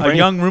Rumiko, be. a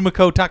young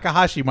Rumiko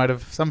Takahashi might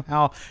have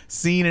somehow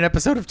seen an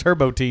episode of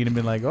Turbo Teen and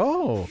been like,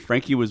 "Oh,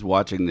 Frankie was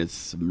watching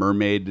this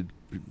mermaid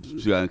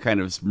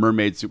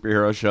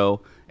superhero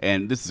show,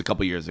 and this is a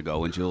couple years ago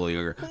when she was a little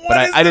younger.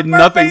 But is I the did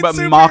nothing mermaid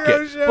but mock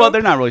superhero it. show? Well,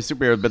 they're not really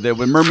superheroes, but they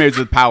were mermaids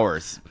with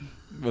powers.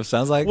 What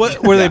sounds like?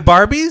 what were they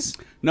Barbies?"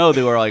 No,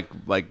 they were like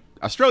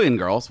Australian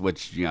girls,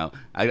 which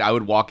I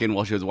would walk in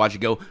while she was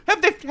watching. Go,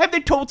 have they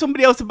told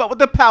somebody else about what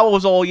the power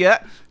was all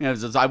yet?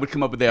 I would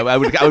come up with that. I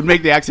would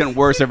make the accent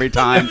worse every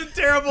time.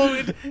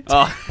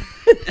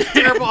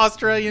 terrible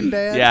Australian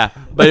dad. Yeah,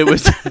 but it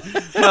was.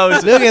 No, it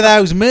was Look at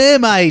those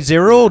mermaids.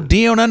 They're all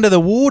down under the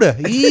water.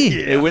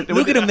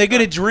 Look at them. They're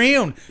going to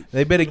drown.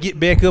 They better get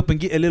back up and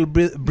get a little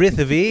breath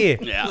of air.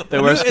 yeah, they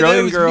were Look at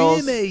Australian those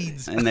girls,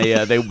 mermaids. and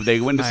they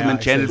went to some I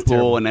enchanted said it's pool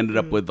terrible. and ended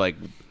up with like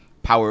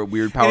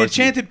weird An powers.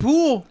 enchanted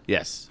pool.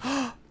 Yes.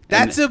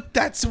 That's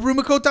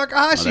Rumiko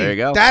Takahashi. Oh, there you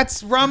go.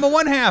 That's Ranma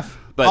One Half.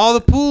 But- all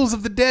the pools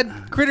of the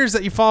dead critters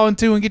that you fall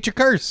into and get your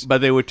curse. But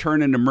they would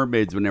turn into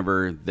mermaids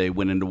whenever they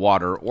went into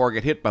water or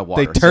get hit by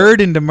water. They turd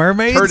into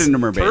mermaids. Turd into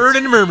mermaids. Turd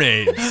into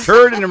mermaids.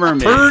 Turd into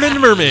mermaids. Turd into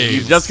mermaids.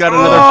 You've just got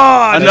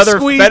I another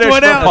squeezed fetish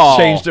one for out. Paul.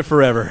 Changed it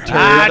forever.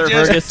 I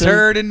just Ferguson.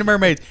 turd into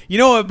mermaids. You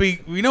know what?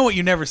 What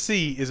you never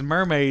see is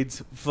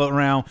mermaids floating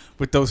around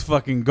with those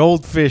fucking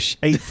goldfish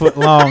 8-foot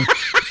long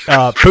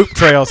poop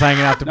trails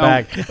hanging out the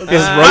back.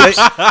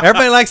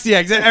 Everybody likes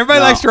everybody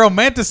No. likes to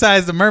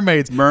romanticize the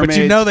mermaids, but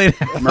you know they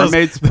have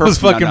mermaids those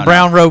perf- no, fucking no, no.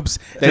 brown ropes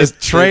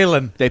just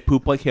trailing. They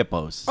poop like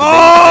hippos.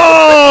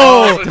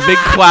 Oh! It's a big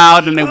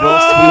cloud, and they will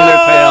swing their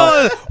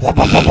tail.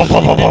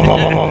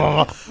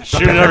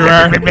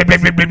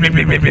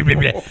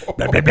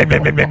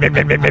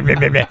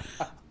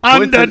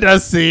 Under the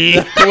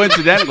sea.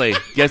 Coincidentally,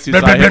 guess who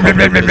saw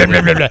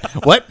hippo?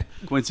 What?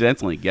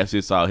 Coincidentally, guess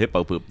who saw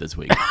hippo poop this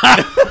week?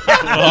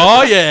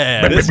 Oh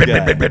yeah. This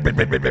guy. In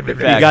You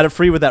fact, got it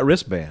free with that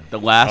wristband. the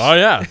last. Oh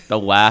yeah. The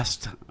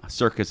last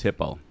circus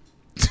hippo.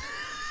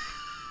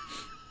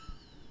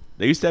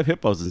 They used to have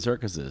hippos in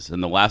circuses,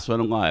 and the last one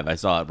alive, I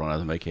saw it when I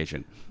was on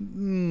vacation.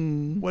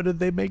 What did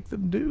they make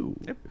them do?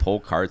 They pull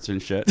carts and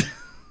shit.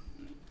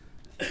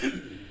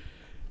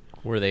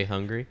 Were they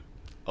hungry?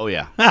 Oh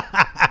yeah.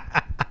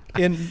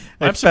 In I'm fed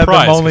them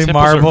surprised. only 'Cause hippos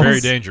marbles. are very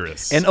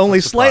dangerous. and only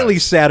I'm slightly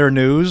surprised. sadder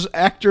news,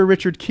 actor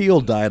Richard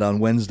Kiel died on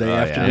Wednesday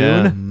yeah.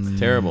 afternoon. It's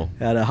terrible.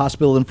 At a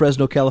hospital in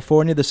Fresno,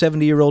 California, the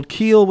 70-year-old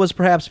Keel was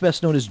perhaps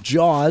best known as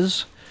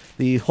Jaws,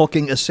 the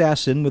hulking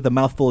assassin with a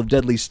mouthful of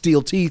deadly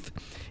steel teeth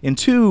in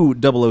two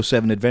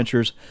 007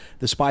 adventures,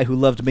 The Spy Who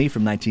Loved Me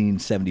from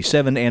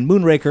 1977 and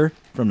Moonraker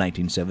from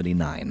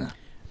 1979.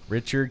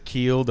 Richard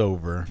keeled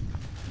over.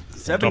 Don't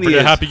 70 forget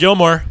is, Happy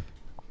Gilmore.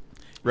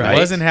 It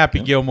wasn't Happy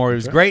Gilmore. It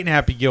was great in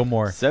Happy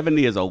Gilmore.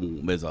 70 is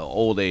a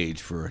old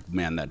age for a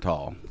man that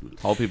tall.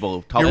 Tall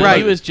people. You're And right.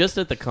 He was just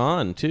at the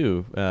con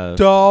too.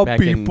 Tall back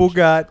in- people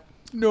got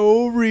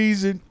no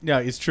reason.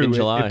 Yeah, it's true. In It,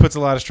 July. it puts a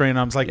lot of strain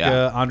on him. It's like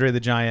Yeah. Andre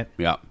the Giant.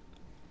 Yeah.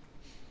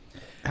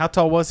 How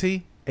tall was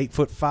he?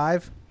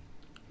 8'5"?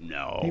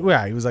 No. He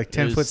was like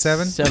He was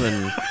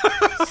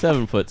 10'7".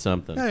 7 foot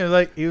something.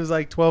 Yeah, he was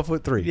like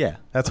 12'3". Yeah.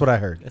 That's what I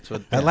heard. That's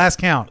what. At last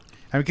count.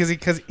 I mean,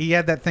 because he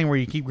had that thing where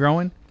you keep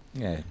growing.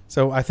 Yeah.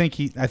 So I think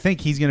he's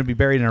going to be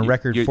buried in a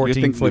record you're 14-foot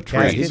thinking of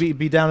trees. casket. You'd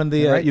be down in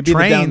the. Right. You'd be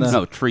down Trains. the.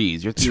 No,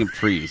 trees. You're thinking of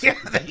trees.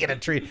 They get a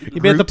tree.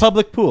 You'd be at the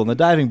public pool in the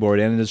diving board,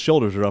 and his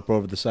shoulders are up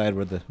over the side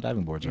where the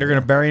diving boards are. They're going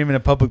to bury him in a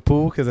public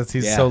pool because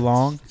he's Yeah, so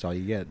long. That's all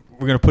you get.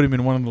 We're going to put him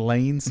in one of the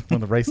lanes,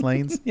 one of the race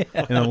lanes, in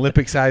an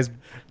Olympic-sized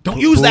Don't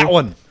use pool. that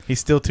one. He's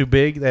still too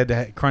big. They had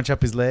to crunch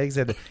up his legs.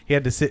 He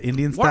had to sit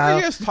Indian What style. are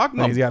you guys talking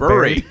when about? he's got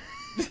Bury.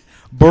 buried.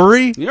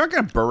 Bury? You're not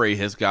going to bury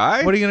his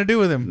guy. What are you going to do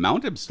with him?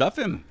 Mount him, stuff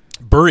him.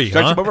 Bury,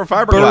 Stretch huh? him over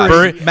fiberglass.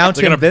 Bury. Mount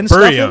They're him, gonna then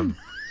bury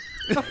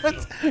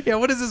stuff him. Yeah,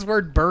 what is this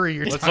word bury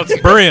you're talking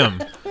Let's bury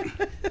him.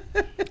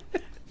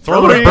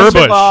 Throw him in a Bury burr his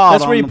bush. ball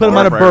That's where you the put him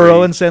on a prairie.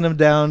 burrow and send him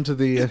down to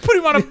the. Put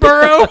him on a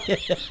burrow.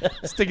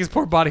 Stick his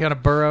poor body on a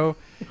burrow.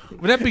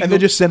 Would that be and then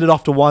just send it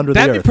off to wander the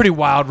that'd earth. be pretty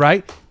wild,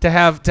 right? To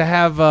have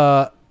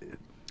that'd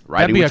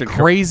Riding be a Richard-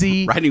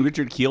 crazy. Riding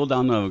Richard Keel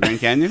down the Grand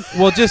Canyon.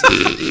 Well, just to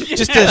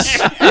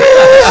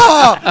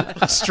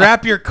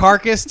strap your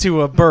carcass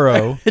to a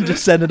burrow and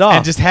just send it off.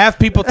 and just have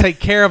people take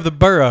care of the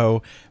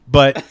burrow,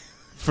 but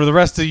for the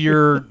rest of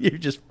your you're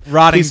just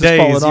rotting pieces days,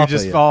 falling you're off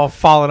just of you. all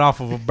falling off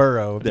of a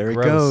burrow. It'd be There it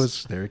gross.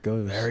 goes. There it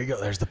goes. There you go.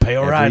 There's the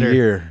pale Every rider.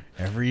 year.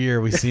 Every year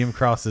we see him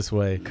cross this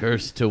way.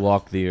 Cursed to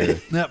walk the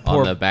earth That on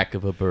poor- the back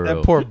of a burrow.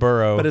 That poor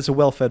burrow. But it's a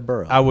well-fed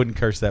burrow. I wouldn't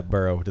curse that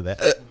burrow to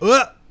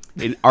that.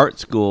 In art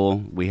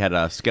school, we had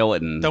a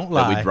skeleton Don't that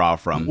lie. we draw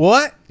from.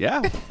 What?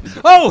 Yeah.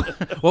 Oh,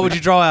 what would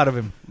you draw out of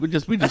him? We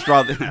just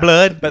draw the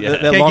Blood. But Yeah. that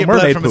Can't long get blood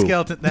mermaid from a poo.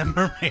 skeleton. That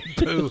mermaid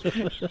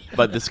poo.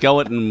 But the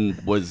skeleton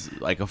was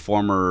like a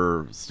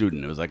former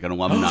student. It was like an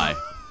alumni.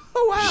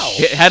 Oh wow!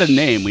 It had a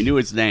name. We knew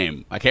its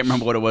name. I can't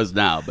remember what it was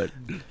now, but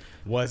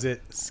Was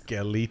it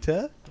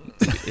Skeleta?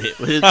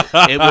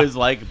 it was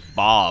like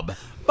Bob.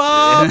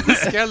 Bob the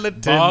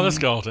skeleton. Oh, the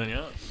skeleton,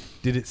 yeah.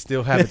 Did it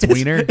still have its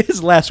wiener?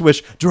 His last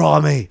wish: draw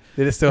me.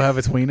 Did it still have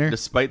its wiener?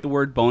 Despite the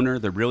word boner,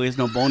 there really is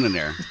no bone in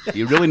there.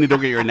 You really need to go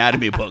get your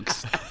anatomy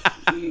books.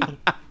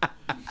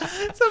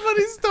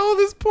 Somebody stole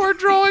this poor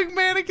drawing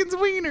mannequin's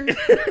wiener.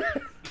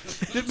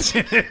 It's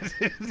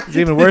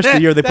even worse the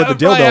year they put the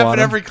dildo on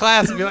him. every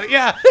class and be like,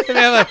 yeah. And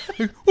they're like,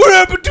 what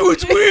happened to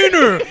its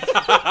wiener?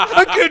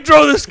 I can't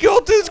draw the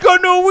skeleton. It's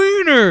got no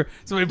wiener.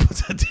 Somebody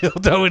puts a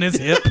dildo in his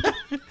hip.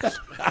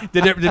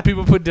 Did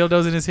people put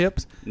dildos in his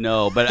hips?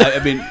 No, but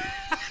I mean,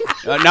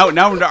 now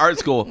we're into art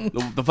school.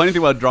 The funny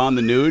thing about drawing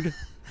the nude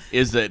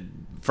is that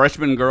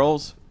freshman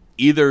girls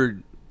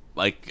either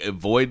like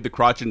avoid the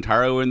crotch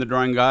entirely when they're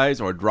drawing guys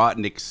or draw it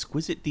in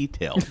exquisite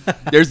detail.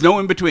 There's no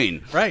in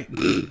between. Right.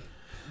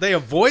 They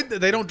avoid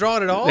that. They don't draw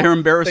it at all. They're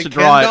embarrassed They to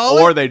draw Ken it, doll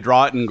or they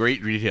draw it in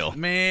great detail.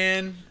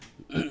 Man,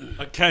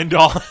 A Ken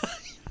doll.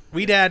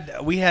 we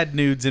had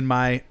nudes in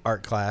my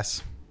art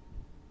class.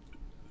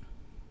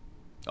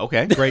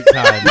 Okay. Great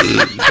time.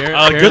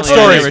 Good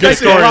story. Good Good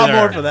story. a lot there.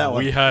 more for that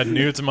one. We had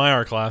nudes in my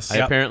art class.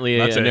 Apparently,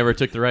 That's I it. never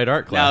took the right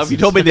art Now, class. if you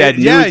told me they had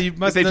nudes, Yeah, you if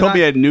must they have told me not-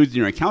 you had nudes in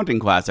your accounting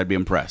class, I'd be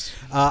impressed.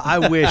 I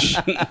wish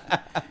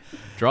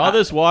Draw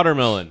this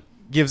watermelon.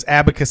 gives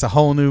abacus a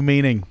whole new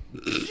meaning.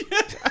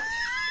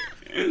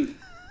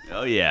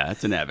 Oh yeah,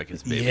 that's an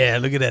abacus, baby. Yeah,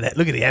 look at that.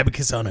 Look at the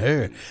abacus on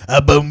her.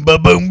 A boom, ba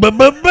boom, ba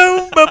ba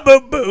boom, ba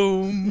ba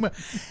boom.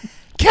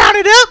 Count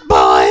it up,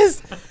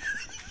 boys.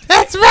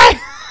 That's right.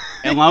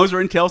 And as long as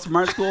we're in Tales from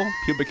Art School,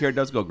 pubic hair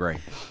does go gray.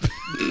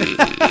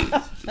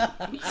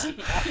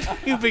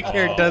 Pubic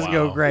hair does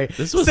go gray.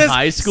 This was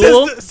high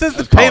school? Says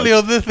the college.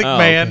 Paleolithic Oh,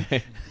 man.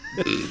 okay.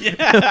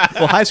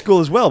 Well, high school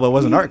as well, but it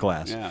wasn't art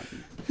class. Yeah.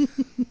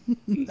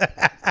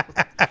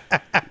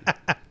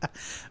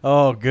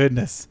 Oh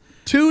goodness.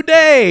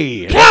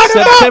 Today, Count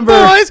 'em up,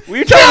 September. boys. Were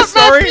you telling a Count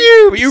my story?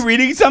 pubes. Were you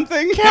reading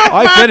something?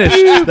 I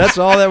finished. That's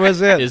all that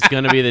was it. It's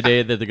going to be the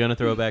day that they're going to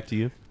throw it back to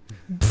you.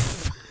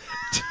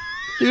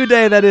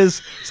 Today, that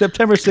is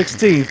September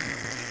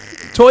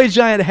 16th. Toy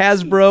giant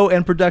Hasbro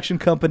and production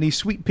company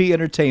Sweet Pea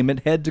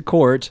Entertainment head to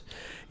court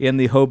in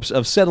the hopes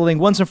of settling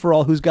once and for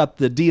all who's got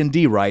the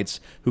D&D rights,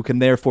 who can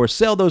therefore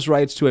sell those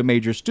rights to a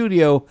major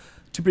studio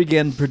to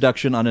begin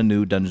production on a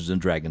new Dungeons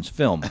 & Dragons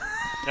film.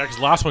 Yeah, because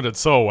last one did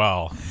so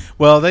well.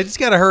 Well, they just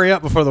got to hurry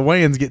up before the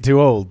Wayans get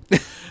too old. Oh,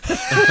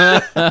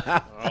 my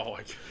God.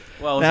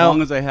 Well, as Now-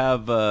 long as I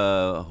have,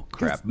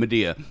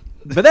 Medea.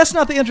 But that's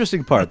not the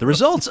interesting part. The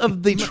results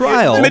of the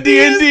trial...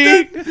 Medea and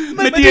D.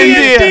 Medea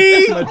and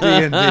D.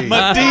 Medea and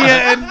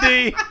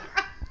D.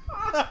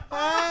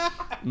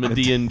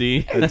 Medea and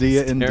D.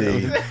 Medea and Terrible.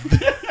 D.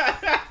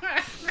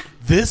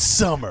 This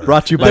summer,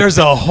 Brought to you by- there's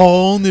a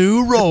whole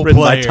new role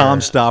Written by player. Tom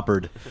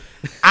Stoppard.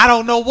 I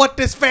don't know what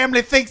this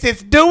family thinks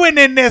it's doing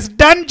in this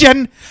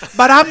dungeon,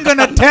 but I'm going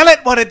to tell it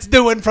what it's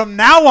doing from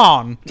now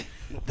on.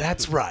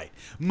 That's right.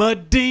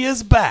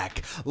 Medea's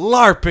back,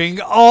 LARPing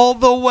all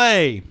the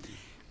way.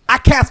 I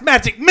cast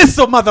magic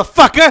missile,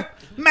 motherfucker.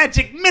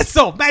 Magic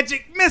missile,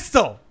 magic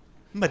missile.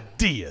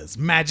 Medea's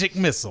magic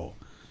missile.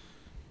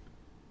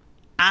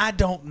 I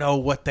don't know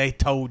what they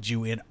told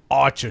you in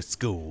archer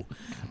school,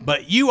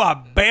 but you are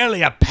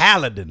barely a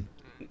paladin.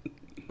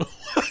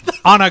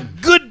 On a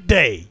good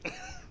day.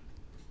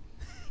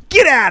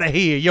 Get out of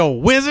here, yo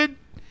wizard.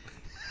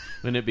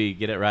 Wouldn't it be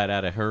get it right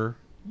out of her?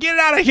 Get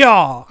out of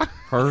here.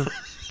 Her?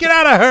 Get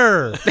out of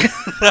her.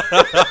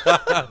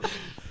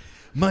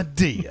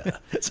 Medea.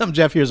 Something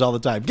Jeff hears all the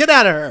time. Get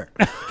out of her.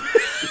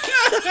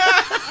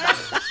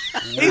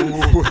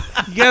 You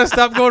gotta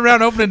stop going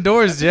around opening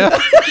doors, Jeff.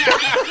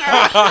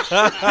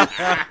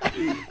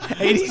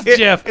 80s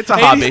Jeff. It's a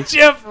hobby. 80s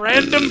Jeff,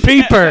 random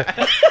peeper.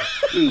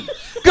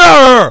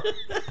 Grr!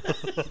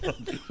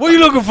 What are you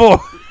looking for?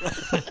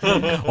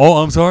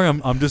 Oh, I'm sorry.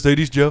 I'm just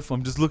 80s Jeff.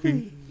 I'm just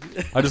looking.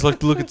 I just like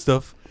to look at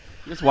stuff.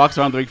 Just walks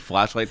around with a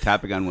flashlight,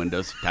 tapping on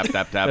windows. Tap,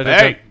 tap, tap.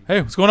 Hey!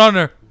 Hey, what's going on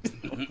there?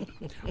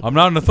 I'm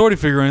not an authority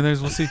figure or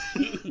anything. So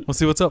we'll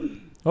see what's up.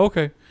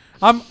 Okay.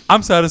 I'm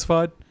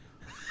satisfied.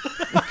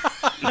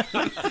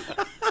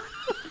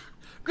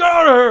 Get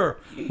out of here!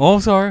 Oh,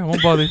 I'm sorry. I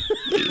won't bother you.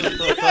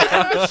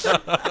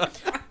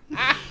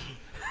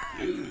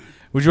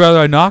 Would you rather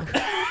I knock?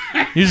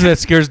 Usually that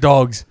scares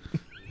dogs.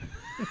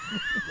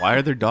 Why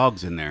are there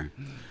dogs in there?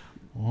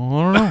 I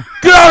don't know.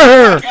 Get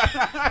out of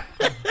here!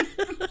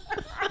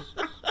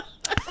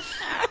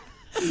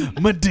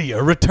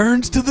 Medea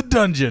returns to the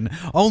dungeon,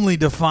 only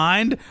to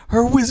find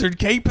her wizard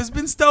cape has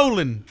been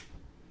stolen.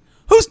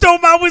 Who stole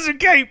my wizard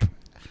cape?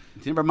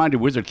 Never mind a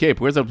wizard cape.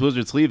 Where's those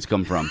wizard sleeves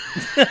come from?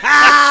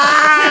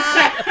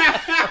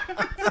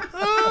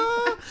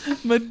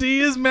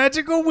 Medea's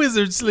magical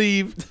wizard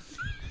sleeve.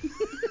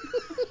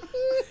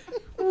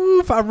 Ooh,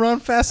 if I run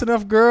fast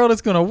enough, girl,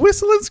 it's gonna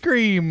whistle and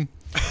scream.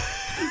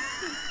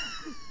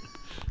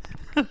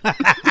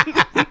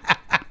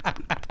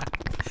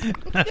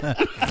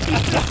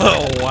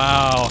 Oh,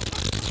 wow.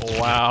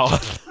 Wow.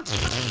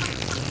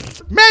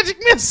 Magic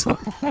missile.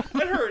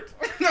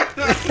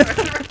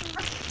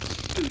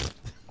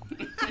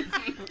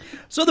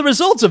 So the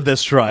results of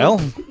this trial,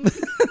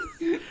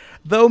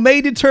 though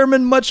may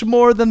determine much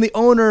more than the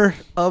owner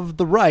of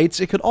the rights,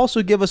 it could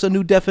also give us a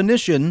new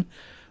definition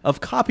of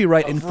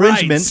copyright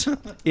infringement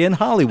in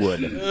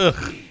Hollywood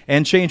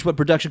and change what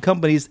production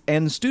companies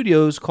and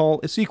studios call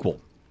a sequel.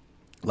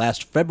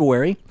 Last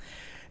February,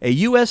 a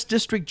U.S.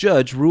 district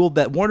judge ruled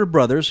that Warner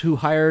Brothers, who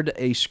hired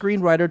a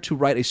screenwriter to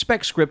write a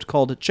spec script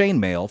called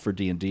Chainmail for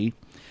D&D,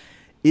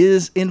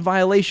 is in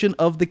violation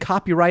of the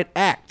Copyright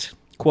Act,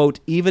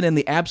 quote, even in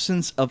the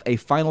absence of a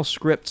final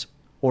script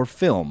or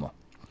film.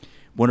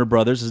 Warner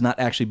Brothers is not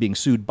actually being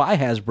sued by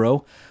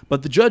Hasbro,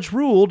 but the judge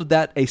ruled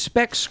that a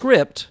spec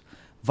script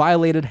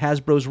violated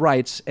Hasbro's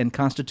rights and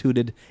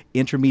constituted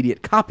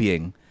intermediate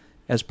copying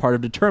as part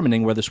of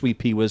determining whether Sweet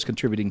Pea was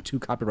contributing to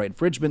copyright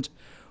infringement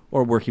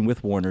or working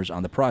with Warner's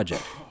on the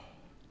project.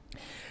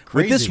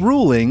 With this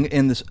ruling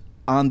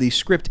on the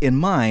script in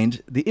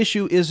mind, the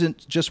issue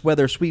isn't just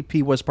whether Sweet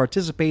Pea was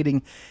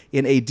participating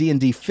in a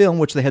D&D film,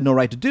 which they had no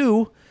right to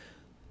do,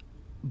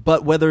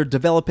 but whether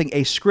developing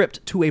a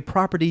script to a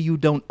property you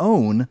don't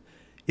own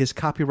is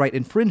copyright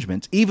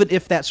infringement, even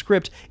if that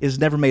script is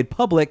never made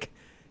public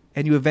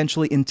and you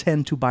eventually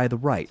intend to buy the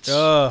rights.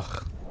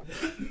 Ugh.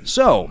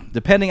 So,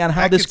 depending on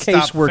how That this could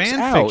case stop works fan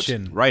out,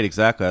 fiction. Right,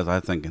 exactly. As I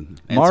was thinking.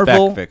 And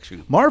Marvel spec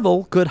fiction.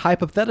 Marvel could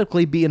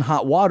hypothetically be in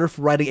hot water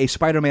for writing a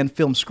Spider-Man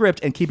film script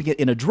and keeping it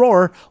in a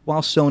drawer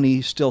while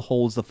Sony still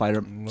holds the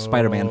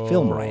Spider-Man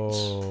film rights.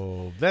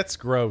 Oh, that's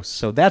gross.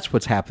 So that's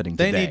what's happening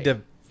They today. need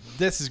to.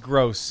 This is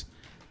gross.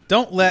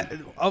 Don't let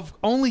of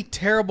only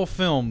terrible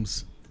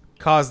films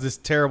cause this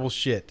terrible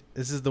shit.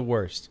 This is the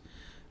worst.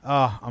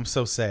 Oh, I'm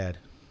so sad.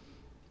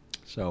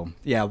 So,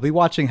 yeah, we'll be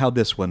watching how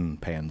this one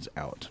pans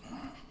out.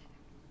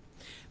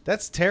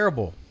 That's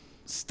terrible.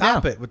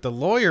 Stop Yeah. it with the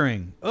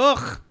lawyering.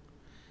 Ugh.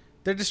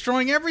 They're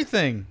destroying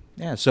everything.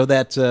 Yeah, so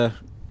that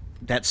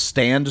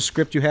stand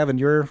script you have in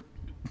your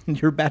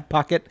back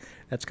pocket,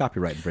 that's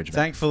copyright infringement.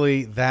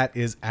 Thankfully, that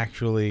is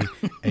actually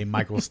a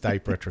Michael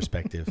Stipe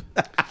retrospective.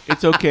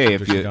 It's okay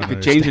if Which you you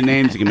don't change the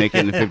names, you can make it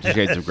into 50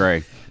 Shades of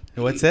Grey.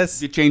 What's this?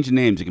 If you change the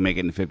names, you can make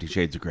it into 50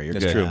 Shades of Grey. You're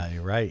That's good. true.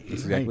 You're right.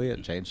 That's exactly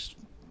it. Changed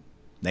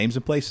names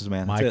and places,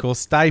 man. That's Michael it.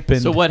 Stipe.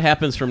 So what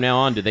happens from now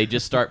on? Do they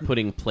just start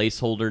putting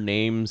placeholder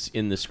names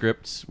in the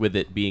scripts with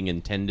it being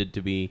intended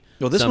to be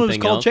Well, this one was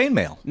something called else?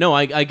 Chainmail. No,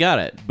 I got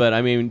it. But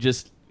I mean,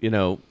 just,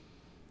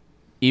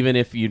 even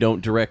if you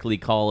don't directly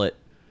call it,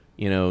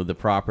 the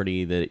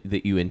property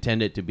that you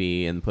intend it to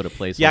be and put a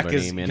placeholder Yeah,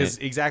 name in because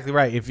it. exactly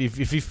right. If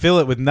you fill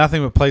it with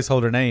nothing but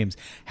placeholder names,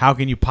 how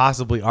can you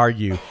possibly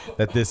argue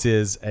that this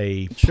is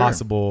a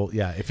possible?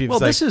 Yeah, if you Well,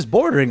 this is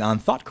bordering on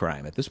thought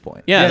crime at this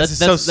point. Yeah, this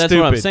that's is so that's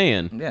what I'm stupid.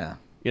 saying. Yeah.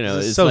 this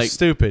is It's so like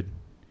stupid.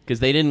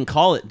 because they didn't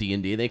call it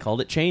D&D, they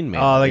called it Chainmail.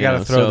 Oh, they got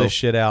to throw so, this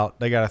shit out.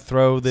 They got to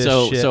throw this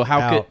shit So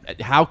out.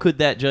 how could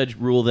that judge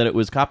rule that it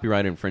was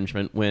copyright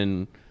infringement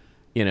when,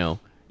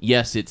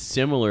 yes, it's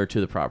similar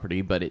to the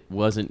property, but it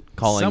wasn't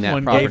calling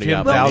Someone that property gave him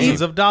out.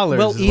 thousands of dollars.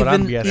 well, is what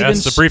I'm even- guessing.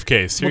 That's the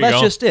briefcase. Here well, you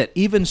that's go. just it.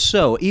 Even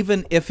so,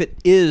 even if it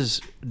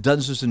is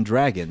Dungeons and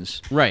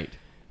Dragons, Right.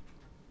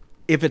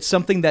 if it's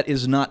something that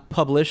is not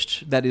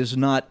published, that is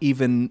not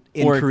even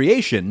in Or-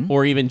 creation,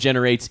 Or even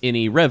generates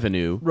any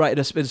revenue. right?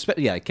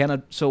 Yeah, it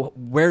cannot. So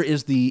where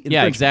is the infringement?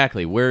 Yeah,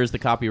 exactly. Where is the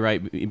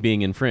copyright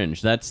being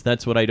infringed?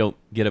 That's what I don't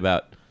get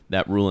about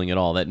that ruling at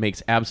all. That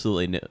makes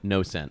absolutely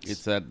no sense.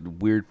 It's that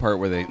weird part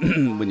where they,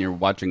 when you're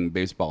watching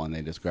baseball and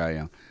they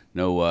describe,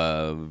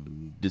 no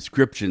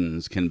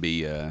descriptions can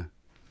be.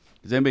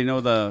 Does anybody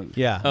know the?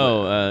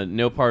 yeah.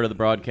 no part of the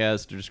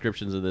broadcast or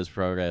descriptions of this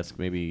broadcast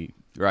may be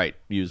Right.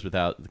 used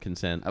without the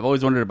consent. I've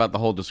always wondered about the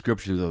whole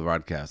descriptions of the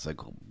broadcast.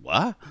 Like,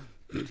 what?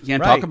 You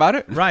can't Right. talk about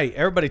it? Right.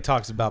 Everybody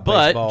talks about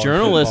But baseball and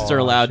journalists football are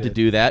and allowed to shit.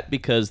 do that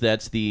because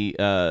that's the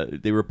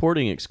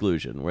reporting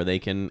exclusion, where they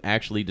can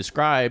actually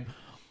describe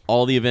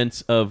all the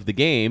events of the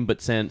game.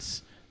 But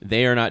since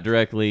they are not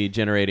directly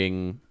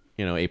generating,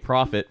 a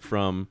profit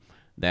from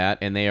that,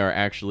 and they are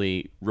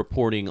actually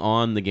reporting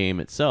on the game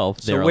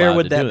itself, So they're where allowed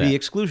would to that do be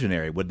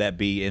exclusionary? Would that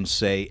be in,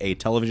 say, a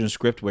television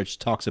script which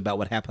talks about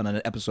what happened on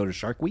an episode of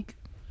Shark Week?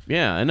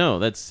 Yeah, I know.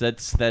 That's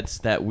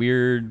that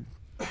weird,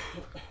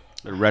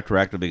 They're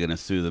retroactively going to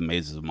sue the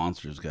Mazes of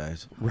Monsters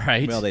guys.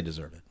 right? Well, they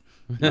deserve it.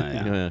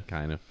 Yeah. Yeah,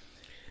 kind of.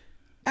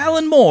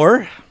 Alan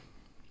Moore,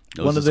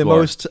 Knows one of the the score.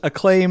 most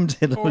acclaimed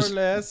More or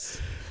less.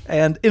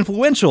 and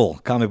influential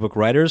comic book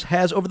writers,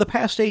 has over the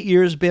past 8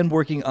 years been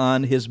working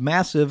on his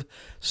massive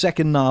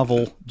second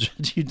novel.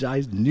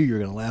 I knew you were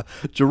going to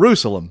laugh.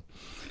 Jerusalem.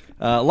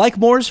 Like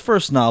Moore's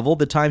first novel,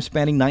 the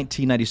time-spanning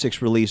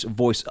 1996 release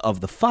Voice of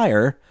the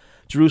Fire,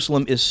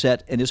 Jerusalem is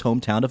set in his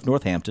hometown of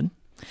Northampton.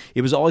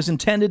 It was always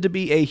intended to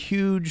be a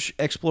huge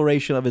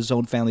exploration of his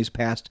own family's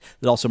past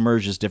that also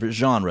merges different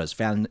genres,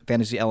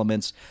 fantasy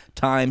elements,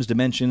 times,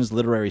 dimensions,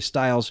 literary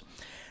styles.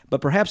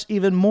 But perhaps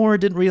even Moore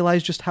didn't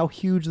realize just how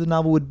huge the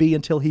novel would be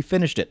until he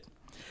finished it.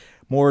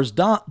 Moore's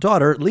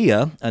daughter,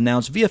 Leah,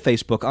 announced via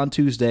Facebook on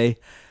Tuesday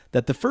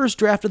that the first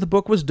draft of the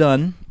book was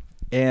done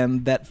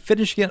and that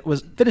finishing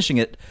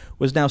it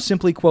was now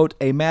simply, quote,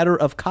 a matter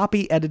of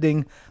copy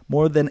editing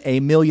more than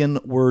a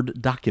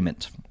 1,000,000-word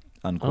document,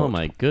 unquote. Oh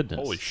my goodness!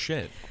 Holy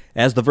shit.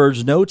 As The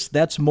Verge notes,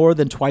 that's more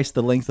than twice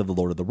the length of The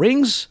Lord of the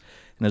Rings.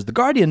 And as The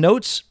Guardian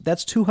notes,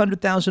 that's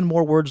 200,000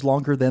 more words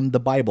longer than the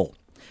Bible.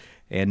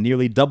 And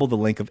nearly double the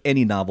length of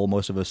any novel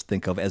most of us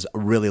think of as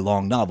really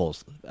long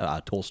novels,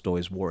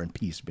 Tolstoy's War and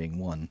Peace being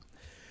one.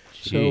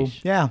 So,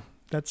 Sheesh. yeah,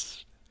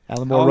 that's...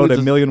 Alan How Moore long wrote is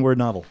a this- 1,000,000-word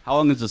novel. How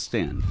long is the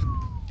stand?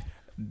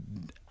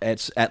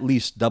 It's at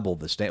least double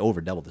the stand,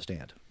 over double the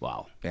stand.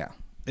 Wow. Yeah.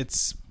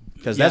 It's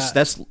Because yeah,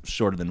 that's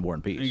shorter than War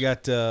and Peace. You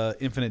got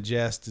Infinite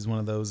Jest is one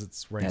of those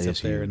that's ranks That up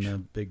is there huge. in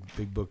the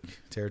big book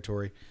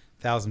territory.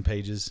 1,000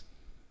 pages.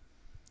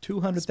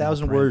 200,000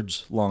 Small print.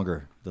 words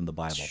longer than the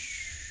Bible.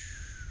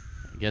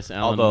 I guess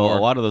Alan Although Moore.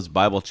 a lot of those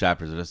Bible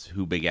chapters are just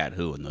who begat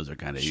who, and those are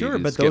kind of Sure,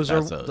 but those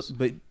are...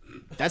 But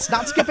that's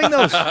not skipping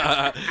those.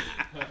 I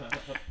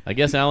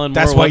guess Alan Moore.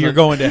 That's why you're wasn't-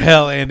 going to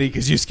hell, Andy,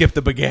 because you skipped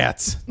the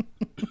bagats.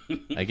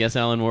 I guess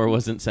Alan Moore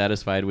wasn't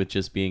satisfied with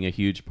just being a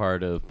huge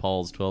part of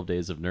Paul's 12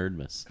 Days of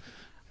Nerdmas.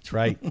 That's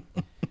right.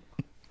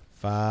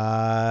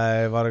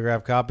 5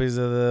 autographed copies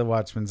of the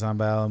Watchmen signed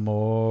by Alan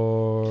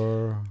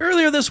Moore.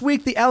 Earlier this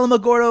week, the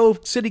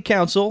Alamogordo City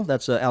Council,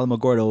 that's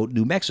Alamogordo,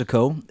 New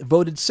Mexico,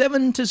 voted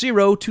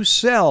 7-0 to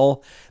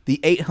sell the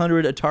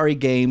 800 Atari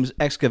games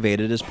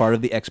excavated as part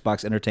of the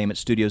Xbox Entertainment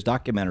Studios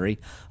documentary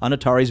on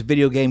Atari's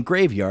video game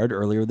graveyard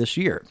earlier this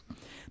year.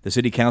 The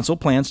City Council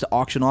plans to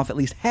auction off at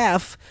least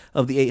half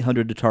of the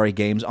 800 Atari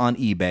games on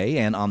eBay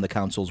and on the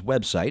Council's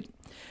website.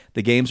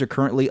 The games are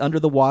currently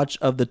under the watch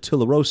of the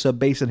Tularosa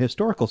Basin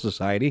Historical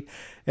Society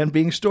and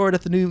being stored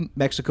at the New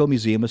Mexico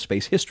Museum of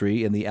Space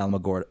History in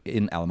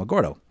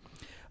Alamogordo.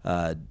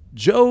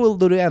 Joe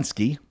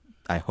Ludansky,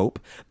 I hope,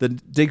 the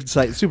dig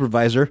site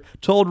supervisor,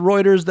 told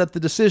Reuters that the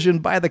decision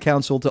by the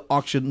council to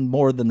auction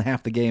more than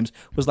half the games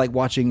was like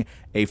watching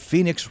a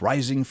phoenix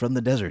rising from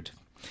the desert.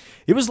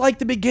 It was like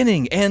the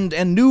beginning and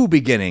new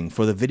beginning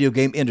for the video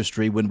game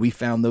industry when we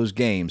found those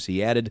games,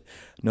 he added,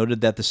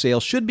 noted that the sale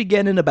should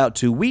begin in about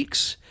 2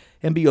 weeks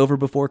and be over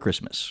before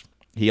Christmas.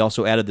 He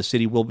also added the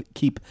city will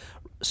keep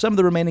some of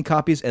the remaining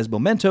copies as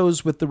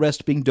mementos, with the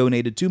rest being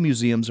donated to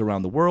museums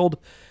around the world.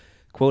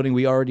 Quoting,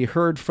 "We already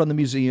heard from the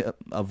Museum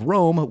of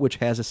Rome, which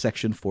has a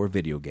section for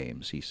video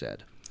games," he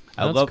said.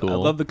 I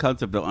love the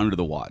concept of under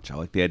the watch. I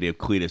like the idea of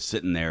Cletus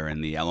sitting there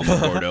in the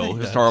Alamogordo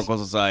Historical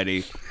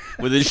Society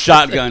with his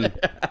shotgun.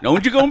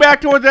 Don't you go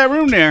back toward that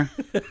room there.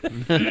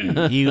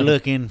 You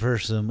looking for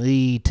some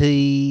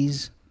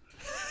ETs?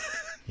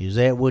 Is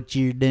that what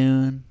you're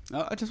doing?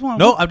 I just want.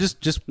 No, I'm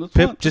just let's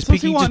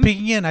peeking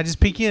see in. I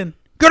just peek in.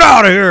 Get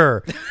out of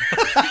here!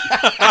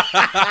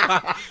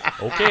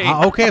 Okay.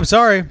 Okay, I'm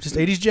sorry. Just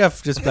 80s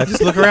Jeff. I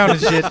just look around and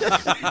shit. Get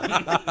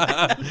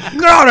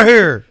out of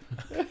here!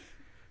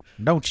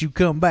 Don't you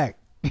come back.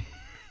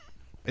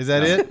 Is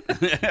that it?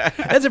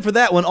 That's it for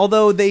that one,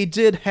 although they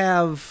did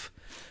have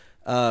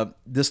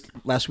this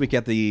last week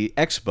at the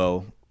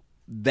Expo,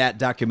 that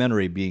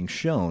documentary being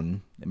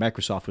shown.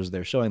 Microsoft was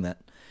there showing that.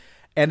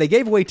 And they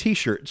gave away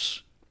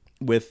T-shirts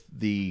with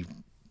the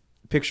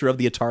picture of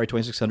the Atari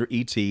 2600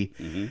 ET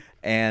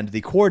and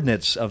the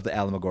coordinates of the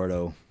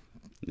Alamogordo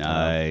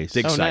Nice.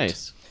 dig Oh, site.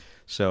 nice.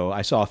 So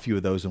I saw a few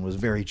of those and was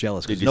very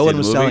jealous because Did you no see one the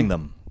was movie? selling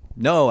them.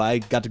 No, I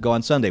got to go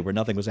on Sunday where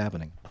nothing was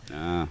happening.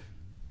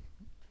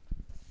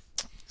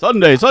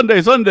 Sunday.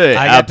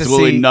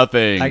 Absolutely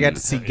nothing. I got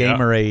to see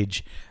Gamer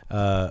Age,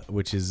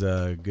 which is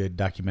a good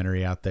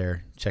documentary out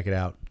there. Check it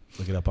out.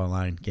 Look it up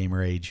online.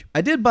 Gamer Age.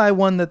 I did buy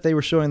one that they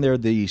were showing there,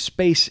 the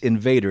Space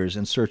Invaders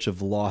in Search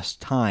of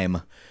Lost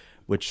Time,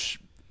 which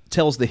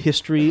tells the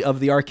history of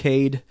the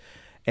arcade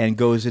and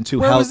goes into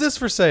Where how... was this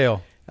for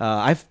sale?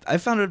 I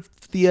found it.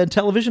 The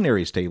Television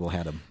Areas table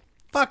had them.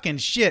 Fucking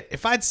shit.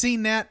 If I'd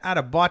seen that, I'd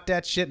have bought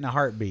that shit in a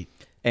heartbeat.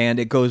 And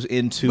it goes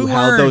into Who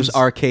how those earns?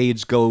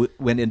 arcades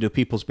went into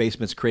people's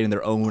basements, creating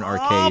their own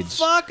arcades.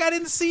 Oh, fuck. I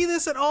didn't see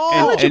this at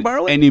all.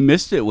 And you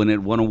missed it when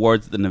it won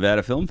awards at the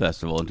Nevada Film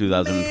Festival in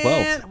 2012.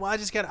 Man. Well, I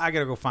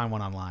gotta go find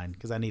one online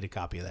because I need a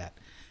copy of that.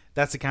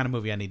 That's the kind of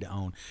movie I need to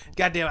own.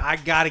 Goddamn, I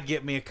gotta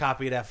get me a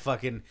copy of that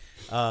fucking.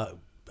 God!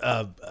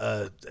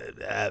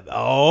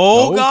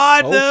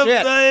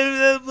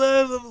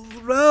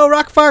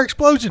 Rockfire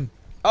Explosion.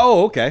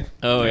 Oh, okay.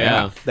 Oh,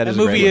 yeah. That is That a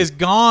movie great is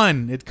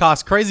gone. It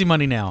costs crazy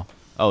money now.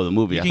 Oh, the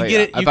movie. You I can thought,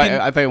 get it- I, you thought,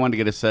 can- I thought you wanted to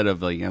get a set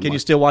of like. Can you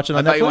still watch it on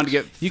I thought Netflix? you wanted to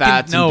get You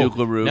Fats can, and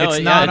Dukla No, it's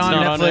yeah, not it's on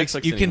not on Netflix.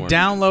 Netflix You can anymore.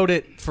 download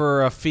it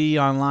for a fee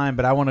online,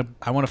 but I want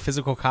a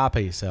physical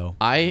copy. So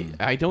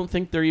I don't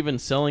think they're even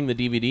selling the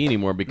DVD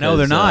anymore because No,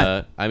 they're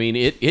not. I mean,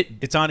 it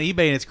it's on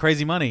eBay and it's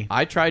crazy money.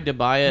 I tried to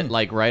buy it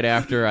like right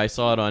after I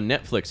saw it on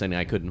Netflix and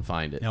I couldn't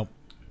find it. Nope.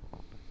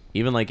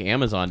 Even like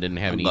Amazon didn't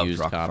have any Loved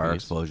used Rockfire copies.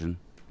 Explosion.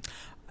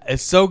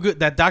 It's so good.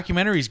 That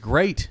documentary's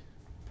great.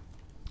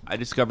 I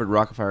discovered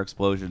Rockfire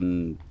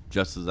Explosion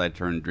just as I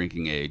turned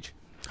drinking age.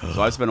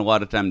 So I spent a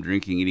lot of time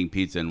drinking, eating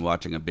pizza, and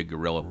watching a big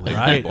gorilla play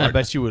Right. keyboard. I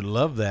bet you would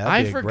love that.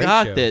 I That'd be a great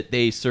forgot show. that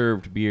they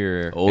served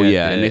beer. Oh, at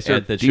yeah, the, and they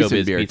served at the decent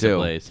Showbiz beer, Pizza too.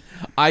 place.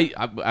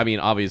 I mean,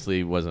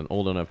 obviously wasn't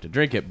old enough to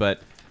drink it,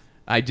 but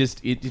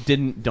it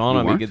didn't dawn You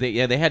on me.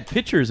 weren't? They had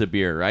pitchers of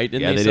beer, right?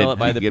 Didn't Yeah, they they sell did. it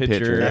by You the could get pitcher?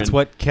 pitchers. That's and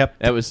what kept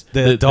that was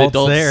the adults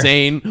there.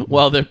 sane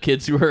while the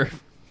kids were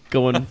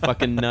going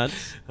fucking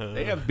nuts.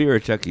 They have beer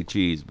at Chuck E.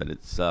 Cheese, but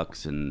it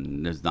sucks,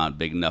 and there's not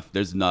big enough.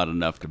 There's not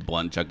enough to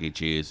blunt Chuck E.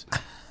 Cheese.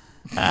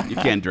 You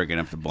can't drink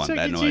enough to blunt Chuck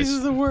that E. noise. Cheese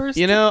is the worst.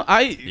 You know,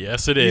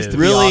 Yes, it is.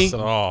 Really?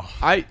 Oh.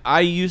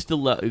 I used to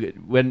love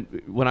when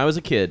I was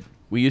a kid.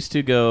 We used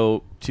to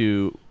go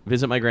to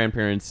visit my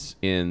grandparents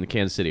in the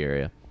Kansas City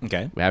area.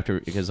 Okay.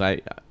 Because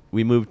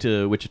we moved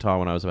to Wichita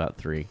when I was about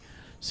 3.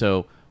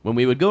 So when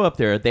we would go up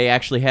there, they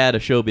actually had a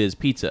Showbiz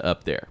Pizza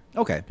up there.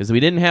 Okay. Because we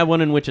didn't have one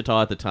in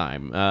Wichita at the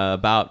time.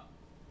 About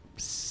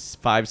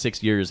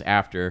 5-6 years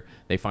after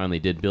they finally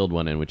did build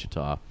one in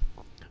Wichita.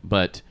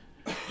 But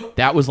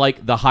that was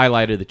like the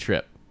highlight of the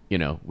trip. You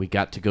know, we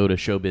got to go to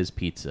Showbiz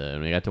Pizza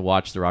and we got to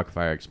watch the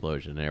Rockfire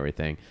Explosion and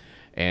everything.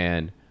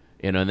 And,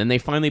 you know, and then they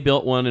finally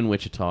built one in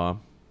Wichita.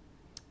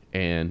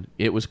 And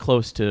it was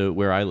close to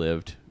where I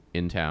lived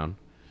in town.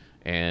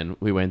 And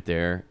we went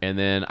there. And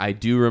then I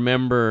do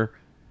remember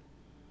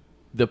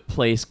the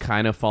place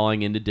kind of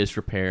falling into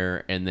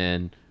disrepair and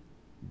then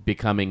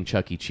becoming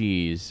Chuck E.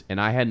 Cheese. And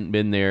I hadn't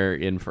been there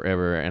in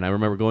forever. And I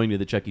remember going to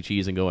the Chuck E.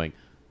 Cheese and going,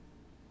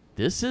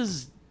 this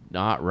is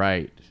not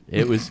right.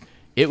 It was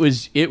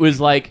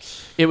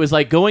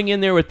like going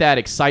in there with that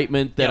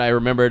excitement that I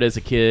remembered as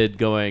a kid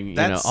going,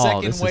 That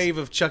second this wave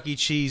of Chuck E.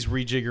 Cheese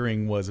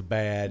rejiggering was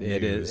bad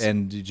It news. is,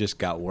 and it just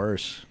got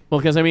worse. Well,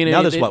 because I mean,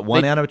 Now there's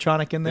one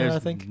animatronic in there, There's I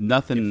think.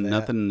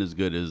 nothing as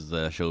good as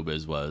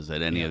Showbiz was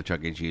at any of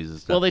Chuck E.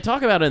 Cheese's stuff. Well, they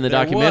talk about it in the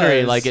There documentary.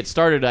 was. Like it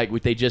started like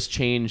they just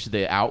changed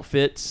the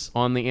outfits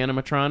on the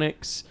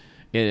animatronics,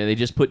 and they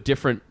just put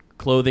different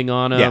clothing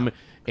on them,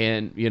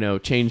 and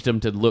changed them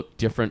to look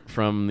different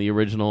from the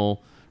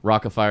original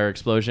Rock-afire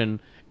Explosion.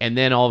 And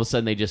then all of a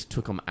sudden they just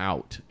took them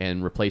out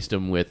and replaced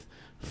them with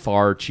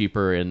far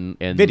cheaper and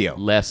Video.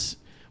 less.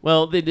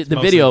 Well, they did the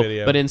mostly video,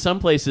 video. but in some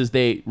places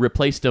they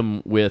replaced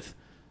them with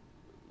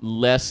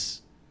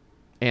less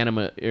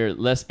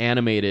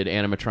animated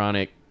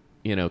animatronic,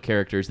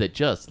 characters that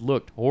just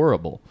looked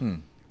horrible.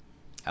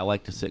 I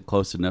like to sit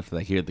close enough that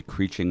I hear the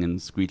creaking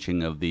and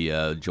screeching of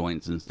the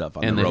joints and stuff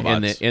on And the the,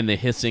 robots. and the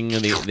hissing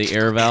of the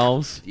air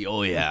valves.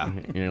 Oh yeah,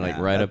 Like Yeah,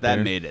 right that, up that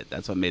there. made it.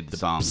 That's what made the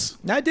songs.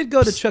 Now, I did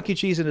go to Chuck E.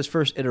 Cheese in his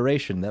first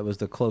iteration. That was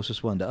the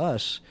closest one to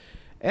us,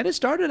 and it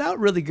started out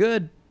really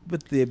good.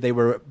 But they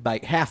were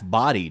like half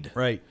bodied,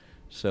 Right.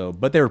 so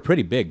but they were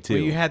pretty big too.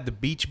 Well, you had the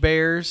Beach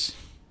Bears.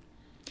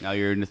 Now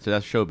you're into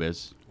that's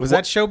Showbiz. Was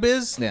that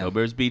Showbiz? Yeah.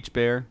 Showbiz, Beach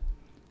Bear,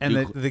 And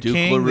Duke- the Duke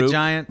king, LaRue? the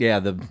giant. yeah,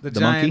 the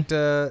The monkey, giant.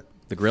 the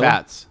gorilla.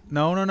 Fats.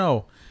 No. No,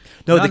 No,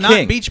 the not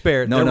king. Beach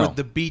Bear. No, there no. were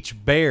the Beach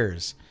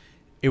Bears.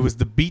 It was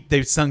the beat.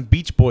 They sung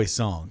Beach Boy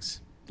songs.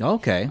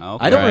 Okay. Okay.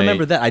 I don't Right.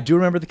 remember that. I do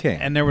remember the king.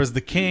 And there was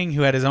the king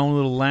who had his own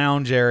little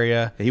lounge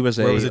area. He was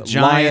where a it was a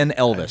giant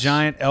lion Elvis. A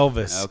giant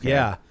Elvis. Okay.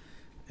 Yeah.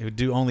 It would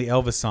do only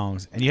Elvis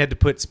songs, and you had to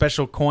put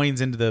special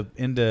coins into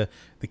the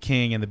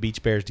king and the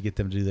Beach Bears to get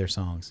them to do their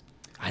songs.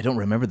 I don't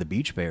remember the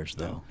Beach Bears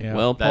though. Yeah.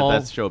 Well, That, Paul,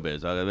 that's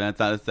Showbiz. I mean, that's.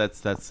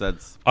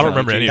 I don't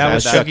remember any of that that.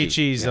 was That's- Chuck E.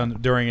 Cheese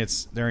during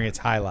its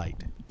highlight.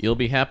 you'll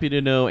be happy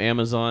to know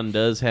Amazon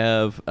does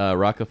have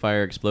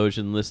Rock-afire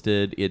Explosion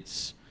listed.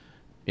 It's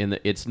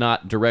it's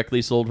not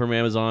directly sold from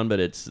Amazon, but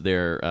it's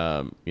their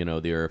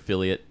their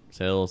affiliate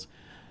sales.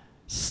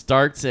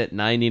 Starts at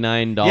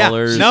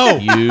 $99 No.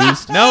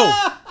 used. No,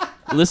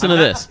 Listen to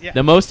this. yeah.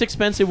 The most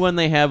expensive one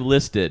they have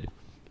listed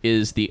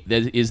is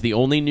the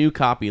only new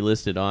copy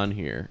listed on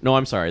here. No,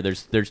 I'm sorry.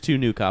 There's two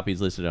new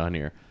copies listed on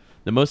here.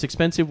 The most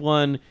expensive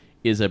one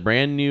is a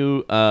brand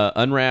new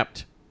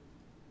unwrapped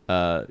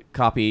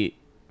copy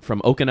from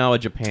Okinawa,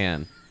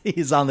 Japan.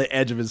 He's on the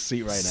edge of his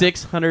seat right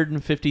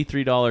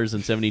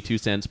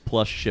 $653.72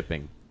 plus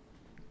shipping.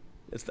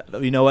 now.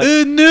 You know what?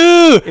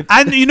 no.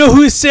 And you know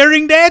who is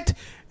selling that?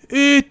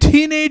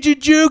 Teenager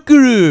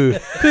Joker,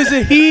 because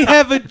he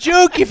have a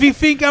joke if you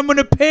think I'm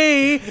gonna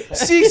pay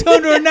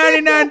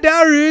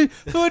 $699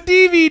 for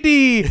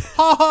DVD.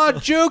 Ha ha,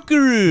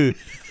 Joker.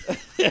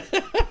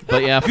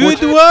 But yeah,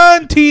 Good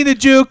one, Tina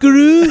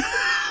Joker.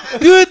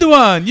 Good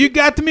one. You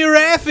got me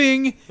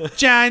laughing.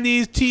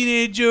 Chinese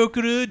teenage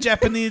Joker,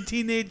 Japanese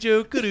teenage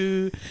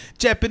Joker,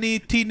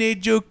 Japanese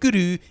teenage Joker.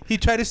 He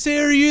tried to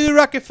sell you the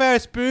Rocket-fire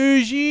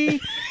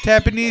Explosion.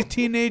 Japanese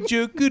teenage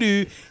Joker.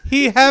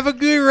 He have a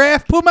good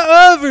laugh. Pull my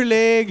other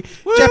leg.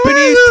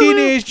 Japanese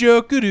teenage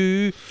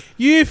Joker.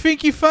 You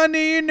think you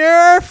funny? You're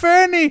not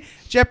funny.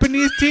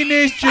 Japanese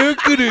teenage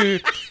Joker.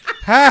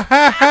 Ha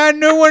ha ha!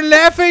 No one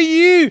laugh at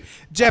you.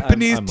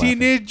 Japanese I'm laughing.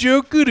 teenage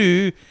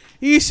Joker.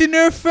 Isn't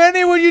it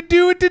funny what you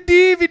do with the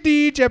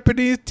DVD?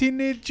 Japanese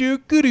teenage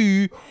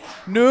Joker.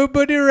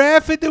 Nobody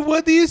laugh at the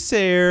what you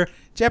say.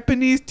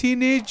 Japanese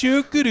teenage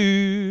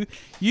Joker.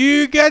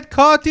 You got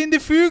caught in the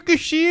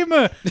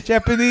Fukushima.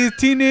 Japanese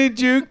teenage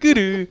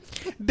Joker.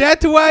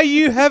 That's why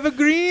you have a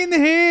green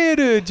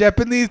hair.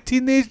 Japanese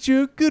teenage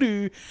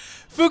Joker.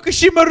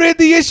 Fukushima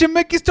radiation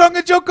make you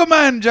stronger Joker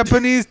man.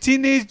 Japanese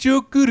teenage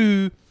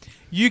Joker.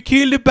 You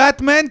kill the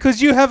Batman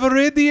because you have a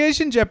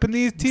radiation.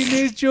 Japanese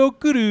teenage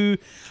Joker.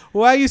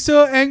 Why are you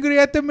so angry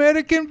at the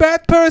American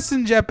Bat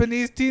person?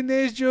 Japanese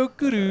teenage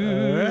Joker.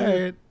 All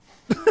right.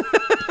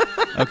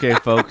 Okay,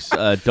 folks,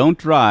 don't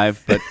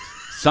drive, but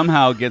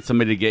somehow get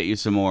somebody to get you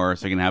some more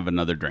so you can have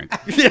another drink.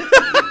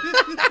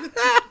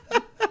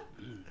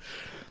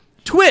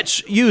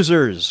 Twitch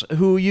users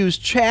who use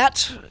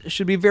chat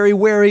should be very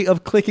wary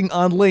of clicking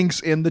on links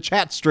in the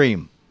chat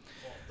stream.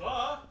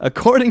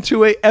 According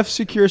to a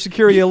F-Secure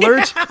security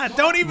alert,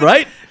 Don't even.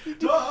 right?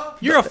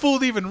 You're a fool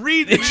to even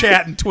read the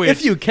chat and Twitch.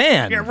 If you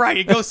can. Yeah, right.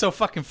 It goes so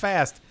fucking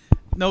fast.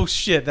 No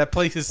shit. That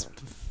place is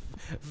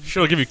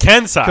She'll give you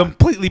Kensai.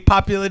 completely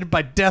populated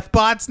by death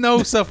bots.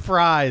 No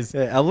surprise.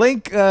 A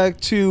link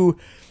to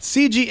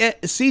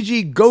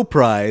CG Go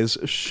Prize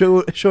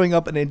showing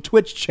up in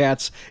Twitch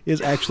chats is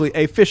actually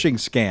a phishing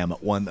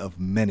scam, one of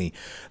many.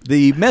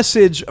 The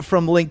message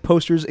from link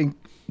posters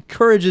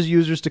encourages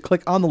users to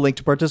click on the link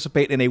to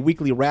participate in a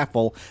weekly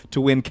raffle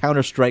to win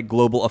Counter-Strike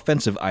Global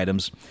Offensive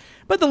items.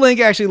 But the link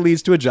actually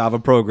leads to a Java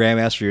program,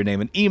 asks for your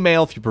name and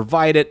email. If you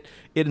provide it,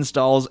 it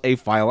installs a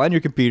file on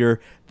your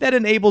computer that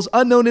enables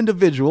unknown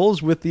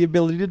individuals with the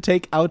ability to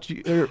take out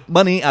your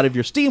money out of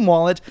your Steam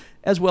wallet,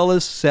 as well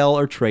as sell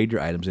or trade your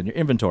items in your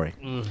inventory.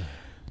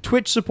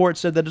 Twitch support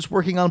said that it's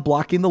working on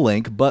blocking the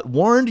link, but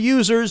warned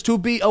users to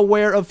be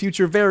aware of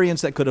future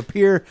variants that could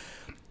appear.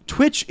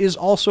 Twitch is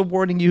also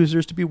warning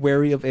users to be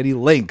wary of any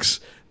links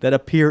that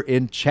appear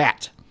in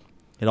chat.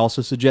 It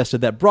also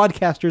suggested that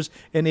broadcasters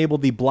enable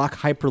the block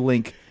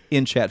hyperlink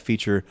in chat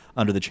feature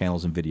under the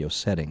channels and video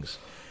settings.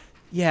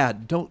 Yeah,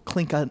 don't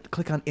click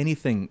on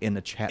anything in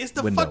the chat It's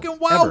the window, fucking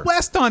Wild ever.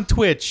 West on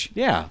Twitch.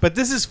 Yeah. But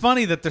this is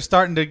funny that they're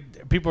starting to.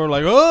 People are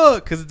like, oh,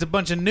 because it's a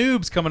bunch of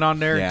noobs coming on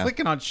there Yeah. and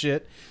clicking on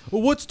shit.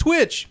 Well, what's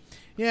Twitch?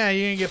 Yeah,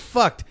 you're going to get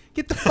fucked.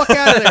 Get the fuck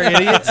out of there,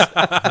 idiots.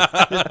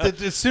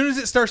 As soon as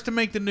it starts to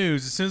make the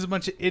news, as soon as a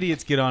bunch of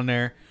idiots get on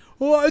there,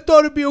 oh, I thought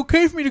it'd be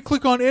okay for me to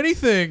click on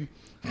anything.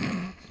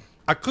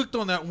 I clicked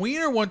on that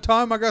wiener one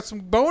time. I got some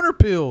boner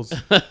pills.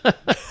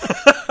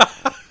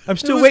 I'm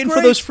still was waiting for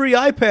great. those free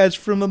iPads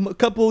from a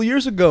couple of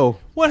years ago.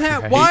 What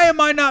happened? Why am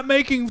I not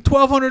making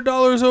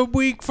 $1,200 a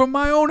week from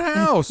my own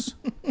house?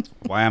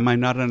 Why am I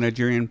not a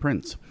Nigerian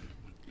prince?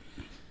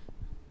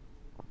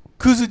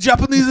 Because the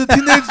Japanese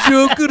teenage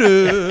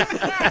joker.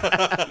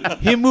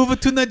 He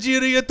moved to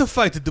Nigeria to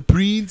fight the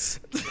prince.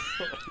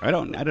 I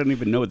don't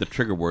even know what the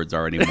trigger words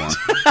are anymore.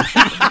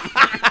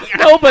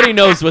 Nobody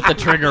knows what the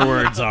trigger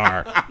words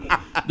are.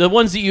 The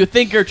ones that you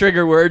think are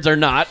trigger words are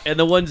not, and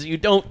the ones that you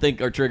don't think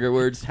are trigger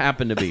words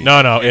happen to be.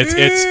 No, it's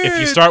if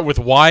you start with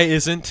why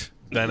isn't,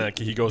 then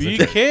he goes Be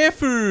into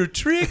careful,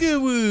 trigger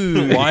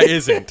word. why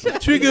isn't.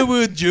 Trigger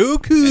word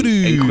joker.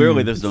 And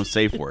clearly there's no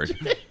safe word.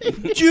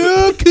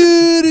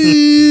 Joker.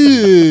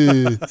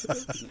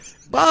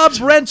 Bob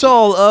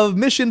Brental of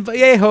Mission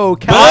Viejo,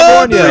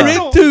 California.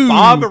 Rental.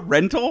 Bob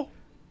Rental?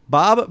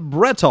 Bob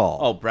Brettal.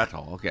 Oh,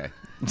 Brettal. Okay.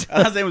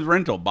 His name was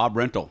Rental. Bob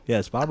Rental.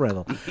 Yes, Bob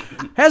Brettal.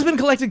 Has been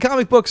collecting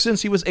comic books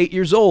since he was 8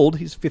 years old.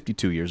 He's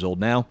 52 years old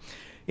now.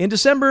 In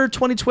December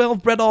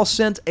 2012, Brettal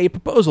sent a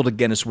proposal to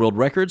Guinness World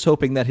Records,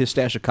 hoping that his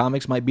stash of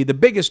comics might be the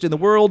biggest in the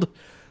world.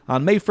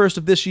 On May 1st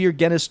of this year,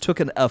 Guinness took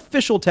an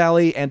official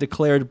tally and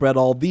declared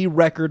Brettal the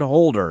record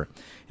holder,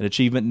 an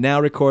achievement now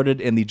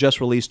recorded in the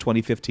just-released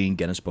 2015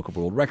 Guinness Book of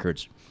World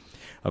Records.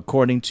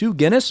 According to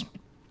Guinness,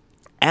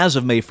 as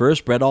of May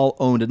 1st, Brettal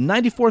owned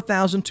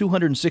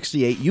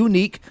 94,268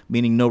 unique,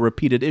 meaning no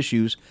repeated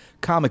issues,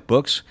 comic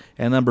books,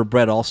 and a number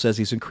Brettal says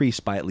he's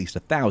increased by at least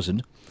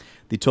 1,000.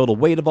 The total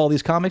weight of all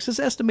these comics is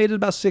estimated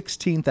about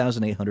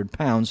 16,800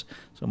 pounds,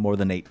 so more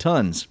than 8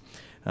 tons.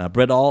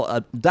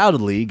 Brettal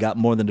undoubtedly got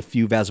more than a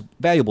few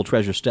valuable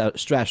treasures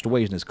stashed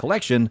away in his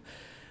collection,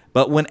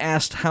 but when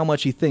asked how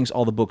much he thinks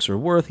all the books are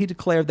worth, he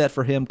declared that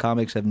for him,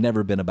 comics have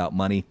never been about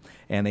money,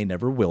 and they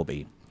never will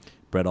be.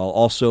 Brettal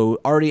also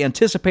already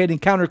anticipating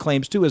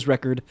counterclaims to his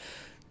record,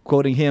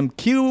 quoting him,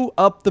 "Cue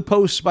up the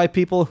posts by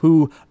people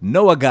who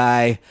know a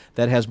guy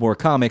that has more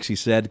comics," he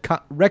said.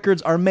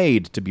 "Records are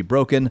made to be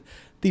broken.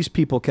 These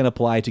people can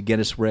apply to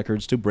Guinness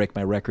Records to break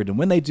my record, and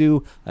when they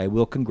do, I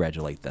will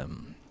congratulate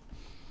them."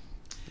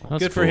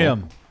 That's Good for cool.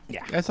 him.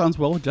 That sounds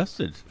well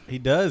adjusted. He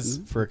does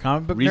for a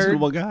comic book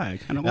Reasonable nerd. guy.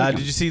 Kind of like Did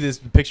him. you see this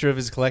picture of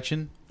his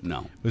collection? No.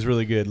 It was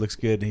really good. Looks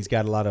good. He's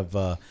got a lot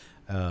of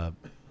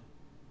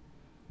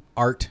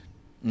art,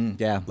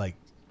 Yeah. like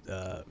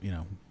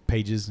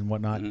pages and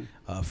whatnot,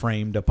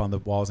 framed up on the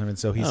walls and everything.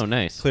 So he's Oh,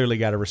 nice. clearly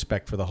got a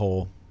respect for the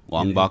whole.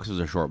 Long boxes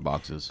or short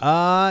boxes?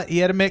 He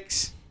had a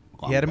mix.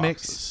 Long He had a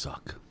boxes mix.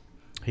 suck.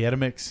 He had a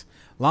mix.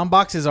 Long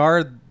boxes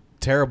are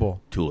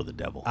terrible. Tool of the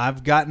devil.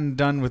 I've gotten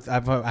done with. I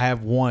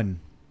have one.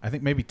 I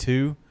think maybe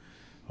two.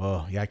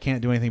 Oh yeah, I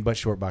can't do anything but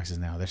short boxes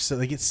now.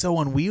 They get so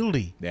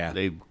unwieldy. Yeah.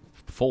 They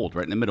fold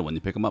right in the middle when you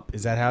pick them up.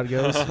 Is that how it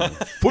goes?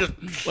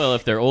 Well,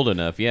 if they're old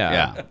enough, yeah.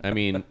 Yeah. I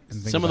mean,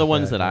 think some of the about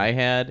ones that, that I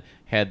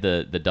had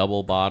the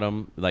double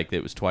bottom, like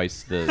it was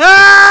twice the.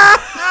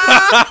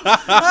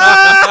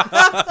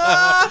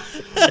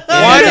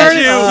 Why heard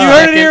it? You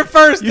heard it here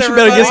first. You should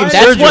better get some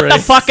That's what the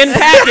surgery. fucking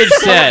package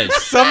says.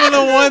 Some of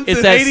the ones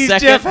It's that that 80s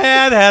second- Jeff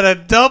had a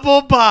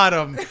double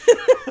bottom.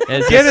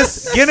 It's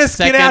Guinness, a get out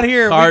second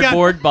here. We got-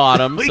 Cardboard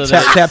bottom, so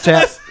Tap, that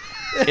tap, tap.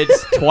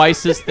 it's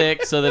twice as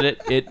thick, so that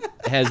it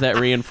has that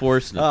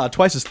reinforcement.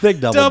 Twice as thick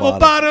Double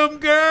bottom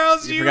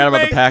girls, you forgot about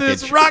the make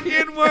package. this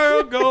rockin'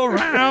 world go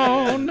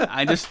round.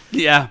 I just,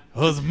 yeah.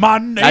 'Cause my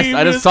name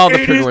I just is saw the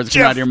 80s trigger words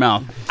coming out Jeff. of your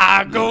mouth.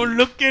 I go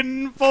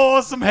looking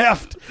for some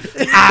heft.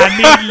 I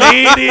need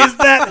ladies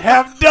that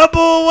have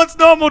double what's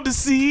normal to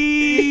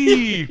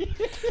see.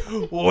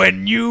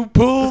 When you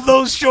pull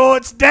those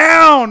shorts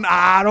down,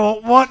 I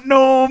don't want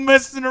no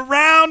messing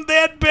around.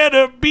 There'd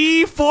better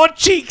be 4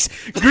 cheeks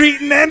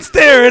greeting and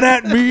staring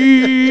at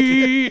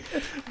me.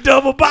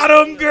 Double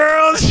bottom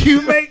girls,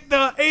 you make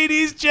the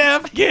 80s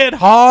Jeff get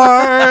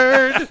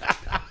hard.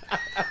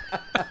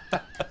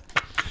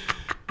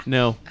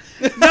 No,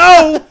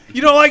 No,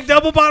 you don't like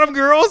double bottom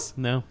girls?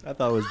 no. I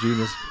thought it was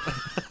genius.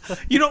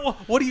 You don't.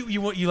 What do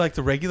you want? You like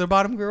the regular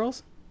bottom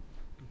girls?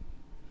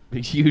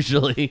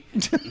 Usually,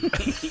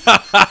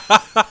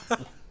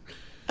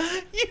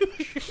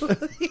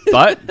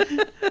 But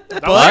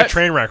That was like a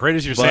train wreck, right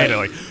as you're saying it,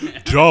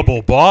 like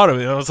double bottom.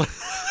 And I was like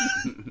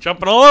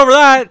jumping all over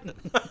that.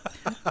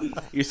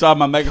 you saw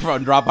my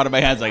microphone drop out of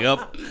my hands like,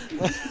 oh.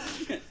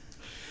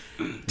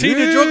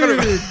 Teenage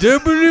Joker.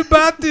 Double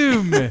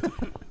bottom.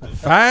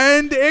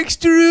 Find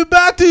extra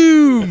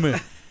bottom.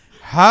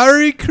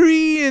 Harry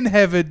Cree and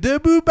have a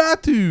double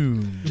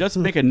bottom. Just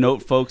make a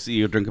note, folks, that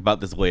you drink about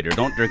this later.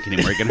 Don't drink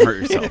anymore. You're going to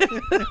hurt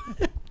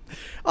yourself.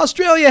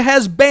 Australia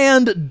has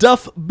banned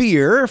Duff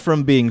beer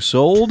from being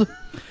sold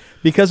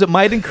because it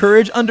might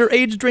encourage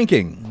underage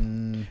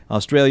drinking.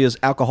 Australia's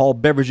Alcohol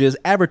Beverages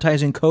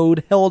Advertising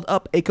Code held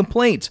up a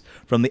complaint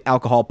from the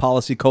Alcohol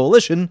Policy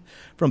Coalition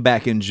from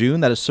back in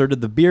June that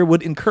asserted the beer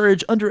would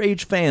encourage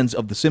underage fans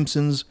of The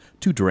Simpsons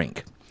to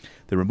drink.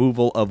 The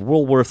removal of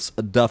Woolworth's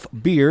Duff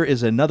Beer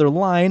is another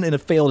line in a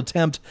failed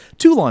attempt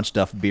to launch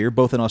Duff Beer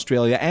both in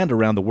Australia and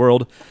around the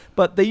world,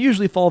 but they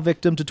usually fall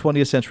victim to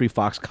 20th Century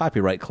Fox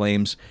copyright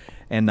claims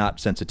and not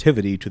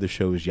sensitivity to the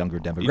show's younger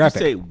demographic. Did you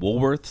say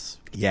Woolworths?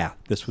 Yeah,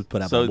 this was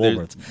put out So by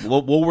Woolworths.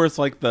 Woolworths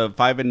like the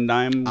 5 and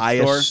dime I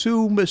store?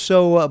 assume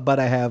so, but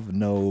I have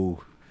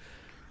no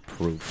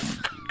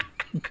proof.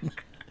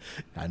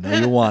 I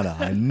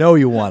know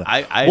you wanna.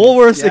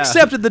 Woolworths yeah.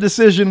 accepted the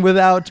decision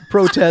without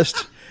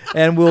protest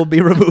and will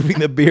be removing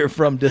the beer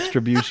from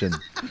distribution.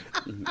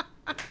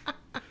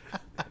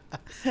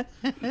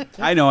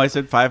 I know. I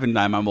said 5 and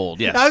dime. I'm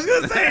old. Yes. I was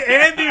going to say,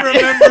 Andy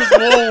remembers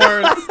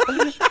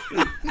Woolworths.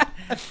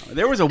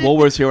 There was a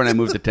Woolworths here when I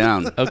moved to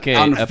town. Okay,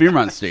 On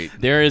Fremont Street.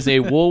 There is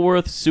a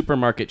Woolworth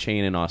supermarket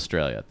chain in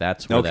Australia.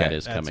 That's where Okay. that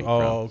is coming from.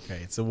 Okay.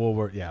 It's a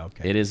Woolworth. Yeah,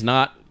 okay. It is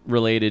not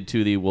related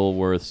to the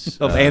Woolworths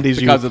Of Andy's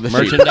because youth. of the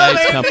sheep.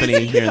 merchandise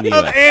company here in the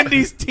Of U.S.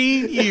 Andy's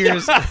teen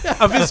years,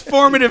 of his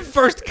formative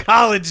first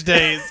college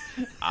days.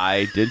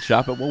 I did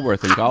shop at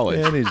Woolworth in college.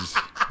 And he's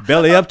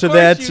belly up to course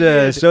that you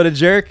did. soda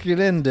jerk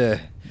and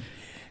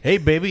Hey,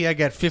 baby, I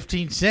got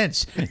 15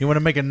 cents. You want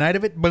to make a night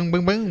of it? Boom,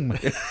 boom, boom.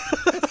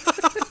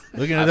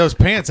 Looking at those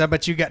pants, I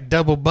bet you got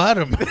double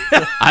bottom.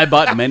 I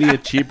bought many a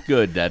cheap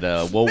good at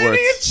Woolworths.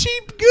 Very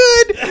cheap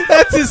good.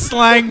 That's his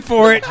slang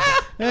for it.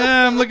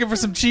 I'm looking for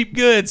some cheap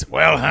goods.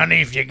 Well, honey,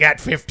 if you got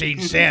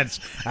 15 cents,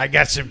 I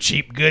got some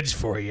cheap goods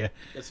for you.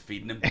 Just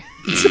feeding them.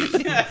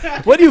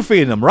 what are you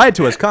feeding them? Write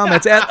to us.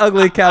 Comments at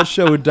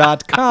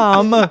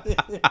uglycouchshow.com.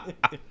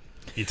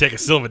 You take a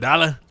silver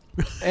dollar.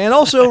 And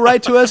also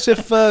write to us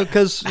if,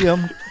 because,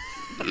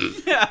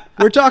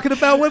 we're talking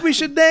about what we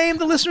should name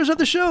the listeners of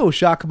the show.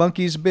 Shock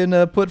Monkey's been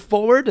put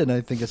forward, and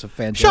I think it's a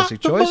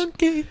fantastic choice.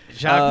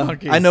 Shock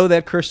monkeys. I know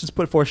that Kirsten's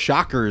put forth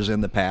Shockers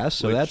in the past,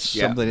 so that's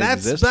yeah. something that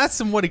exists. That's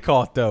some what do you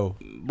call it though.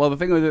 Well, the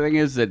thing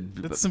is that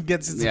That's some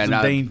some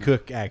not- Dane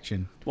Cook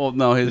action. Well,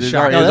 no, his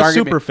Shock- No, that's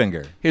argument.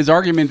 Superfinger. His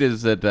argument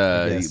is that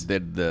guess.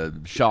 that the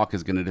shock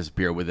is going to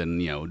disappear within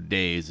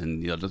days,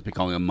 and just be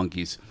calling them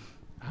monkeys.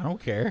 I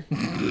don't care.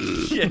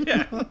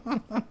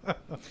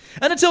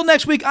 And until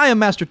next week, I am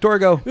Master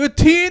Torgo. A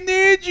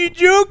teenage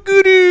joker.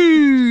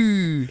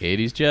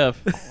 80s Jeff.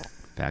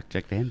 Fact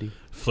checked, Andy.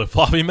 Flip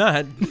floppy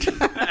Matt.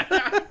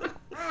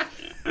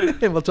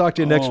 And we'll talk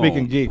to you next week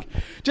in Geek.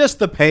 Just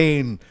the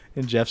pain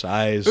in Jeff's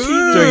eyes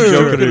during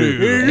Joker.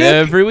 Joker.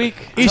 Every week.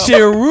 It's a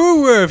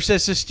Woolworths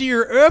that's a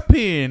steer up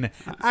in.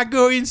 I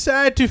go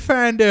inside to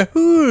find a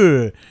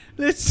who.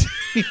 Let's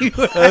see.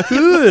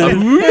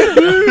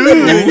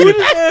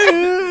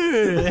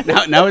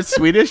 Now it's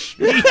Swedish.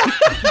 We're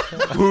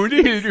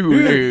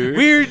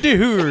the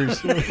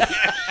Hoors.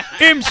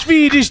 I'm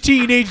Swedish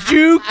teenage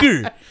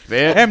joker.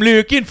 I'm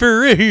looking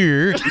for a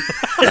hair.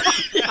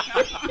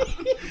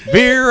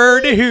 Where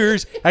are the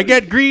hairs? I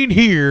got green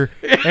hair,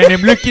 and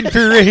I'm looking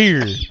for a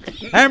hair.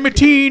 I'm a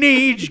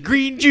teenage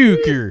green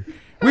joker.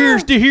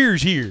 Where's the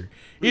hairs here?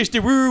 It's the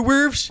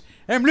Woolworths.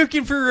 I'm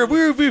looking for a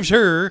Woolworths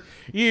hair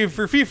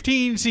for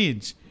 15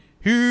 cents.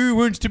 Who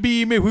wants to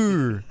be my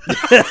whore?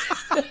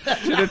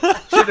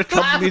 Should have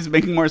troubled me's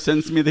making more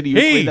sense to me than he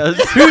usually Hey, does.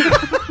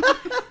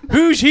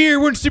 who's here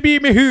wants to be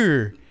my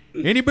whore?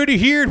 Anybody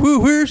here at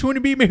Woolworths want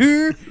to be my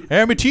whore?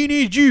 I'm a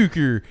teenage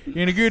joker,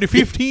 and I got a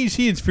 15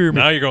 cents for me.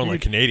 Now you're going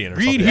like Canadian or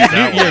Green something.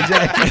 hair. That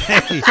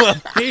Yeah, one.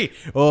 exactly.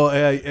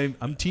 Hey,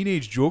 I'm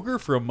teenage joker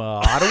from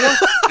Ottawa.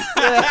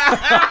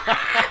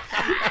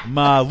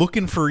 I'm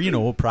looking for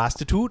a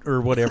prostitute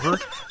or whatever.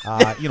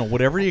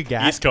 Whatever you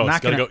got. East Coast. I'm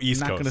not Gotta gonna, go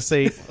East I'm not Coast.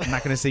 I'm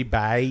not gonna say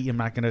bye.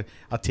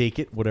 I'll take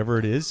it. Whatever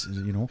it is.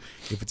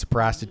 If it's a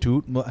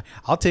prostitute,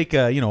 I'll take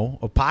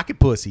a pocket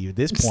pussy at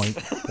this point.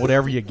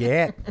 Whatever you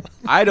get.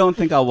 I don't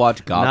think I'll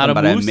watch Gotham, Not a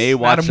but moose? I may Not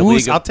watch a the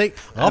moose. League.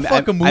 I'll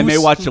fuck a moose. I may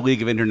watch the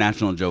League of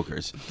International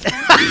Jokers.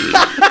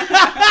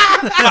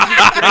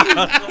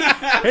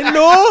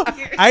 Hello,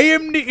 I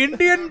am the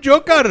Indian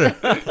Joker.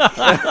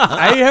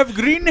 I have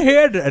green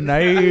hair, and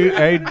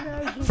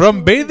I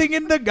from bathing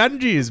in the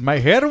Ganges, my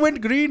hair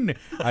went green,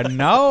 and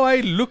now I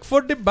look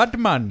for the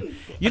Batman.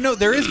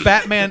 There is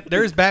Batman.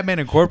 There is Batman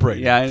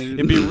Incorporated. Yeah,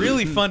 it'd be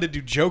really fun to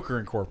do Joker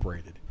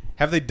Incorporated.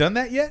 Have they done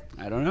that yet?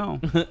 I don't know.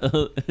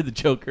 The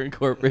Joker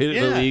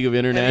Incorporated, the League of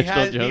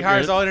International And Jokers. he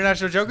hires all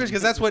international jokers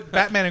because that's what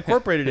Batman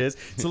Incorporated is.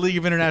 It's the League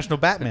of International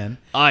Batmen.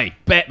 Aye,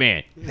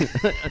 Batman.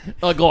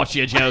 I got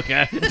you,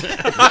 Joker. Exactly.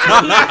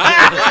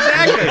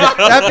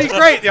 That'd be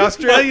great. The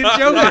Australian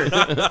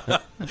Joker.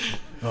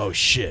 Oh,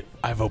 shit.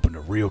 I've opened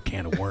a real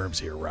can of worms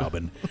here,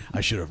 Robin.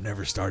 I should have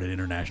never started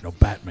International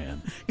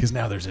Batman, because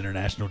now there's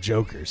International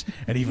Jokers,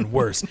 and even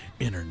worse,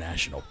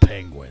 International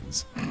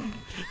Penguins.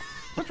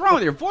 What's wrong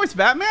with your voice,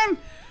 Batman?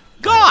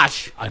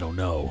 Gosh! I don't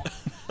know.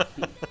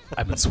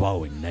 I've been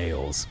swallowing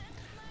nails.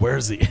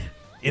 Where's the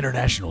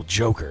International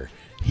Joker?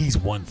 He's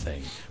one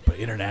thing, but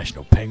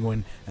International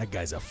Penguin, that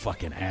guy's a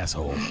fucking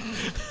asshole.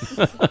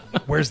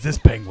 Where's this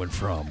penguin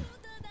from?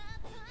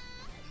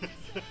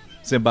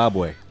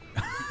 Zimbabwe.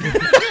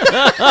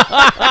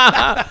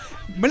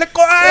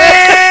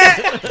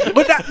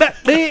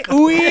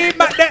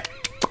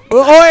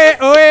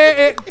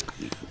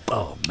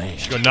 Oh, man.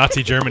 Go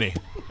Nazi Germany.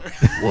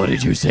 What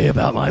did you say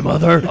about my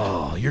mother?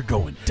 Oh, you're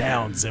going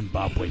down,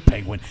 Zimbabwe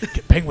penguin.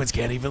 Penguins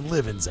can't even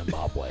live in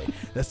Zimbabwe.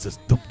 That's just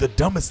the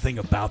dumbest thing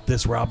about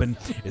this, Robin,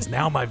 is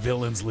now my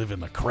villains live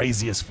in the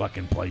craziest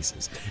fucking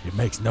places. It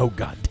makes no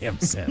goddamn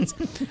sense.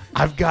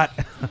 I've got...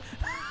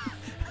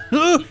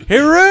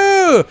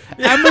 Hello!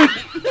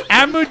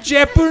 I'm a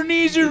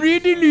Japanese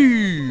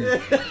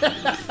Riddler.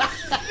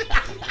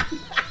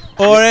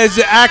 Or as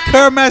I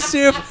call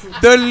myself,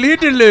 the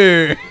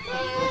Liddler.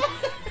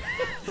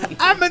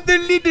 I'm the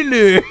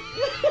Liddler.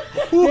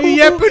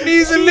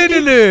 Japanese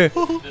Liddler.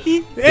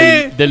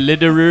 The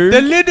Litterer?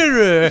 The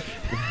Litterer.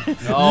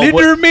 Oh,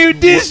 Litter me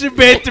this,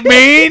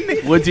 Batman.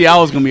 Woodsy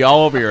Owl's gonna be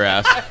all over your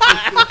ass.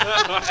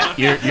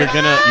 You're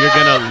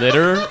gonna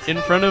litter in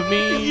front of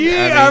me?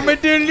 Yeah, I'm a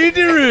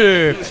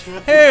Litterer.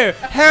 Hey,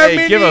 how Hey,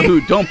 many? give a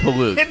hoot. Don't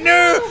pollute.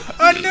 No,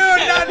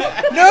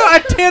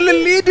 I tell the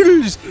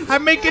littles. I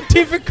make it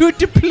difficult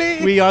to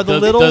play. We are the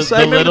Littles.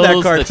 I remember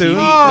Littles, that the cartoon.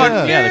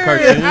 TV. Yeah, the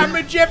cartoon. I'm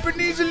a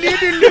Japanese Littler.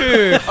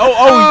 You do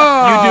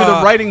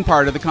the writing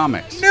part of the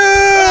comics. No!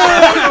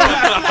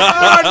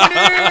 Oh,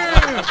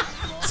 no!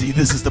 See,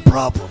 this is the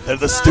problem. They're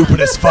the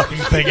stupidest fucking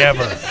thing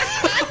ever.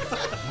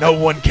 No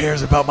one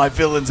cares about my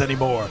villains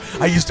anymore.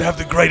 I used to have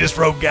the greatest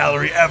rogue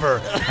gallery ever,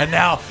 and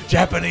now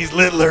Japanese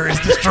Littler is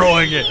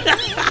destroying it.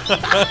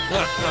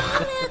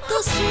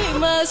 とし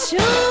ましょ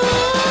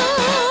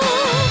う